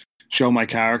my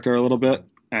character a little bit.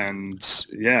 And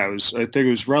I think it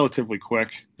was relatively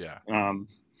quick. Yeah.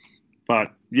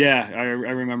 But yeah, I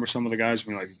remember some of the guys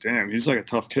being like, damn, he's like a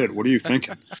tough kid. What are you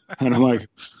thinking? And I'm like,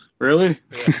 really?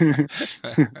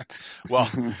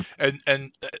 Well,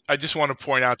 and I just want to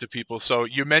point out to people. So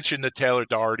you mentioned the Taylor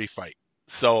Doherty fight.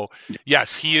 So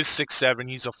yes, he is 6'7".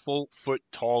 He's a full foot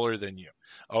taller than you.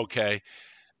 Okay.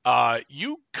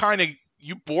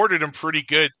 You boarded him pretty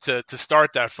good to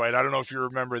start that fight. I don't know if you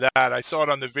remember that. I saw it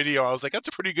on the video. I was like, that's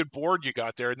a pretty good board you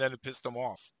got there, and then it pissed him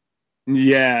off.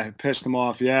 Yeah, it pissed him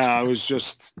off. Yeah, I was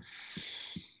just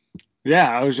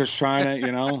trying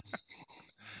to,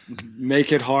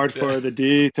 make it hard for the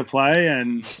D to play,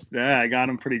 and yeah, I got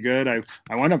him pretty good. I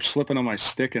wound up slipping on my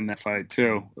stick in that fight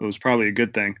too. It was probably a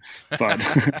good thing, but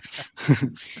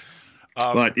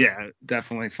but yeah,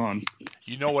 definitely fun.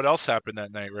 You know what else happened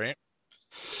that night, right?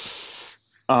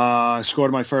 I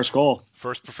scored my first goal.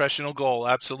 First professional goal,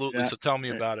 absolutely. Yeah. So tell me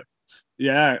about it.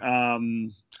 Yeah,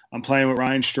 I'm playing with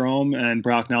Ryan Strome and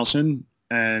Brock Nelson,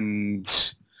 and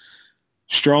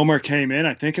Stromer came in.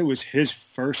 I think it was his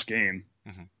first game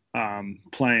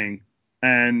playing,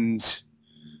 and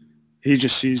he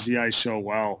just sees the ice so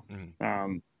well.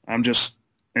 I'm just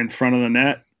in front of the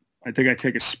net. I think I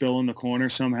take a spill in the corner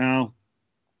somehow.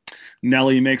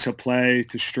 Nelly makes a play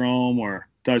to Strome or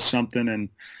does something, and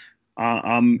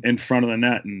I'm in front of the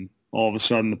net, and all of a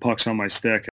sudden the puck's on my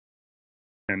stick,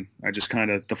 and I just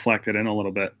kind of deflected in a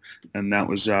little bit, and that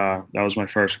was my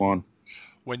first one.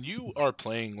 When you are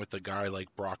playing with a guy like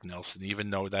Brock Nelson, even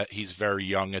though that he's very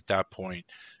young at that point,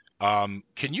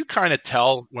 can you kind of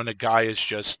tell when a guy is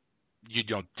just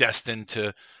destined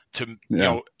to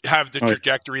have the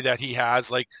trajectory that he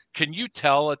has? Like, can you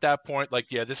tell at that point,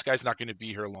 like, yeah, this guy's not going to be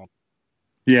here long?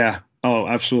 Yeah. Oh,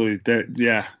 absolutely.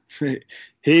 Yeah.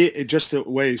 He just the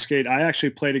way he skated. I actually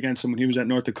played against him when he was at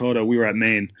North Dakota. We were at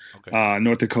Maine. Okay.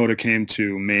 North Dakota came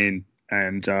to Maine,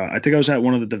 and I think I was at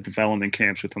one of the development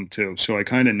camps with him too. So I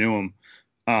kind of knew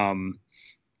him,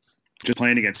 just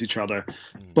playing against each other.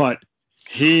 But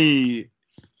you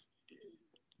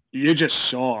just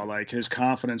saw like his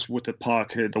confidence with the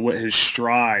puck, his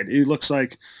stride. He looks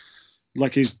like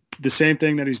he's the same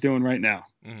thing that he's doing right now.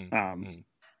 And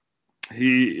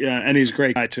he's a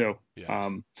great guy too.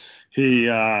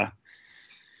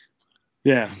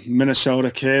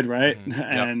 Minnesota kid, right?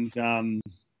 And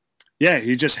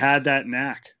he just had that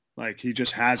knack. Like he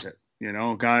just has it,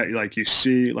 guy, like you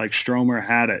see, like Stromer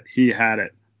had it. He had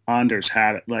it. Anders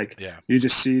had it. Like you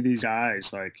just see these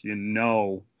guys, like,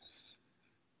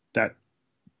 that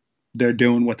they're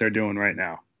doing what they're doing right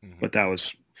now. But that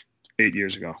was 8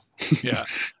 years ago. Yeah.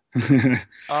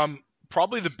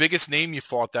 Probably the biggest name you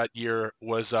fought that year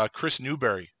was Chris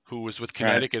Newberry, who was with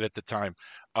Connecticut at the time.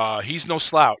 He's no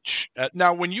slouch.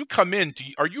 Now, when you come in,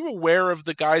 are you aware of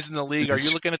the guys in the league? Are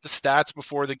you looking at the stats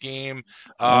before the game?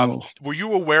 Were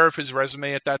you aware of his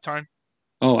resume at that time?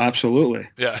 Oh, absolutely.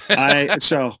 Yeah.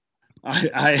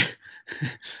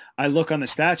 I look on the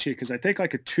stat sheet because I think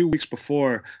like 2 weeks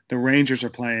before the Rangers are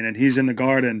playing and he's in the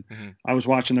Garden. I was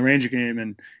watching the Ranger game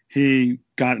and he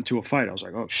got into a fight. I was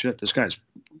like, oh shit, this guy's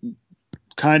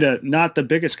kind of not the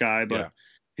biggest guy, but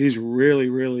he's really,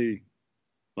 really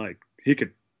like he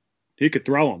could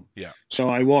throw him. Yeah. So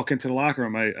I walk into the locker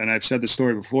room, and I've said this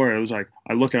story before. It was like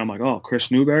I look at him like, oh,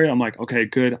 Chris Newberry. I'm like, okay,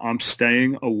 good. I'm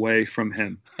staying away from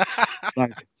him.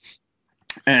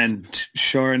 And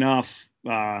sure enough,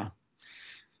 that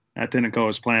didn't go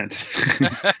as planned.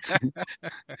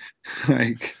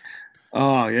 Like,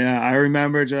 oh yeah, I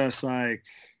remember just like.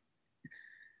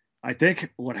 I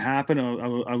think what happened,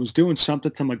 I was doing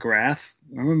something to McGrath.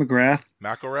 Remember McGrath?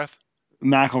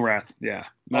 McElrath, yeah.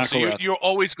 So you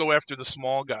always go after the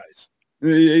small guys.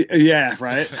 Yeah,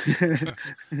 right.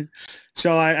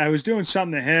 So I was doing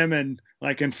something to him and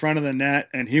like in front of the net,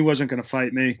 and he wasn't going to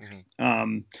fight me.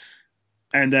 And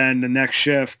then the next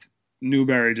shift,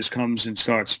 Newberry just comes and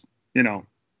starts,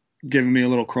 giving me a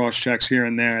little cross checks here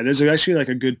and there. There's actually like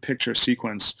a good picture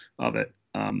sequence of it.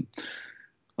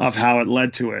 Of how it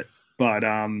led to it. But,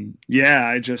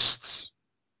 I just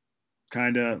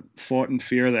kind of fought in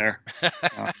fear there.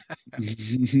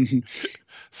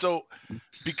 So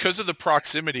because of the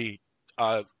proximity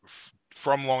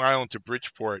from Long Island to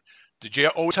Bridgeport, did you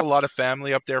always have a lot of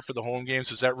family up there for the home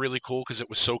games? Was that really cool because it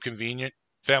was so convenient?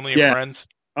 Family and friends?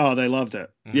 Oh, they loved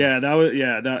it. Yeah,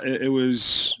 it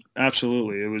was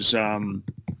absolutely. It was,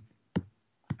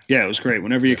 it was great.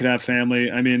 Whenever you could have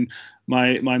family. I mean,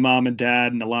 my mom and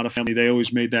dad and a lot of family, they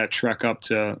always made that trek up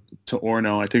to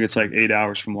Orono. I think it's like 8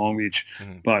 hours from Long Beach,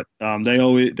 but they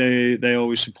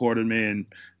always supported me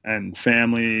and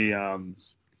family.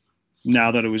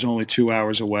 Now that it was only 2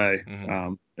 hours away,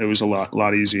 it was a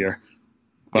lot easier.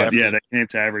 But they came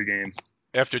to every game.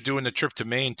 After doing the trip to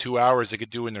Maine, 2 hours they could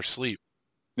do in their sleep.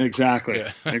 Exactly.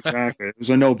 Yeah. Exactly. It was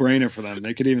a no-brainer for them.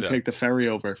 They could even take the ferry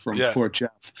over from Fort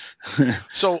Jeff.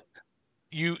 So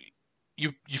you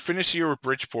finish the year with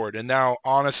Bridgeport, and now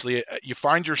honestly, you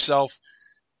find yourself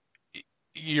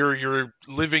you're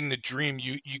living the dream.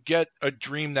 You get a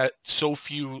dream that so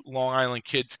few Long Island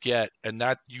kids get, and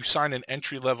that you sign an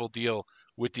entry-level deal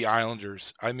with the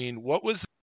Islanders. I mean, what was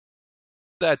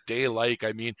that day like?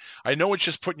 I mean, I know it's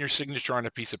just putting your signature on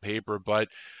a piece of paper, but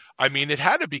I mean, it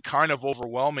had to be kind of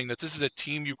overwhelming that this is a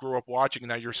team you grew up watching and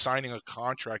now you're signing a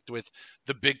contract with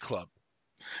the big club.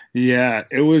 Yeah,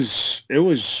 it was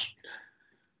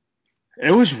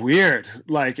weird,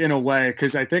 like, in a way,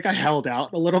 because I think I held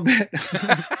out a little bit.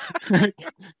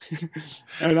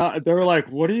 And they were like,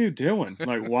 what are you doing?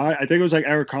 Like, why? I think it was like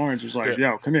Eric Collins was like,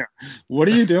 yo, come here. What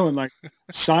are you doing? Like,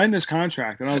 sign this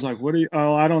contract. And I was like, what are you?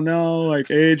 Oh, I don't know. Like,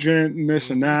 agent and this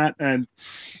and that. And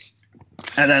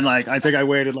then, like, I think I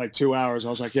waited like 2 hours. I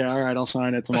was like, yeah, all right, I'll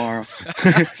sign it tomorrow.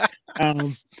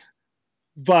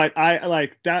 But I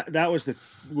like that was it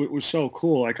was so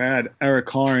cool. Like, I had Eric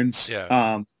Collins,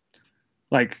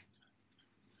 like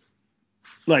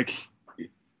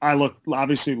I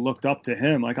obviously looked up to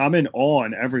him. Like, I'm in awe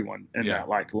in everyone in that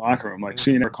like locker room. Like,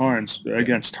 seeing Eric Collins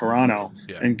against Toronto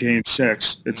in Game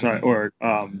 6, it's like, or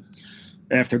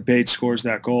after Bates scores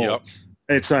that goal,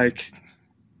 it's like,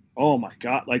 oh my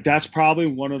God! Like, that's probably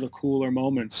one of the cooler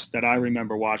moments that I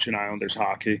remember watching Islanders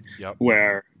hockey.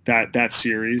 Where that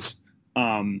series.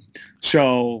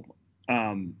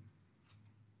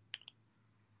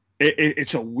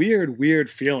 It's a weird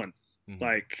feeling.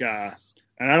 Like,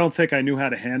 and I don't think I knew how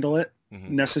to handle it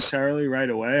necessarily right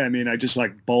away. I mean, I just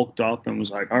like bulked up and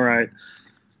was like, all right,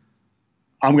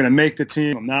 I'm going to make the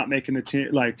team. I'm not making the team.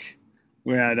 Like,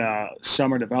 we had a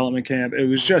summer development camp. It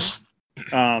was just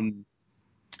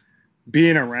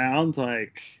being around,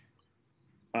 like,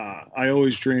 I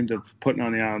always dreamed of putting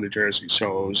on the Islander jersey.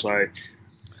 So it was like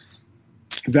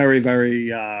very, very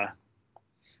a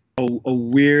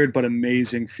weird but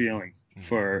amazing feeling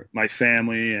for my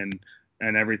family and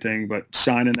everything. But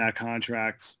signing that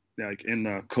contract, like, in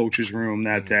the coach's room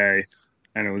that day,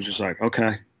 and it was just like,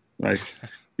 okay, like,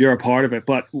 you're a part of it.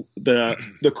 But the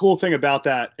cool thing about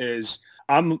that is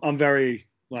I'm very,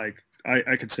 like,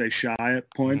 I could say shy at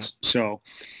points. So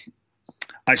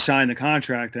I signed the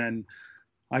contract and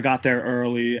I got there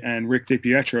early, and Rick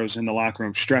DiPietro's in the locker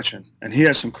room stretching, and he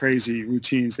has some crazy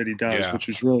routines that he does, which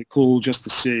was really cool just to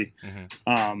see.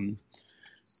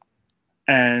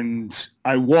 And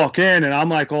I walk in and I'm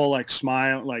like all like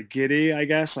smile, like giddy, I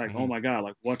guess, like, oh my God,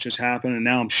 like, what just happened? And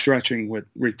now I'm stretching with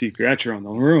Rick DiPietro in the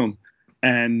room.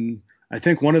 And I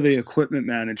think one of the equipment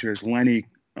managers, Lenny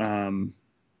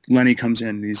comes in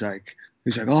and he's like,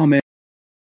 oh man,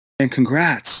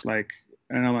 congrats. Like,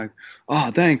 and I'm like,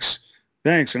 oh, thanks.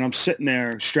 And I'm sitting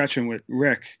there stretching with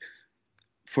Rick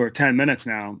for 10 minutes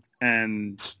now,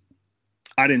 and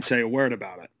I didn't say a word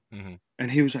about it. And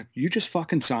he was like, you just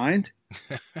fucking signed?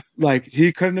 Like,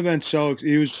 he couldn't have been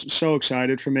he was so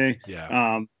excited for me,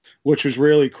 which was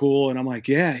really cool. And I'm like,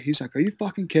 yeah. He's like, are you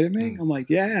fucking kidding me? I'm like,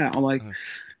 yeah. I'm like,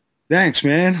 thanks,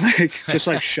 man. Like, just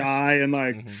like shy and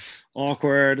like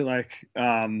awkward. Like,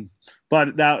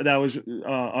 but that was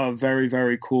a very,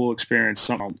 very cool experience.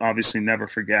 Something I'll obviously never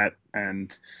forget.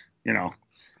 And, you know,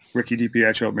 Ricky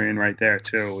DiPietro being right there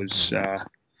too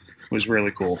was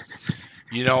really cool.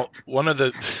 You know, one of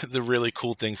the really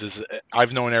cool things is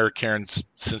I've known Eric Cairns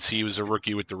since he was a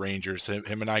rookie with the Rangers.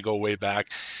 Him and I go way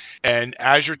back. And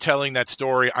as you're telling that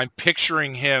story, I'm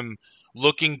picturing him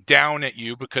looking down at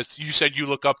you, because you said you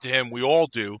look up to him. We all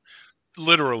do,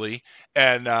 literally.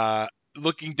 And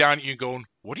looking down at you going,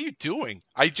 what are you doing?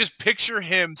 I just picture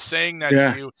him saying that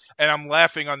to you, and I'm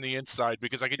laughing on the inside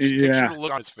because I could just picture the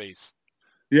look on his face.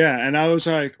 Yeah, and I was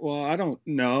like, well, I don't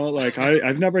know. Like,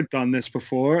 I've never done this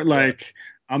before. Like,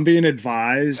 I'm being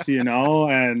advised, you know,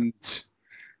 and,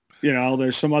 you know,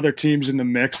 there's some other teams in the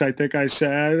mix, I think I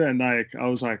said. And, like, I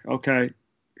was like, okay.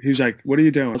 He's like, what are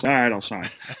you doing? I was like, all right, I'll sign.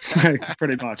 Like,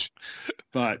 pretty much.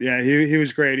 But, yeah, he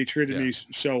was great. He treated me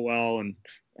so well. And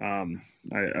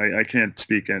I can't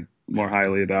speak more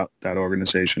highly about that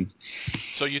organization.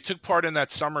 So you took part in that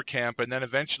summer camp, and then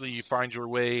eventually you find your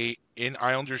way in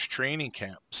Islanders training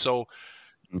camp. So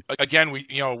again,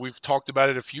 we've talked about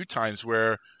it a few times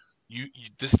where you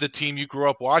this is the team you grew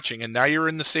up watching, and now you're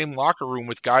in the same locker room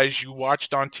with guys you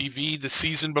watched on TV the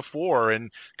season before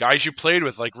and guys you played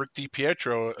with, like Rick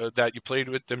DiPietro that you played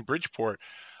with in Bridgeport.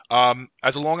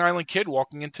 As a Long Island kid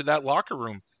walking into that locker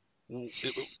room,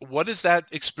 what is that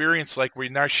experience like where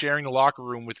you're now sharing the locker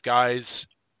room with guys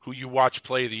who you watched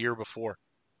play the year before?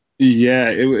 Yeah,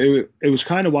 it was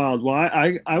kind of wild. Well,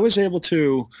 I was able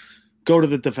to go to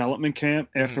the development camp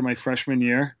after my freshman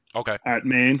year at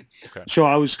Maine. Okay. So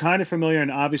I was kind of familiar,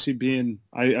 and obviously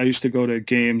I used to go to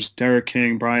games, Derek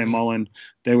King, Brian Mullen,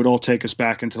 they would all take us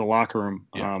back into the locker room.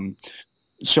 Yeah.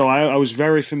 So I was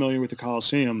very familiar with the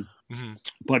Coliseum.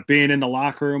 But being in the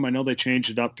locker room, I know they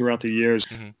changed it up throughout the years,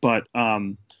 but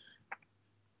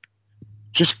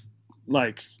just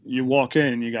like you walk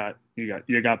in, you got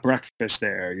breakfast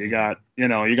there, you got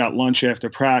lunch after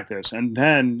practice, and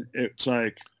then it's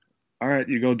like, all right,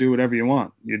 you go do whatever you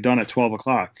want. You're done at 12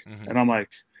 o'clock, and I'm like,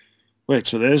 wait,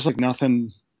 so there's like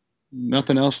nothing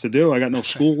else to do. I got no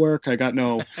schoolwork. I got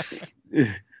no.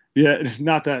 Yeah,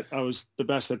 not that I was the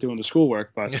best at doing the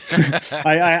schoolwork, but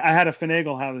I had to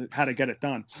finagle how to get it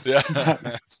done. Yeah.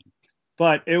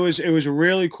 But it was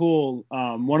really cool.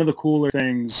 One of the cooler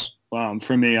things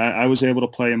for me, I was able to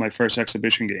play in my first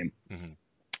exhibition game,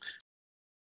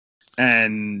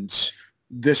 and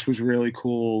this was really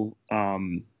cool.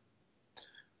 It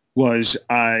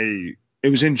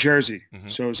was in Jersey,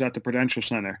 so it was at the Prudential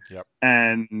Center,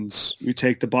 and we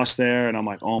take the bus there, and I'm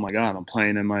like, oh my god, I'm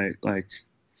playing in my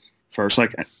first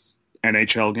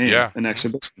NHL game, an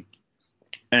exhibition,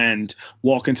 and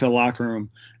walk into the locker room,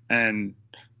 and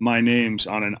my name's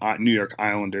on a New York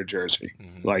Islander jersey.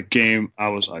 Game, I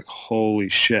was like, holy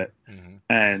shit.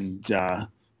 And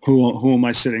who am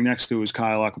I sitting next to is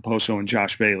Kyle Acapulco and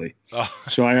Josh Bailey.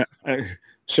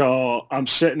 So I'm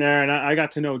sitting there, and I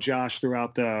got to know Josh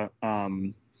throughout the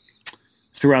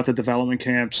development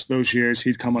camps those years.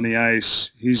 He'd come on the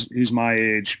ice. He's my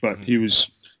age, but he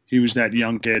was that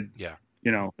young kid,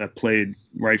 that played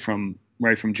right from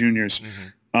juniors,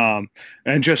 and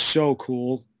just so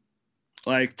cool,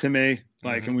 to me.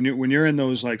 And when you're in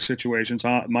those situations,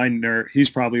 he's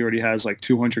probably already has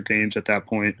 200 games at that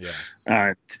point.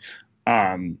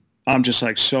 I'm just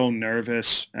so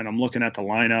nervous, and I'm looking at the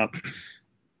lineup,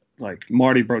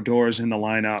 Marty Brodeur's in the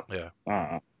lineup,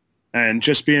 and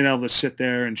just being able to sit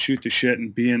there and shoot the shit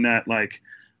and be in that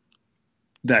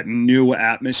that new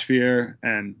atmosphere,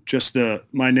 and just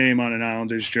my name on an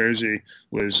Islanders jersey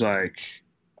was I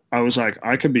was like,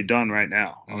 I could be done right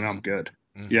now. I mean, I'm good.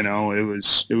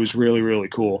 It was really, really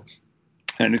cool.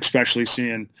 And especially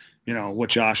seeing, what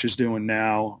Josh is doing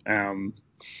now, in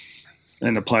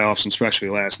the playoffs, and especially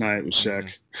last night, was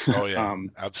sick. Oh yeah,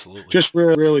 absolutely. Just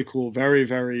really, really cool. Very,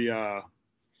 very,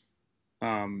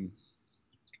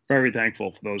 very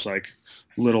thankful for those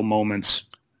little moments.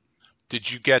 Did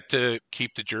you get to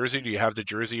keep the jersey? Do you have the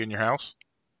jersey in your house?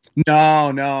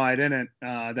 No, I didn't.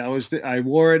 I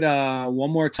wore it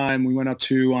one more time. We went up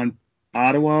to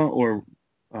Ottawa, or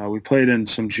we played in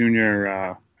some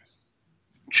junior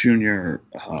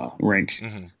rink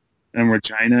in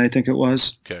Regina, I think it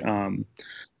was. Okay.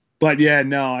 But yeah,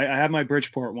 no, I have my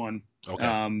Bridgeport one.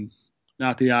 Okay.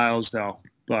 Not the Isles though,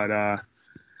 but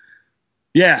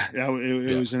yeah,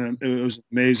 it was an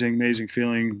amazing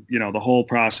feeling. The whole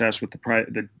process with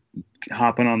the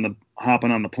hopping on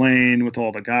the plane with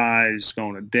all the guys,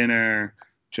 going to dinner,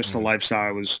 just the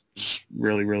lifestyle was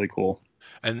really, really cool.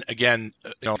 And again,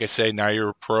 like I say, now you're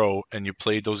a pro, and you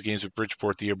played those games with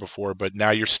Bridgeport the year before, but now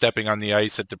you're stepping on the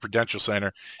ice at the Prudential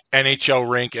Center, NHL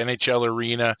rink, NHL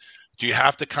arena. Do you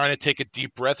have to kind of take a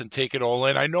deep breath and take it all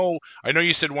in? I know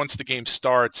you said once the game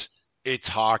starts, it's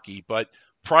hockey, but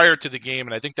prior to the game,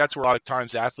 and I think that's where a lot of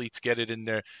times athletes get it in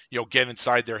their, get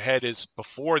inside their head, is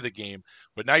before the game.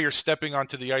 But now you're stepping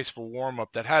onto the ice for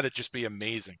warm-up. That had to just be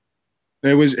amazing.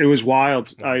 It was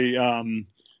wild.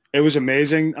 It was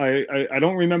amazing. I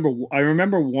don't remember. I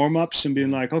remember warm-ups and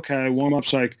being like, okay,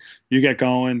 warm-ups, you get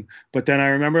going. But then I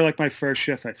remember my first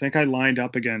shift, I think I lined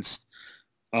up against,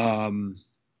 it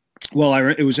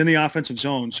was in the offensive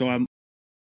zone. So I'm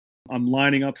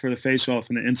lining up for the face-off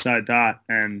in the inside dot,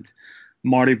 and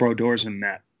Marty Brodeur's in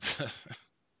net.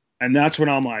 And that's when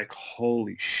I'm like,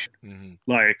 holy shit.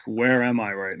 Where am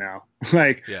I right now?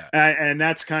 And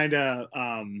that's kind of,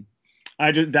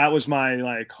 that was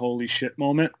my holy shit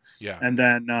moment. Yeah. And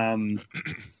then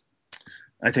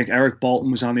I think Eric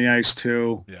Bolton was on the ice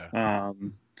too. Yeah.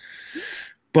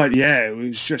 But yeah, it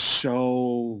was just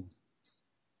so.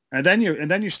 And then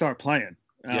you start playing.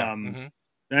 Then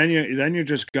you're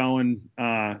just going.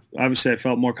 Obviously, I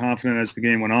felt more confident as the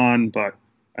game went on.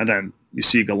 And then you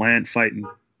see Gallant fighting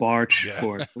Barch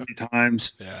for 3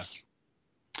 times. Yeah.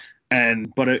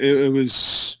 But it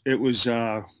was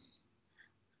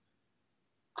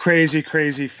crazy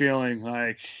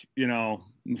feeling,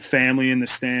 family in the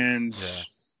stands.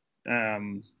 Yeah.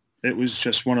 It was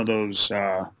just one of those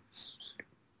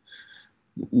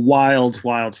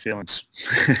wild feelings.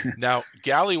 Now,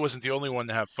 Gally wasn't the only one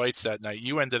to have fights that night.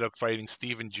 You ended up fighting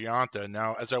Steven Giunta.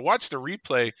 Now, as I watched the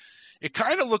replay, it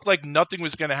kind of looked like nothing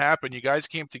was going to happen. You guys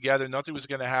came together, nothing was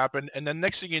going to happen. And then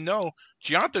next thing you know,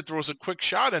 Giunta throws a quick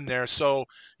shot in there. So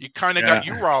you kind of got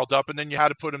you riled up, and then you had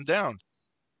to put him down.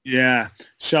 Yeah.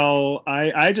 So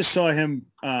I just saw him.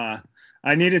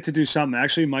 I needed to do something.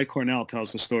 Actually, Mike Cornell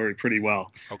tells the story pretty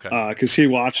well. Okay. Because he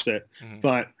watched it.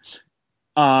 But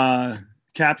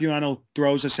Capuano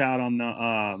throws us out on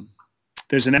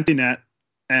there's an empty net,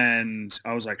 and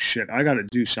I was like, shit, I got to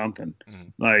do something. Mm-hmm.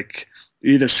 Like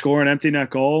either score an empty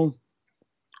net goal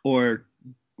or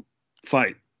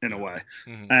fight in a way.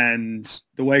 Mm-hmm. And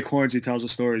the way Cornsey tells the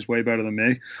story is way better than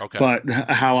me. Okay. But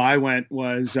how I went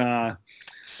was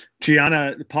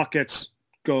Gianna, the puck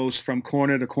goes from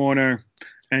corner to corner,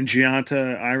 and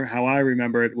Gianta, how I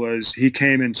remember it was he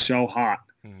came in so hot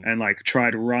and like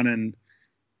tried running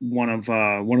one of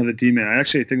the D-men. I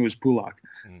actually think it was Pulak.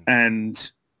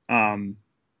 And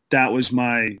that was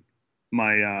my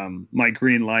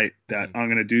green light that I'm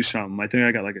going to do something. I think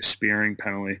I got like a spearing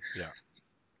penalty. Yeah.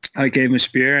 I gave him a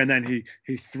spear, and then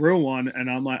he threw one, and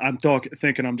I'm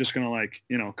thinking I'm just going to like,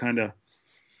 you know, kind of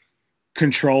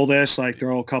control this, like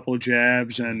throw a couple of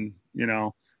jabs and, you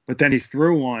know, but then he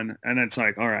threw one, and it's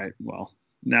like, all right, well,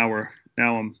 now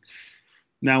I'm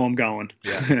going.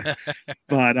 Yeah.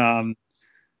 But that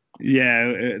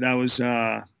was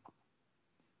I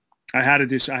had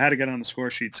to get on the score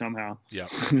sheet somehow. Yeah.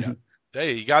 Yeah.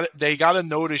 Hey, they got to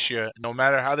notice you. No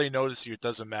matter how they notice you, it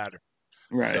doesn't matter.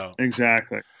 Right. So.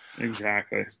 Exactly.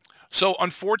 So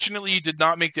unfortunately, you did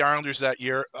not make the Islanders that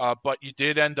year, but you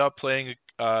did end up playing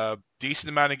a decent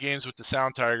amount of games with the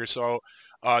Sound Tigers. So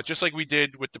just like we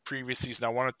did with the previous season, I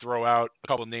want to throw out a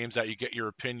couple of names that you get your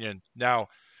opinion. Now,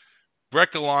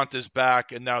 Brett Gallant is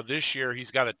back, and now this year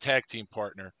he's got a tag team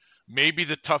partner. Maybe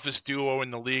the toughest duo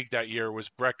in the league that year was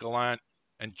Brett Gallant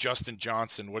and Justin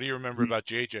Johnson. What do you remember about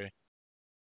JJ?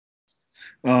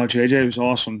 Oh, JJ was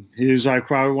awesome. He was like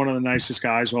probably one of the nicest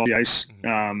guys off the ice.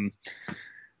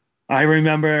 I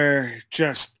remember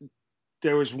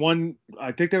there was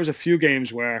a few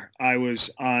games where I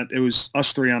was on, it was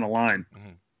us three on the line.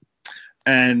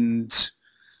 And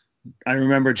I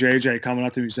remember JJ coming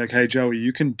up to me. He's like, hey, Joey,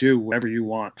 you can do whatever you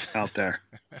want out there.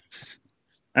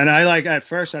 And I like, at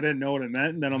first I didn't know what it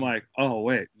meant. And then I'm like, oh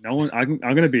wait, no one, I'm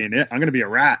going to be I'm going to be a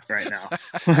rat right now.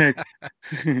 Like,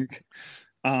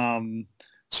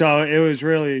 so it was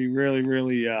really, really,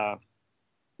 really,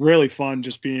 really fun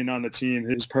just being on the team.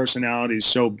 His personality is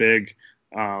so big.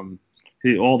 All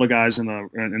the guys in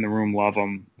the room love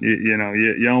him.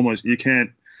 You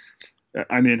can't,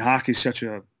 I mean, hockey's such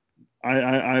a,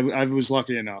 I was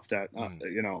lucky enough that,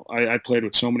 I played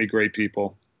with so many great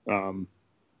people.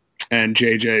 And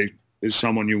JJ is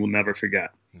someone you will never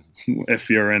forget if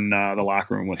you're in the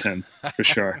locker room with him, for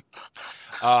sure.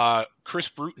 Chris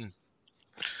Bruton.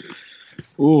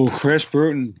 Ooh, Chris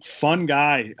Bruton, fun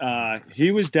guy.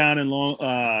 He was down in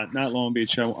not Long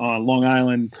Beach, Long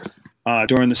Island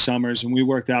during the summers, and we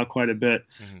worked out quite a bit.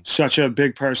 Such a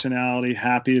big personality,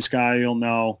 happiest guy you'll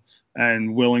know,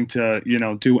 and willing to,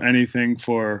 do anything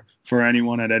for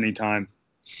anyone at any time.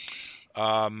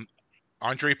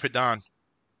 Andre Padan.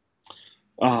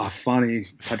 Oh, funny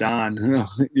Padan.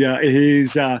 Yeah,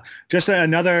 he's just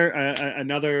another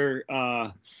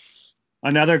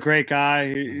great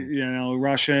guy.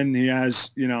 Russian. He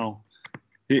has,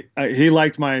 he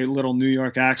liked my little New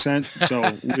York accent,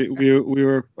 so we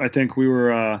were. I think we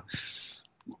were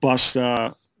bus.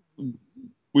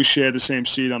 We shared the same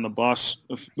seat on the bus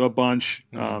a bunch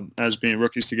as being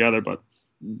rookies together, but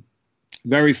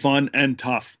very fun and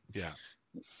tough. Yeah,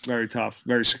 very tough,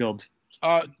 very skilled.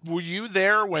 Were you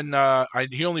there when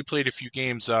he only played a few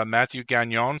games? Matthew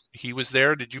Gagnon, he was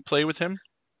there. Did you play with him?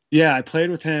 Yeah, I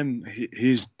played with him.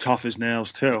 He's tough as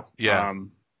nails too. Yeah.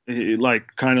 He,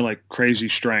 kind of crazy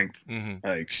strength.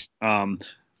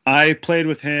 I played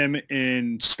with him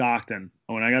in Stockton.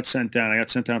 When I got sent down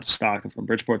to Stockton, from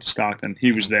Bridgeport to Stockton.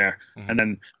 He was there. And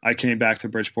then I came back to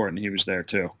Bridgeport and he was there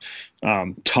too.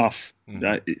 Tough.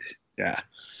 Yeah.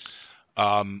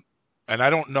 And I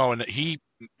don't know. And he,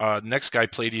 next guy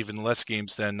played even less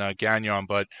games than Gagnon,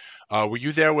 but were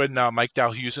you there when Mike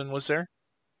Dalhusen was there?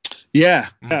 Yeah,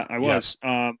 I was.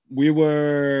 Yeah. We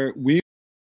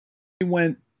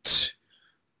went,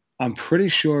 I'm pretty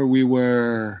sure we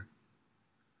were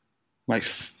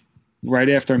right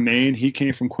after Maine. He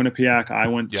came from Quinnipiac. I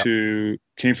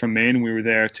came from Maine, and we were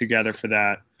there together for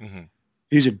that.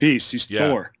 He's a beast. He's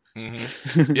Thor.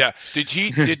 Yeah. Did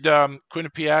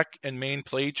Quinnipiac and Maine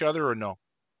play each other or no?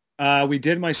 We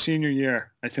did my senior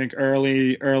year, I think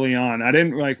early on. I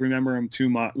didn't remember him too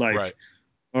much,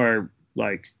 or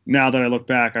now that I look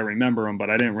back, I remember him, but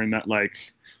I didn't remember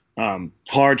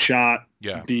hard shot,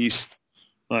 beast.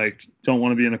 Don't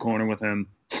want to be in the corner with him.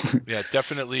 Yeah,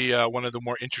 definitely one of the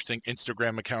more interesting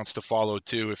Instagram accounts to follow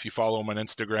too. If you follow him on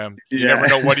Instagram, you never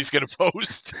know what he's going to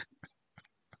post.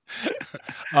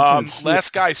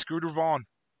 Last guy, Scooter Vaughn.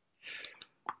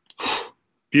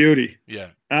 Beauty. Yeah.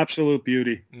 Absolute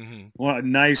beauty. What a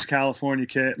nice California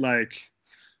kid.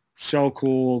 So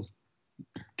cool,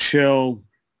 chill.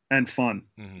 and fun.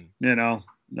 Mm-hmm.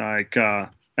 Like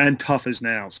and tough as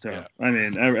nails too. Yeah. I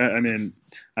mean,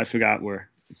 I forgot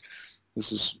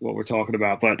this is what we're talking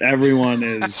about, but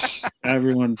everyone's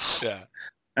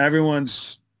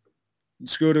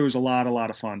Scooter was a lot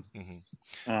of fun.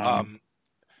 Mm-hmm.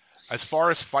 As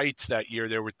far as fights that year,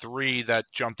 there were 3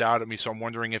 that jumped out at me. So I'm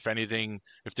wondering if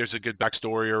there's a good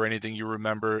backstory or anything you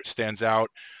remember stands out.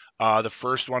 The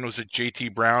first one was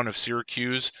JT Brown of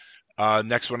Syracuse.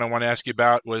 Next one I want to ask you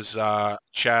about was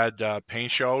Chad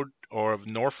Painchot of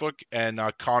Norfolk and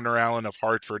Connor Allen of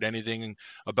Hartford. Anything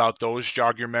about those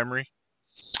jog your memory?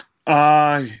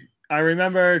 I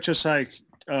remember just like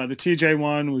the TJ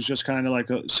one was just kind of like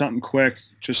something quick.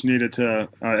 Just needed to.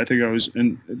 I think I was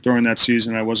during that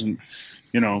season. I wasn't,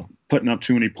 putting up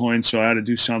too many points, so I had to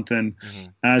do something. Mm-hmm.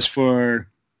 As for,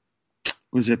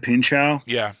 was it Pinchot?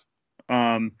 Yeah.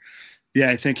 Yeah,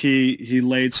 I think he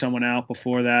laid someone out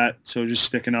before that. So just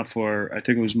sticking up for, I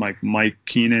think it was Mike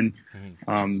Keenan,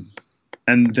 and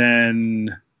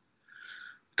then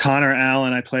Connor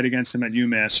Allen. I played against him at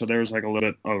UMass, so there was like a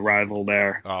little bit of rival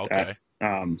there. Oh, okay.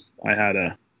 That, I had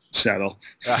to settle.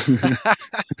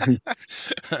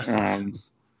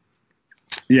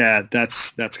 Yeah,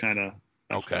 that's kind of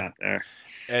okay there.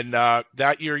 And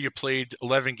that year you played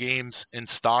 11 games in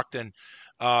Stockton,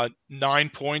 9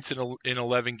 points in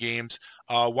 11 games.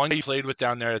 One guy you played with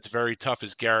down there that's very tough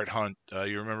is Garrett Hunt.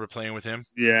 You remember playing with him?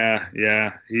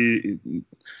 Yeah. He,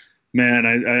 man,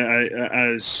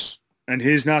 and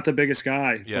he's not the biggest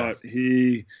guy, but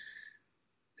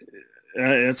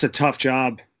it's a tough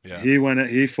job. Yeah.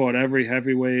 He fought every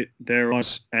heavyweight there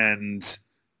was, and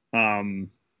I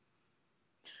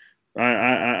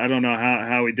don't know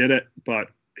how he did it,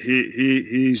 but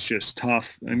he's just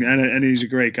tough. I mean, and he's a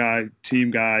great guy,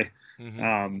 team guy,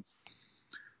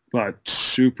 but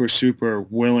super, super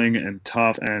willing and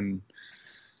tough. And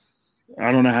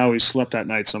I don't know how he slept that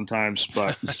night sometimes,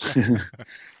 but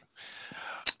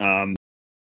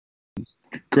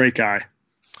great guy.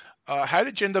 How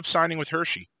did you end up signing with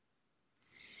Hershey?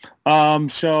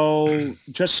 So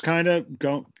just kind of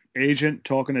agent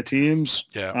talking to teams.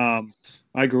 Yeah.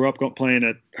 I grew up playing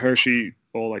at Hershey,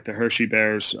 like the Hershey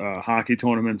Bears hockey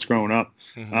tournaments growing up.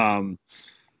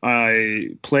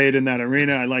 I played in that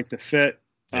arena. I liked the fit.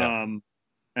 Yeah.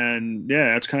 And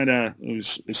yeah, it's kind of, it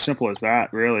was as simple as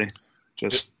that, really.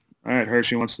 Just, all right,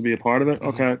 Hershey wants to be a part of it.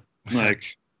 Okay.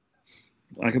 Like,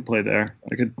 I could play there.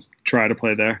 I could try to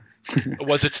play there.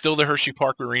 Was it still the Hershey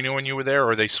Park Arena when you were there,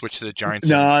 or they switched to the Giant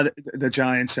Center? No, the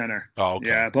Giant Center. Oh, okay.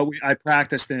 Yeah, but I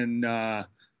practiced in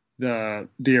the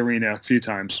arena a few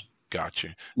times.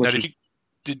 Gotcha. Now, did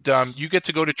you get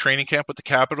to go to training camp with the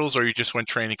Capitals, or you just went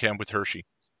training camp with Hershey?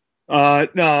 No,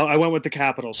 I went with the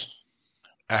Capitals.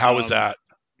 How was that?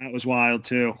 That was wild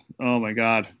too. Oh my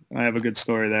God, I have a good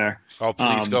story there. Oh,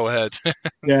 please go ahead.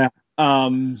 Yeah.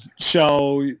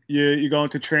 So you go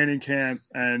into training camp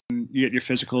and you get your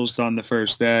physicals done the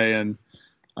first day, and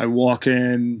I walk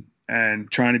in and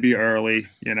trying to be early,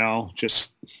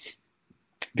 just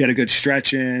get a good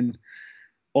stretch in.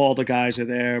 All the guys are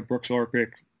there. Brooks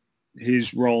Orpik,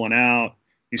 he's rolling out.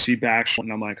 You see Backstrom,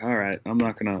 and I'm like, all right, I'm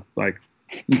not going to,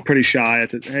 I'm pretty shy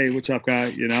at hey, what's up, guy,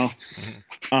 And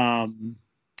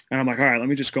I'm like, all right, let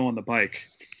me just go on the bike.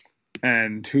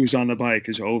 And who's on the bike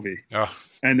is Ovi. Oh.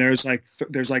 And there's I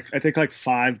think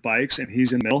 5 bikes, and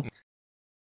he's in the middle.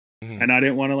 And I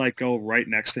didn't want to go right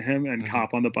next to him and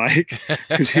hop on the bike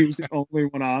because he was the only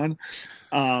one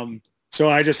on. So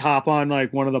I just hop on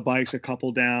one of the bikes a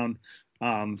couple down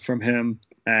from him,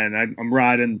 and I'm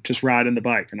riding the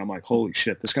bike, and I'm like, holy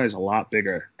shit, this guy's a lot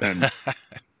bigger than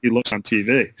he looks on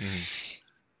TV.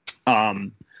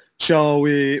 So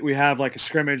we have a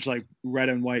scrimmage, red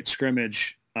and white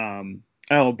scrimmage. And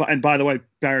by the way,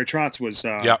 Barry Trotz was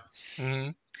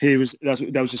he was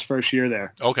that was his first year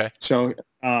there. Okay. So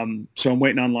I'm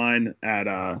waiting online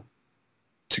to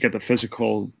get the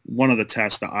physical, one of the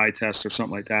tests, the eye test or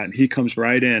something like that, and he comes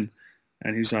right in,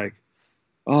 and he's like,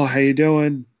 "Oh, how you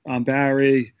doing? I'm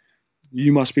Barry.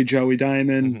 You must be Joey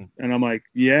Diamond." And I'm like,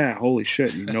 "Yeah, holy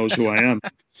shit, he knows who I am."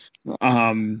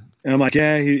 And I'm like,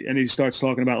 "Yeah," and he starts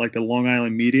talking about the Long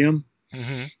Island Medium.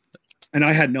 And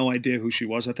I had no idea who she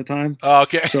was at the time. Oh,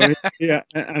 okay. So yeah,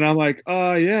 and I'm like,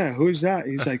 "Oh yeah, who's that?"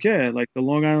 He's like, "Yeah, the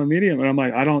Long Island Medium." And I'm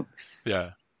like, "I don't."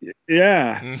 Yeah.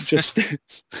 Yeah, just.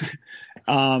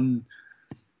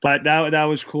 But that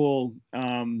was cool.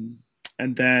 And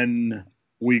then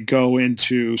we go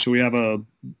into, so we have a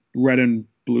red and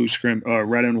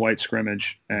white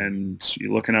scrimmage, and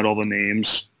you're looking at all the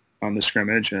names on the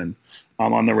scrimmage, and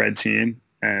I'm on the red team,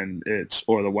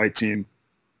 or the white team.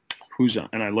 Who's on?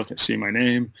 And I see my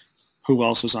name. Who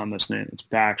else is on this name? It's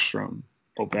Backstrom,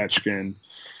 Ovechkin,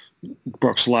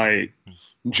 Brooks Light,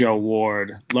 Joe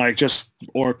Ward, like just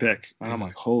Orpik. And I'm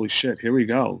like, holy shit, here we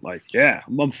go. Like, yeah,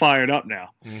 I'm fired up now.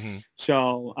 Mm-hmm.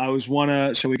 So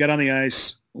so we get on the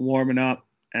ice, warming up,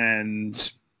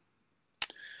 and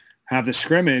have the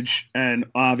scrimmage. And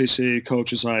obviously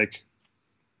coach is like,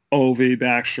 Ovi,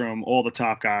 Backstrom, all the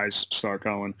top guys start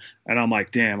going. And I'm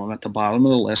like, damn, I'm at the bottom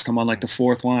of the list. I'm on like the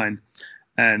fourth line.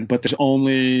 But there's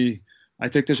only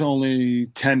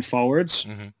 10 forwards,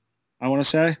 I want to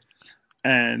say.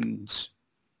 And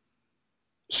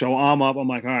so I'm up. I'm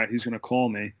like, all right, he's going to call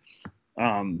me.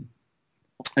 And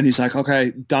he's like,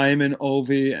 okay, Diamond,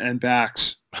 Ovi, and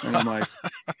Bax. And I'm like,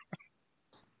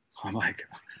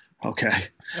 okay.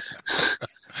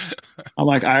 I'm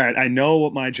like, all right, I know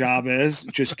what my job is.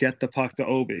 Just get the puck to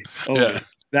Ovi. Yeah.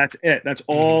 That's it. That's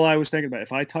all I was thinking about.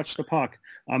 If I touch the puck,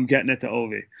 I'm getting it to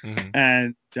Ovi.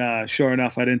 And sure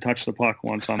enough, I didn't touch the puck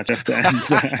once on the fifth end.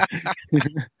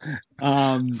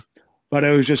 But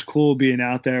it was just cool being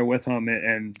out there with him.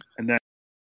 And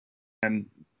then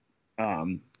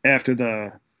after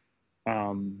the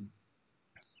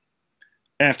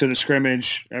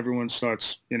scrimmage, everyone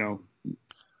starts,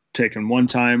 taking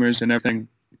one-timers and everything.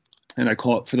 And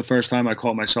for the first time, I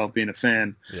caught myself being a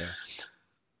fan. Yeah.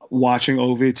 Watching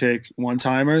Ovi take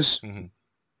one-timers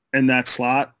in that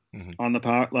slot on the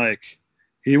power, like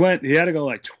he had to go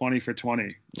like 20 for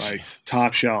 20, like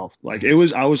top shelf. Like I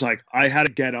was like, I had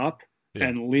to get up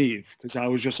and leave because I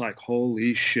was just like,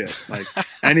 holy shit. Like,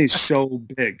 and he's so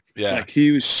big. Yeah. Like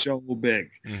he was so big.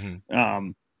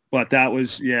 But that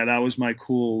was my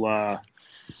cool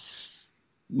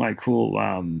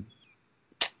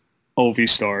Ovi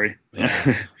story.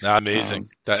 Yeah. No, amazing.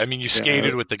 You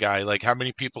skated with the guy. Like, how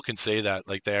many people can say that?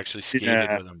 Like, they actually skated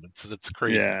with him. It's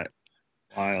crazy. Yeah,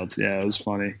 wild. Yeah, it was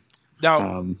funny.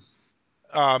 Now,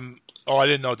 I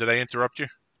didn't know. Did I interrupt you?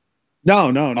 No.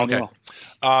 Okay.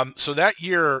 So that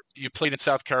year you played in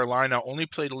South Carolina. Only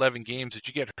played 11 games. Did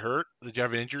you get hurt? Did you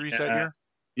have injuries that year?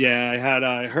 Yeah,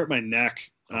 I hurt my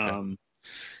neck. Okay.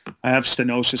 I have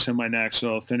stenosis in my neck,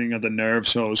 so thinning of the nerve.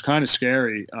 So it was kind of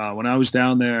scary. When I was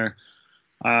down there,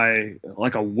 I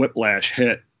like a whiplash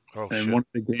hit in one of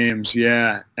the games.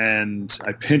 Yeah, and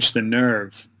I pinched the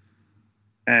nerve,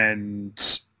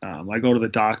 and I go to the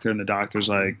doctor, and the doctor's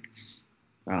like,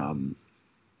 I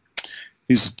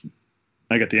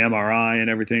get the MRI and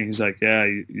everything. He's like, yeah,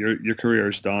 your career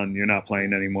is done. You're not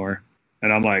playing anymore.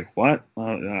 And I'm like, what?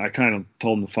 I kind of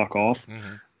told him to fuck off.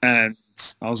 And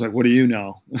I was like, what do you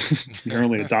know? You're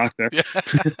only a doctor.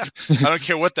 I don't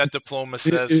care what that diploma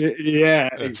says. Yeah,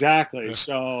 exactly. Yeah.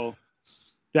 So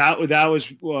that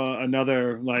was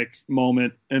another like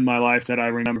moment in my life that I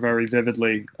remember very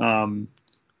vividly. I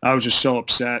was just so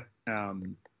upset. I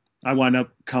wound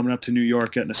up coming up to New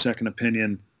York, getting a second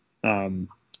opinion from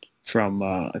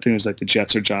I think it was like the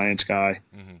Jets or Giants guy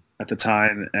at the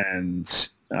time. And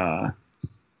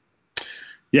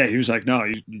he was like, no,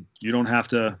 you don't have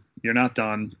to. You're not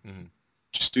done.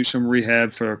 Just do some rehab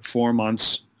for 4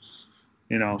 months,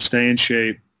 stay in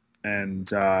shape. And,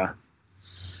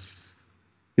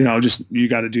 just, you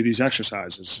got to do these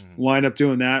exercises. Wind up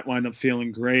doing that, wind up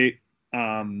feeling great.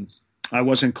 I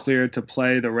wasn't cleared to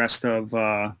play the rest of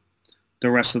the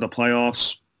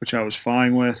playoffs, which I was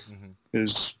fine with.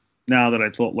 Because now that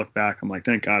I look back, I'm like,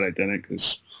 thank God I didn't,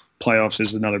 because playoffs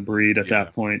is another breed at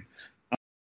that point.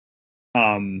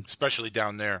 Especially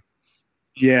down there.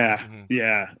 Yeah,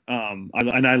 yeah.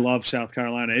 I love South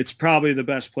Carolina. It's probably the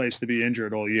best place to be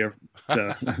injured all year,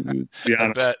 to be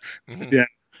honest. I bet. Yeah.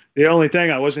 The only thing,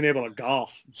 I wasn't able to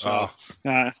golf. So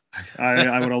I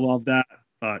would have loved that.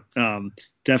 But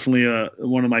definitely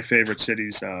one of my favorite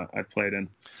cities I've played in.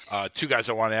 Two guys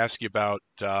I want to ask you about,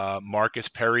 Marcus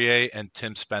Perrier and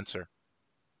Tim Spencer.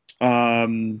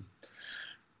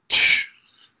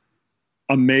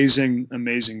 Amazing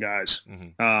guys.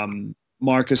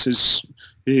 Marcus is,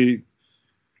 kind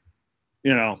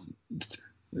of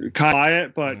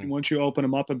quiet, but once you open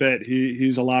him up a bit,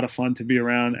 he's a lot of fun to be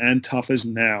around and tough as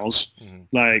nails.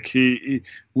 Like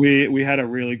we had a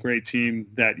really great team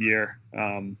that year.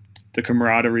 The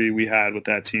camaraderie we had with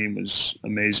that team was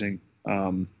amazing.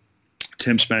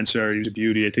 Tim Spencer, he was a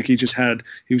beauty. I think he was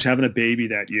having a baby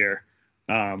that year.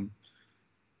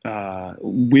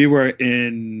 We were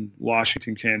in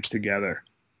Washington camps together.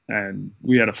 And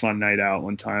we had a fun night out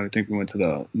one time. I think we went to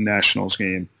the Nationals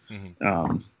game.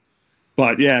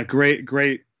 But yeah,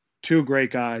 great, two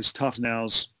great guys, tough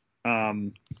nails. I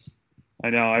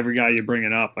know every guy you're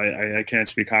bringing up, I can't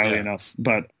speak highly enough.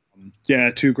 But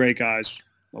two great guys.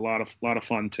 a lot of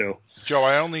fun too. Joe,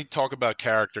 I only talk about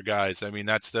character guys. I mean,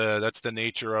 that's the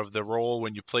nature of the role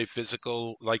when you play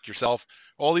physical like yourself.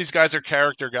 All these guys are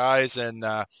character guys and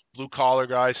blue collar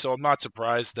guys, so I'm not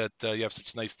surprised that you have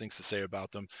such nice things to say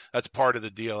about them. That's part of the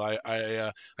deal.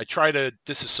 I try to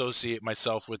disassociate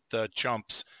myself with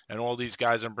chumps, and all these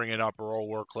guys I'm bringing up are all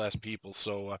world class people.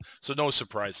 So no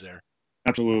surprise there.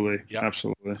 Absolutely. Yeah.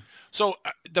 Absolutely. So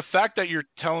the fact that you're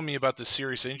telling me about the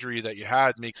serious injury that you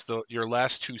had makes your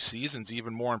last 2 seasons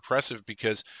even more impressive,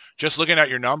 because just looking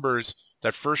at your numbers,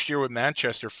 that first year with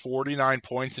Manchester, 49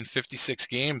 points in 56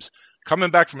 games, coming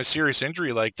back from a serious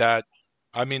injury like that,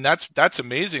 I mean, that's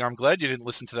amazing. I'm glad you didn't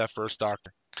listen to that first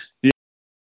doctor.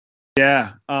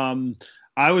 Yeah.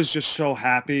 I was just so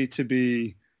happy to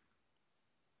be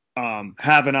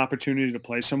have an opportunity to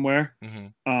play somewhere.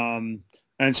 Mm-hmm.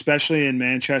 And especially in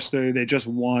Manchester, they just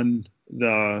won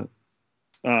the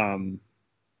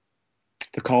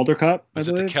Calder Cup. Is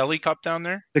it the Kelly Cup down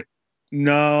there?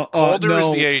 Calder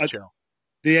is the AHL.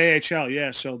 The AHL,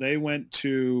 yeah. So they went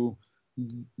to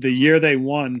the year they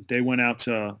won. They went out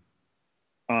to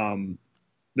that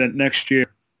next year.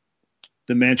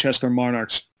 The Manchester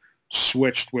Monarchs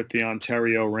switched with the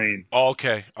Ontario Reign. Oh,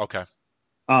 okay.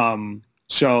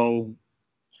 So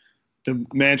the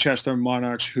Manchester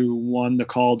Monarchs, who won the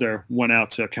Calder, went out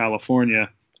to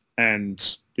California,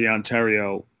 and the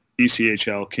Ontario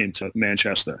ECHL came to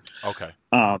Manchester. Okay.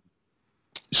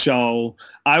 So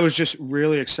I was just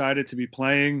really excited to be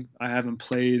playing. I haven't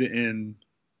played in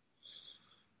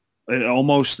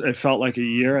it felt like a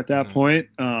year at that point.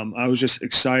 I was just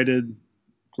excited.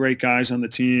 Great guys on the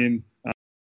team.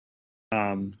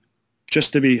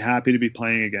 Just to be happy to be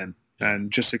playing again.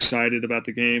 And just excited about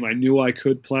the game. I knew I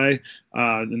could play,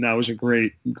 and that was a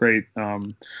great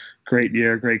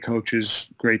year. Great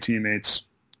coaches, great teammates.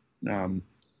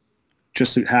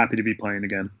 Just happy to be playing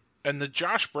again. And the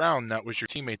Josh Brown, that was your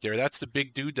teammate there. That's the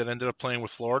big dude that ended up playing with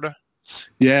Florida.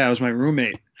 Yeah, it was my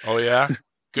roommate. Oh yeah,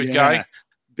 good guy.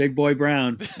 Big Boy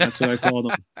Brown. That's what I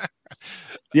called him.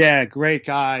 Yeah, great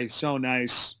guy. So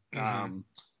nice. Mm-hmm.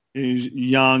 He's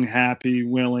young, happy,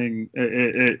 willing,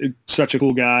 such a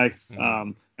cool guy,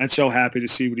 and so happy to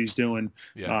see what he's doing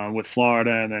with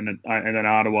Florida and then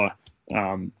Ottawa.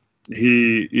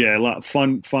 A lot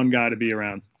fun guy to be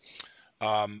around.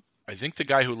 I think the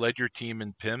guy who led your team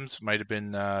in PIMS might have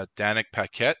been Danik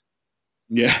Paquette.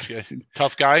 Yeah,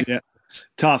 tough guy. Yeah,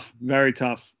 tough, very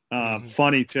tough.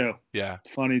 Funny too. Yeah,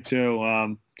 funny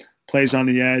too. Plays on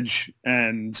the edge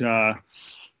and.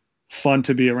 Fun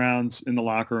to be around in the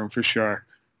locker room for sure.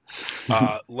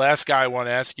 Last guy I want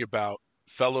to ask you about,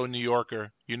 fellow New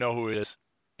Yorker, you know who it is,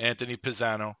 Anthony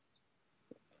Pizzano.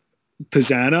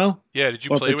 Pizzano? Yeah, did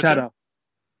you play with him?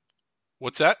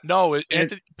 What's that? No,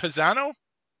 Anthony Pizzano?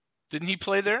 Didn't he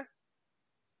play there?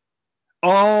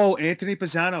 Oh, Anthony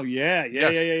Pizzano.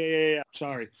 Yeah.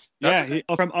 Sorry. He's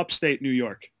from upstate New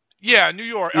York. Yeah, New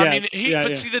York. Yeah, I mean,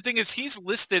 see, the thing is, he's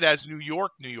listed as New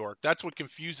York. That's what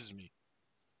confuses me.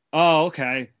 Oh,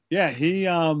 okay. Yeah, he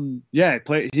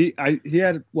played. He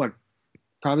had what?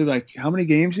 Probably like how many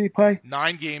games did he play?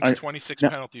 9 games, 26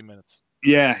 penalty minutes.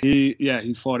 Yeah,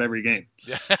 he fought every game.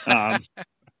 Yeah.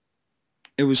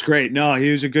 It was great. No,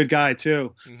 he was a good guy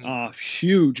too. Mm-hmm.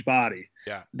 Huge body.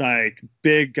 Yeah. Like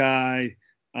big guy.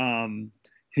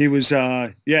 He was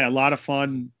a lot of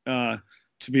fun to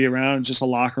be around. Just a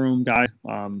locker room guy.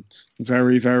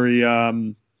 Very,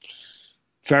 very.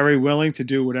 Very willing to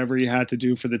do whatever he had to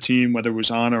do for the team, whether it was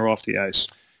on or off the ice.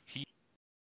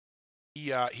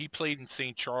 He played in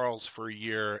St. Charles for a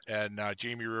year, and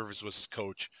Jamie Rivers was his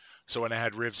coach. So when I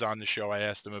had Rivs on the show, I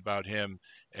asked him about him.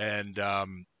 And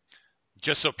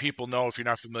just so people know, if you're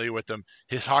not familiar with him,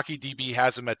 his hockey DB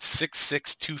has him at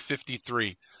 6'6",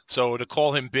 253. So to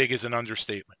call him big is an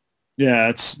understatement.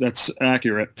 Yeah, that's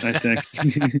accurate, I think.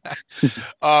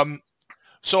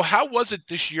 So how was it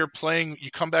this year playing?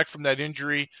 You come back from that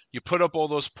injury, you put up all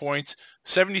those points,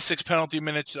 76 penalty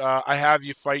minutes. I have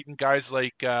you fighting guys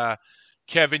like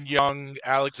Kevin Young,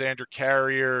 Alexander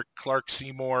Carrier, Clark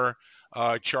Seymour,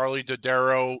 Charlie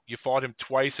Dodaro. You fought him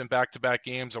twice in back-to-back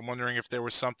games. I'm wondering if there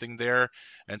was something there.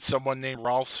 And someone named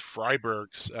Ralph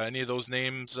Freibergs. Any of those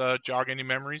names jog any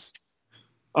memories?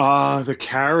 The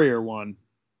Carrier one.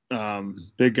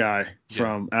 Big guy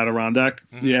from Adirondack.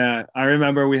 Mm-hmm. Yeah, I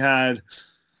remember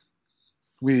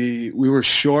we were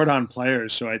short on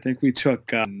players, so I think we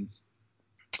took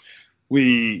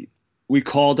we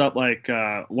called up like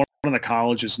one of the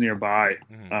colleges nearby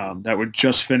that would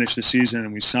just finish the season,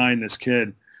 and we signed this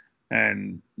kid,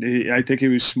 and I think he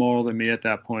was smaller than me at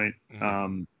that point.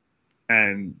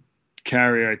 And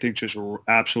Carrier, I think, just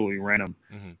absolutely ran him,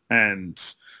 and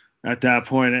at that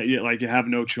point, you have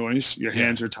no choice. Your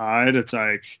hands are tied. It's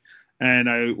like, and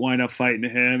I wind up fighting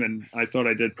him, and I thought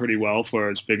I did pretty well for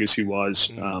as big as he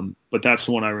was. But that's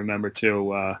the one I remember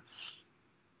too.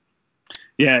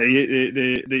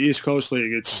 The East Coast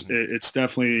League. It's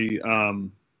definitely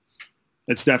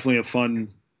a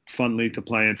fun league to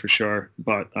play in for sure.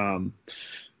 But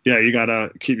you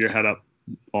gotta keep your head up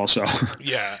also.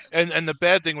 Yeah, and the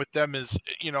bad thing with them is,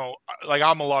 like,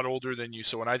 I'm a lot older than you,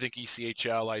 so when I think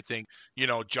ECHL, I think,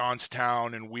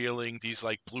 Johnstown and Wheeling, these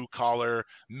like blue collar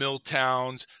mill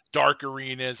towns, dark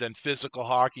arenas, and physical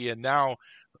hockey. And now,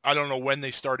 I don't know when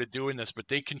they started doing this, but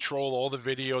they control all the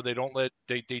video. They don't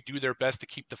they do their best to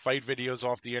keep the fight videos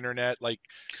off the internet. Like,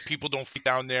 people don't fight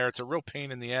down there. It's a real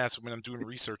pain in the ass when I'm doing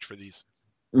research for these.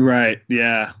 Right.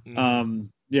 Yeah.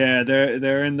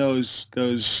 They're in those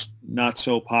not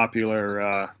so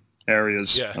popular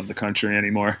areas of the country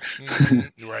anymore.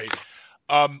 Right.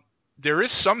 There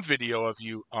is some video of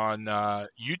you on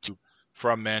YouTube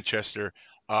from Manchester.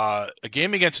 A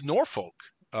game against Norfolk.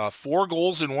 4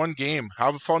 goals in 1 game.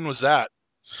 How fun was that?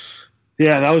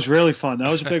 Yeah, that was really fun. That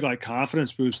was a big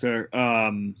confidence booster.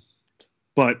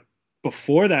 But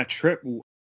before that trip,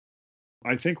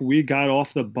 I think we got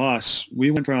off the bus. We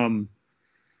went from,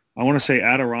 I want to say,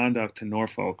 Adirondack to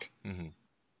Norfolk, and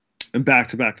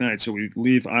back-to-back nights. So we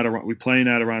leave we play in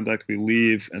Adirondack, we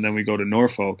leave, and then we go to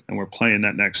Norfolk, and we're playing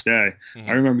that next day.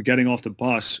 I remember getting off the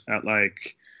bus at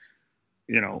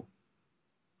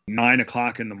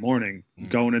 9:00 in the morning,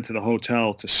 going into the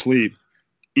hotel to sleep,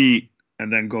 eat,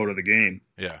 and then go to the game.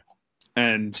 Yeah,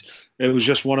 and it was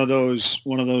just one of those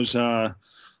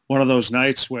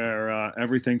nights where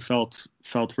everything felt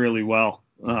really well,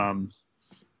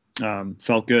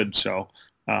 felt good. So,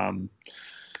 it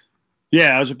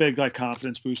was a big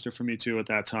confidence booster for me too at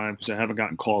that time, because I haven't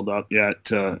gotten called up yet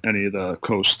to any of the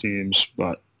coast teams,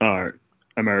 but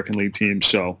American League teams.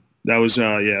 So that was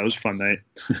it was a fun night.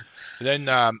 And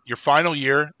then your final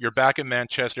year, you're back in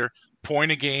Manchester,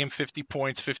 point a game, 50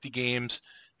 points, 50 games,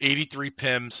 83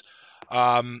 PIMs.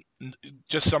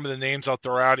 Just some of the names I'll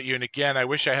throw out at you. And again, I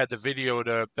wish I had the video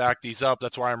to back these up.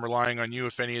 That's why I'm relying on you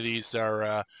if any of these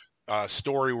are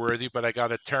story worthy. But I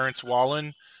got a Terrence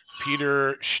Wallen,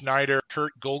 Peter Schneider,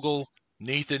 Kurt Gogol,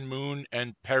 Nathan Moon,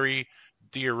 and Perry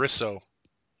Diarisso.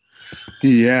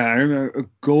 Yeah, I remember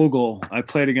Gogol. I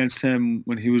played against him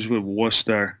when he was with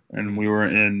Worcester, and we were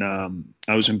in. I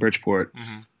was in Bridgeport.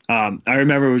 I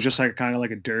remember it was just kind of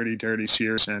like a dirty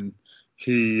series, and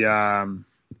he. I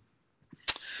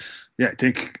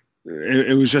think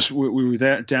it was just we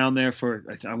were down there for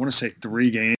I want to say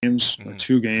 3 games or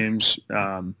 2 games,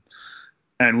 and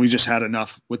we just had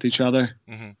enough with each other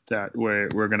that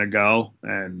we're gonna go,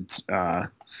 and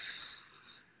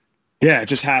it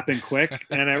just happened quick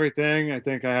and everything. I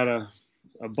think I had a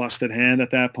busted hand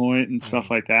at that point and stuff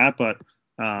like that, but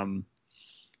I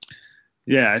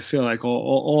feel like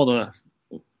all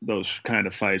those kind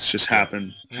of fights just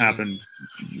happen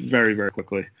very, very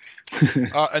quickly.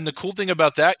 And the cool thing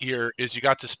about that year is you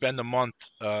got to spend the month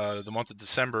of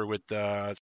December with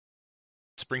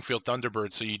Springfield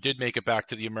Thunderbirds. So you did make it back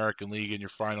to the American League in your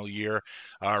final year,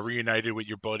 reunited with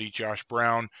your buddy Josh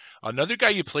Brown. Another guy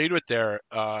you played with there,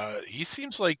 he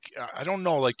seems like, I don't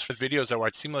know, like the videos I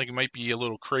watched, seemed like he might be a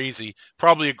little crazy.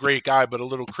 Probably a great guy, but a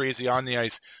little crazy on the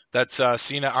ice. That's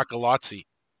Sina Akalatsi.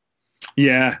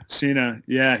 Yeah, Sina.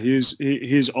 Yeah,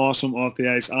 he's awesome off the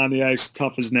ice. On the ice,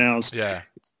 tough as nails. Yeah.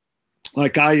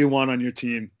 Like guy you want on your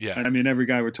team. Yeah. I mean, every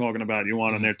guy we're talking about you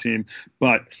want on their team.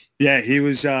 But yeah, he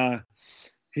was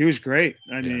great.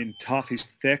 I mean, tough. He's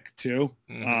thick too.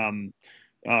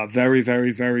 Very,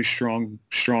 very, very strong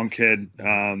kid.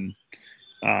 And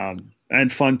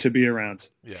fun to be around.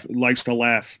 Yeah. Likes to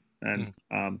laugh and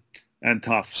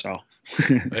tough. So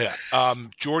yeah.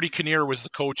 Jordy Kinnear was the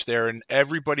coach there, and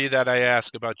everybody that I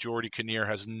ask about Jordy Kinnear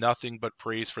has nothing but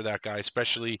praise for that guy,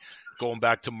 especially going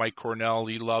back to Mike Cornell.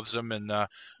 He loves him. And I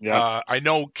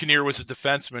know Kinnear was a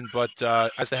defenseman, but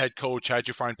as the head coach, how'd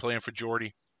you find playing for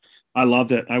Jordy? I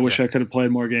loved it. I wish I could have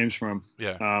played more games for him.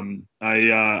 Yeah.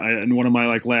 I in one of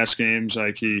my last games,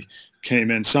 he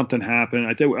came in, something happened.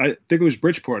 I think it was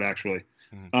Bridgeport actually.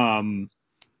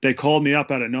 They called me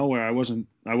up out of nowhere. I wasn't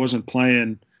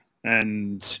playing,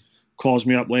 and calls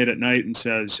me up late at night and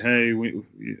says, "Hey,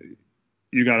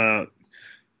 you gotta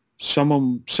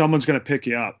someone's gonna pick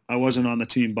you up." I wasn't on the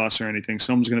team bus or anything.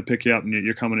 Someone's gonna pick you up, and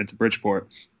you're coming into Bridgeport.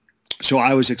 So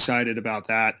I was excited about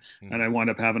that, and I wound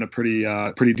up having a pretty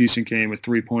decent game with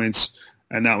 3 points,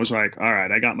 and that was like, all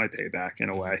right, I got my payback in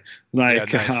a way.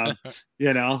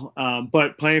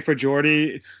 But playing for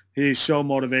Jordy, he's so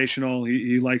motivational.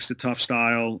 He likes the tough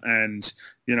style, and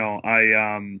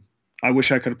I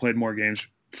wish I could have played more games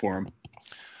for him.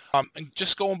 And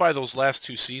just going by those last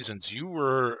 2 seasons, you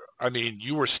were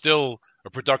still a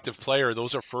productive player.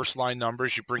 Those are first line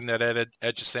numbers. You bring that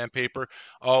edge of sandpaper.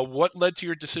 What led to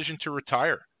your decision to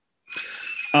retire?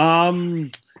 I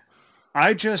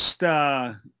just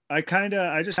had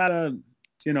a,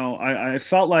 I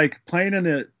felt like playing in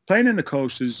the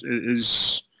coast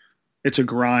is it's a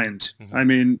grind. Mm-hmm. I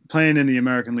mean, playing in the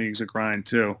American League is a grind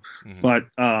too. Mm-hmm. But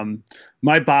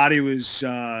my body was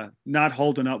not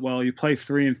holding up well. You play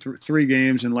three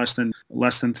games in less than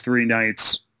 3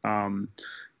 nights.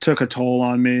 Took a toll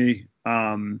on me.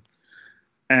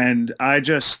 And I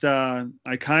just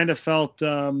I kind of felt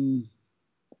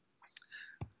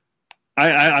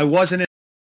I wasn't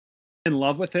in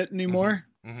love with it anymore.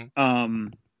 Mm-hmm.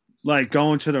 Like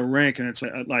going to the rink, and it's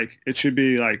like it should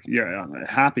be like, yeah, I'm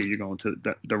happy you're going to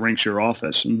the rink's your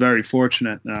office. I'm very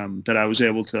fortunate that I was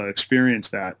able to experience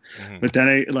that. Mm-hmm. But then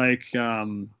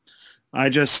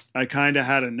I kind of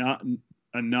had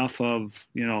enough of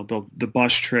the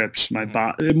bus trips, my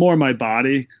Mm-hmm. my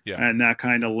body, Yeah. and that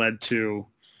kind of led to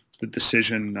the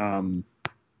decision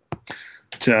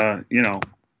to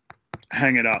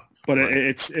hang it up. But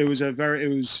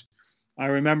Right. I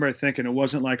remember thinking it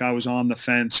wasn't like I was on the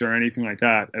fence or anything like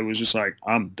that. It was just like,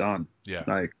 I'm done. Yeah.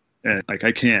 Like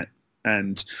I can't.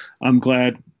 And I'm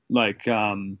glad,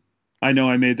 I know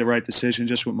I made the right decision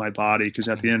just with my body, because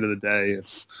at the end of the day,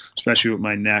 especially with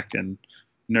my neck and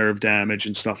nerve damage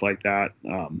and stuff like that,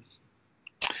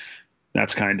 that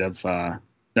was kind of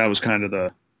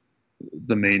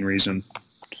the main reason.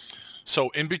 So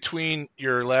in between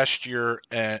your last year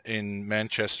in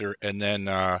Manchester and then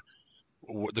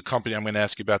the company I'm going to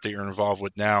ask you about that you're involved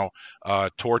with now,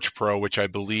 Torch Pro, which I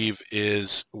believe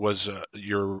was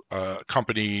your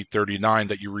company 39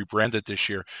 that you rebranded this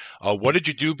year. What did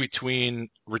you do between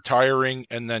retiring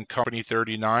and then company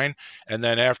 39? And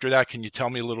then after that, can you tell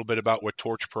me a little bit about what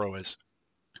Torch Pro is?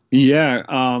 Yeah.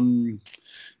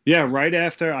 Right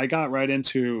after I got right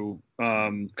into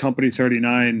company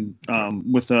 39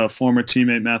 with a former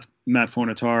teammate, Matt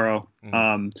Fornataro.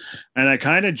 Mm-hmm. And I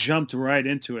kind of jumped right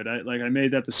into it. I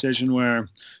made that decision where,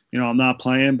 I'm not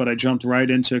playing, but I jumped right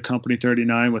into company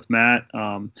 39 with Matt.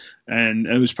 And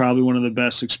it was probably one of the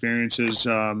best experiences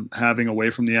having away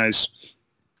from the ice.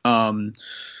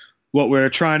 What we're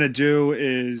trying to do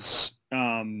is,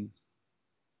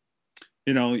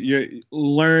 you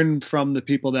learn from the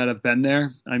people that have been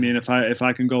there. I mean, if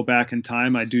I can go back in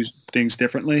time, I do things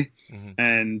differently. Mm-hmm.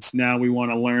 And now we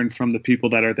want to learn from the people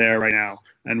that are there right now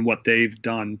and what they've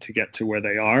done to get to where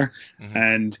they are. Mm-hmm.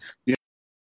 And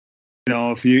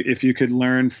if you could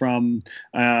learn from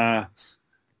an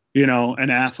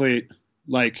athlete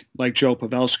like Joe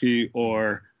Pavelski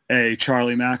or a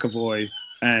Charlie McAvoy,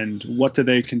 and what do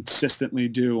they consistently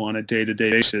do on a day-to-day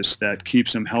basis that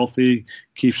keeps them healthy,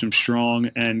 keeps them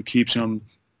strong, and keeps them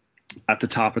at the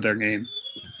top of their game?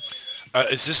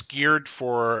 Is this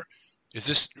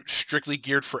strictly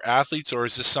geared for athletes, or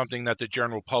is this something that the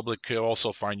general public could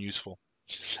also find useful?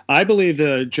 I believe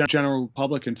the general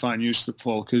public can find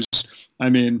useful, because, I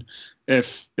mean,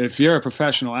 if you're a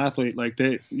professional athlete, like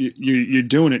you're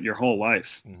doing it your whole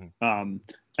life. Mm-hmm.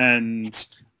 And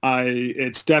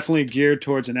it's definitely geared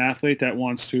towards an athlete that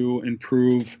wants to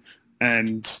improve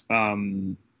and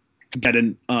get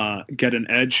an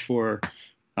edge for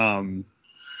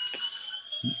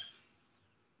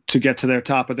to get to their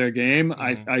top of their game.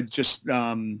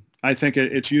 Mm-hmm. I think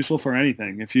it's useful for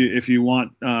anything. If you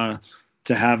want to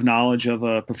have knowledge of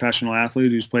a professional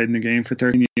athlete who's played in the game for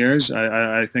 13 years,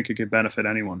 I think it could benefit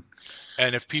anyone.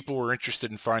 And if people were interested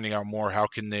in finding out more, how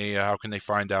can they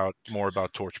find out more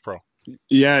about Torch Pro?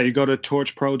 Yeah, you go to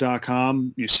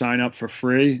torchpro.com, you sign up for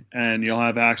free, and you'll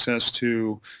have access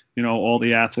to, all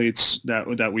the athletes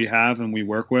that we have and we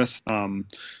work with,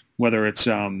 whether it's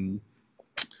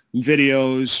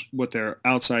videos, what their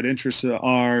outside interests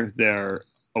are, their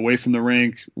away from the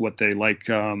rink, what they like,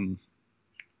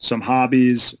 some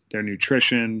hobbies, their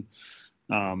nutrition,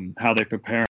 how they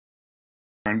prepare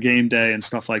on game day and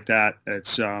stuff like that.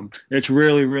 It's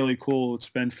really, really cool. It's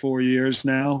been 4 years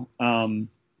now.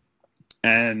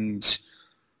 And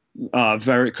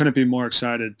couldn't be more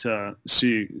excited to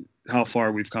see how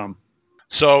far we've come.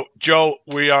 So, Joe,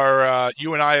 we are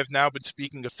you and I have now been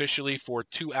speaking officially for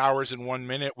 2 hours and 1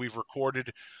 minute. We've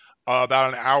recorded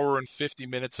about an hour and 50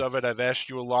 minutes of it. I've asked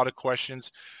you a lot of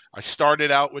questions. I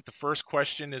started out with the first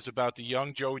question is about the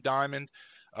young Joe Diamond.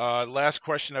 Last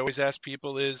question I always ask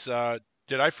people is,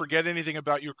 did I forget anything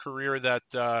about your career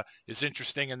that is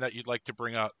interesting and that you'd like to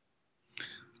bring up?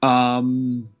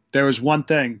 There was one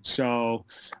thing. So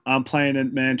I'm playing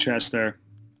in Manchester,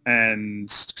 and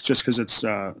just because it's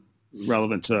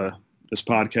relevant to this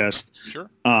podcast. Sure.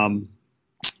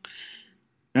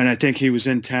 And I think he was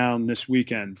in town this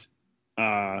weekend.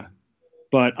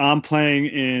 But I'm playing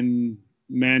in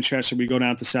Manchester. We go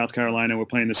down to South Carolina. We're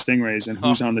playing the Stingrays, and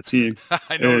who's on the team?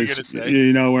 I know what you're going to say.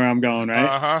 You know where I'm going, right?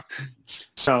 Uh-huh.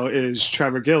 So is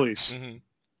Trevor Gillies. Mm-hmm.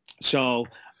 So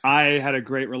I had a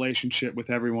great relationship with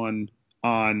everyone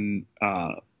on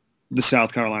the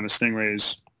South Carolina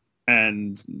Stingrays.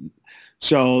 And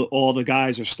so all the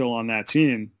guys are still on that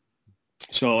team.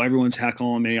 So everyone's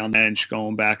heckling me on the bench,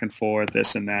 going back and forth,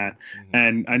 this and that. Mm-hmm.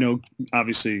 And I know,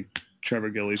 obviously, Trevor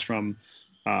Gillies from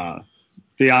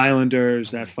the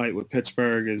Islanders. That fight with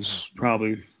Pittsburgh is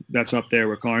probably, that's up there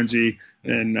with Carnsey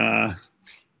in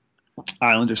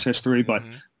Islanders history. But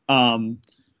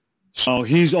so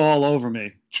he's all over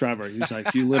me, Trevor. He's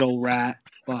like, you little rat,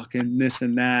 fucking this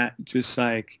and that. Just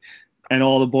like, and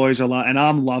all the boys are and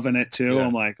I'm loving it too. Yeah.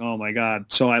 I'm like, oh my God.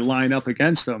 So I line up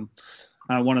against him.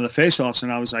 One of the face-offs,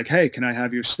 and I was like, "Hey, can I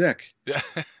have your stick?" Yeah.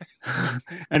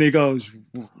 And he goes,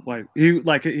 "Like he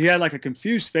had like a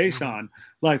confused face on,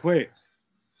 like wait."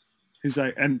 He's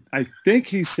like, and I think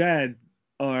he said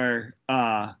or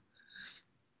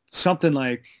something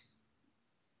like,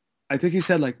 I think he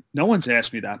said like, "No one's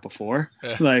asked me that before,"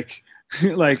 yeah.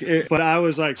 But I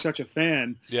was like such a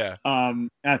fan, yeah,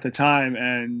 at the time,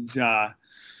 and.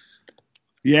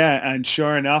 Yeah, and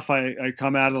sure enough, I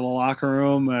come out of the locker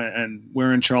room, and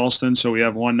we're in Charleston, so we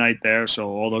have one night there. So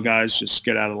all the guys just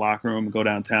get out of the locker room and go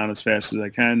downtown as fast as I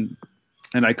can.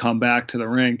 And I come back to the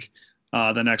rink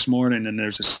the next morning, and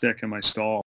there's a stick in my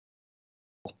stall,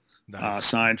 nice.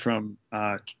 Signed from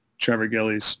Trevor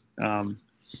Gillies,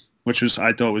 which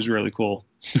I thought was really cool.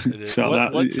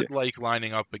 So what's it like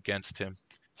lining up against him?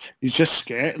 He's just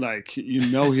scared, like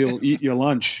he'll eat your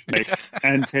lunch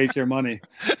and take your money,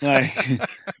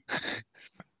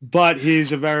 but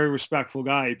he's a very respectful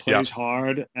guy. He plays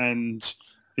hard, and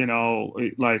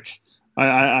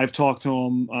I've talked to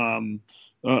him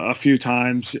a few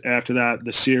times after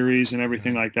the series and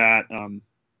everything like that.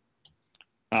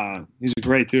 He's a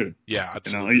great dude. Yeah,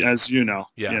 absolutely. As you know,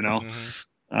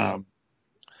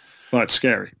 but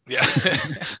scary. Yeah.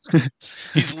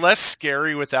 He's less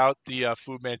scary without the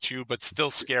Fu Manchu, but still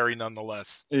scary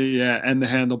nonetheless. Yeah, and the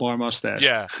handlebar mustache.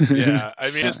 Yeah, yeah.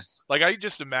 I mean, I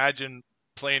just imagine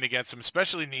playing against him,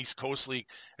 especially in the East Coast League,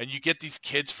 and you get these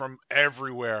kids from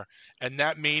everywhere, and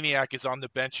that maniac is on the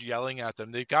bench yelling at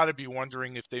them. They've got to be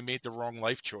wondering if they made the wrong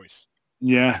life choice.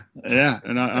 Yeah,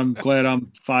 and I'm glad I'm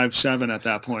 5'7" at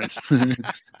that point.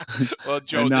 Well,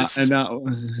 Joe, go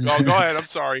ahead. I'm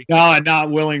sorry. No, I'm not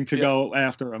willing to go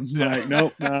after him. Yeah. Like,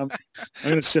 nope, I'm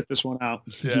going to sit this one out.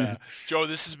 Yeah, Joe,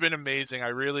 this has been amazing. I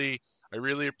really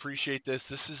appreciate this.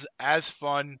 This is as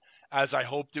fun as I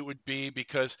hoped it would be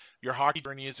because your hockey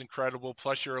journey is incredible.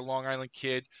 Plus, you're a Long Island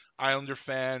kid, Islander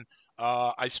fan.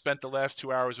 I spent the last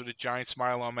 2 hours with a giant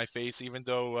smile on my face, even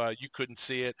though you couldn't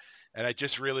see it. And I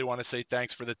just really want to say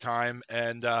thanks for the time.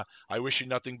 And I wish you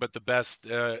nothing but the best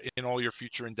in all your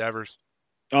future endeavors.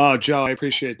 Oh, Joe, I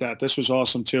appreciate that. This was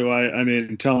awesome, too. I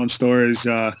mean, telling stories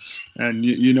and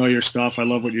you know your stuff. I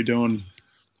love what you're doing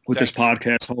with this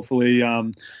podcast. Hopefully,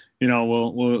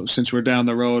 we'll since we're down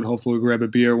the road, hopefully we'll grab a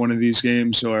beer one of these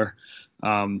games or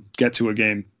get to a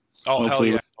game. Oh,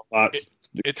 hopefully hell yeah.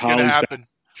 It's going to happen.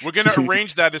 We're going to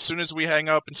arrange that as soon as we hang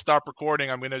up and stop recording.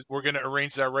 We're going to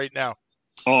arrange that right now.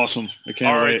 Awesome. I can't wait.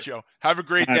 All right, Joe. Have a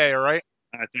great day, all right?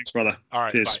 All right, thanks, brother. All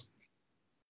right, peace. Bye.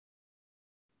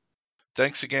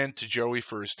 Thanks again to Joey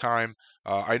for his time.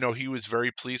 I know he was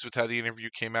very pleased with how the interview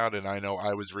came out, and I know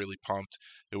I was really pumped.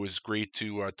 It was great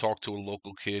to talk to a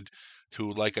local kid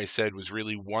who, like I said, was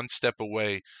really one step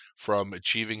away from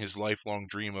achieving his lifelong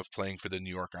dream of playing for the New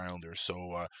York Islanders.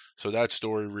 So that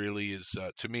story really is,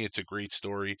 to me, it's a great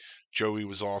story. Joey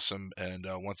was awesome, and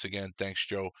once again, thanks,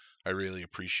 Joe. I really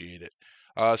appreciate it.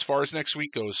 As far as next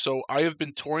week goes, so I have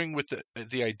been toying with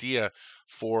the idea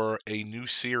for a new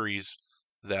series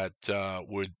that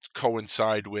would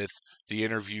coincide with the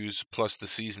interviews plus the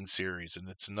season series, and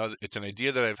it's an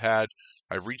idea that I've had.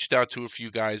 I've reached out to a few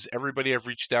guys. Everybody I've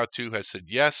reached out to has said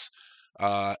yes,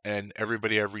 and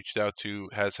everybody I've reached out to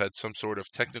has had some sort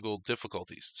of technical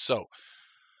difficulties. So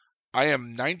I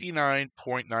am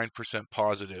 99.9%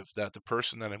 positive that the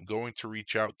person that I'm going to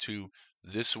reach out to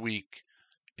this week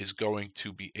is going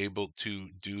to be able to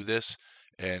do this,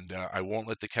 and I won't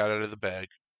let the cat out of the bag.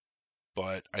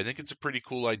 But I think it's a pretty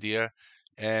cool idea,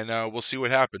 and we'll see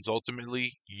what happens.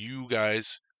 Ultimately, you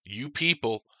guys, you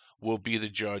people, will be the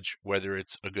judge whether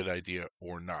it's a good idea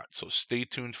or not. So stay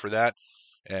tuned for that,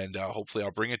 and hopefully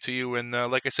I'll bring it to you. And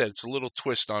like I said, it's a little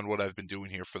twist on what I've been doing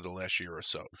here for the last year or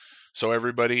so. So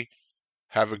everybody,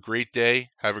 Have a great day.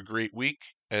 Have a great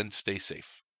week, and stay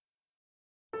safe.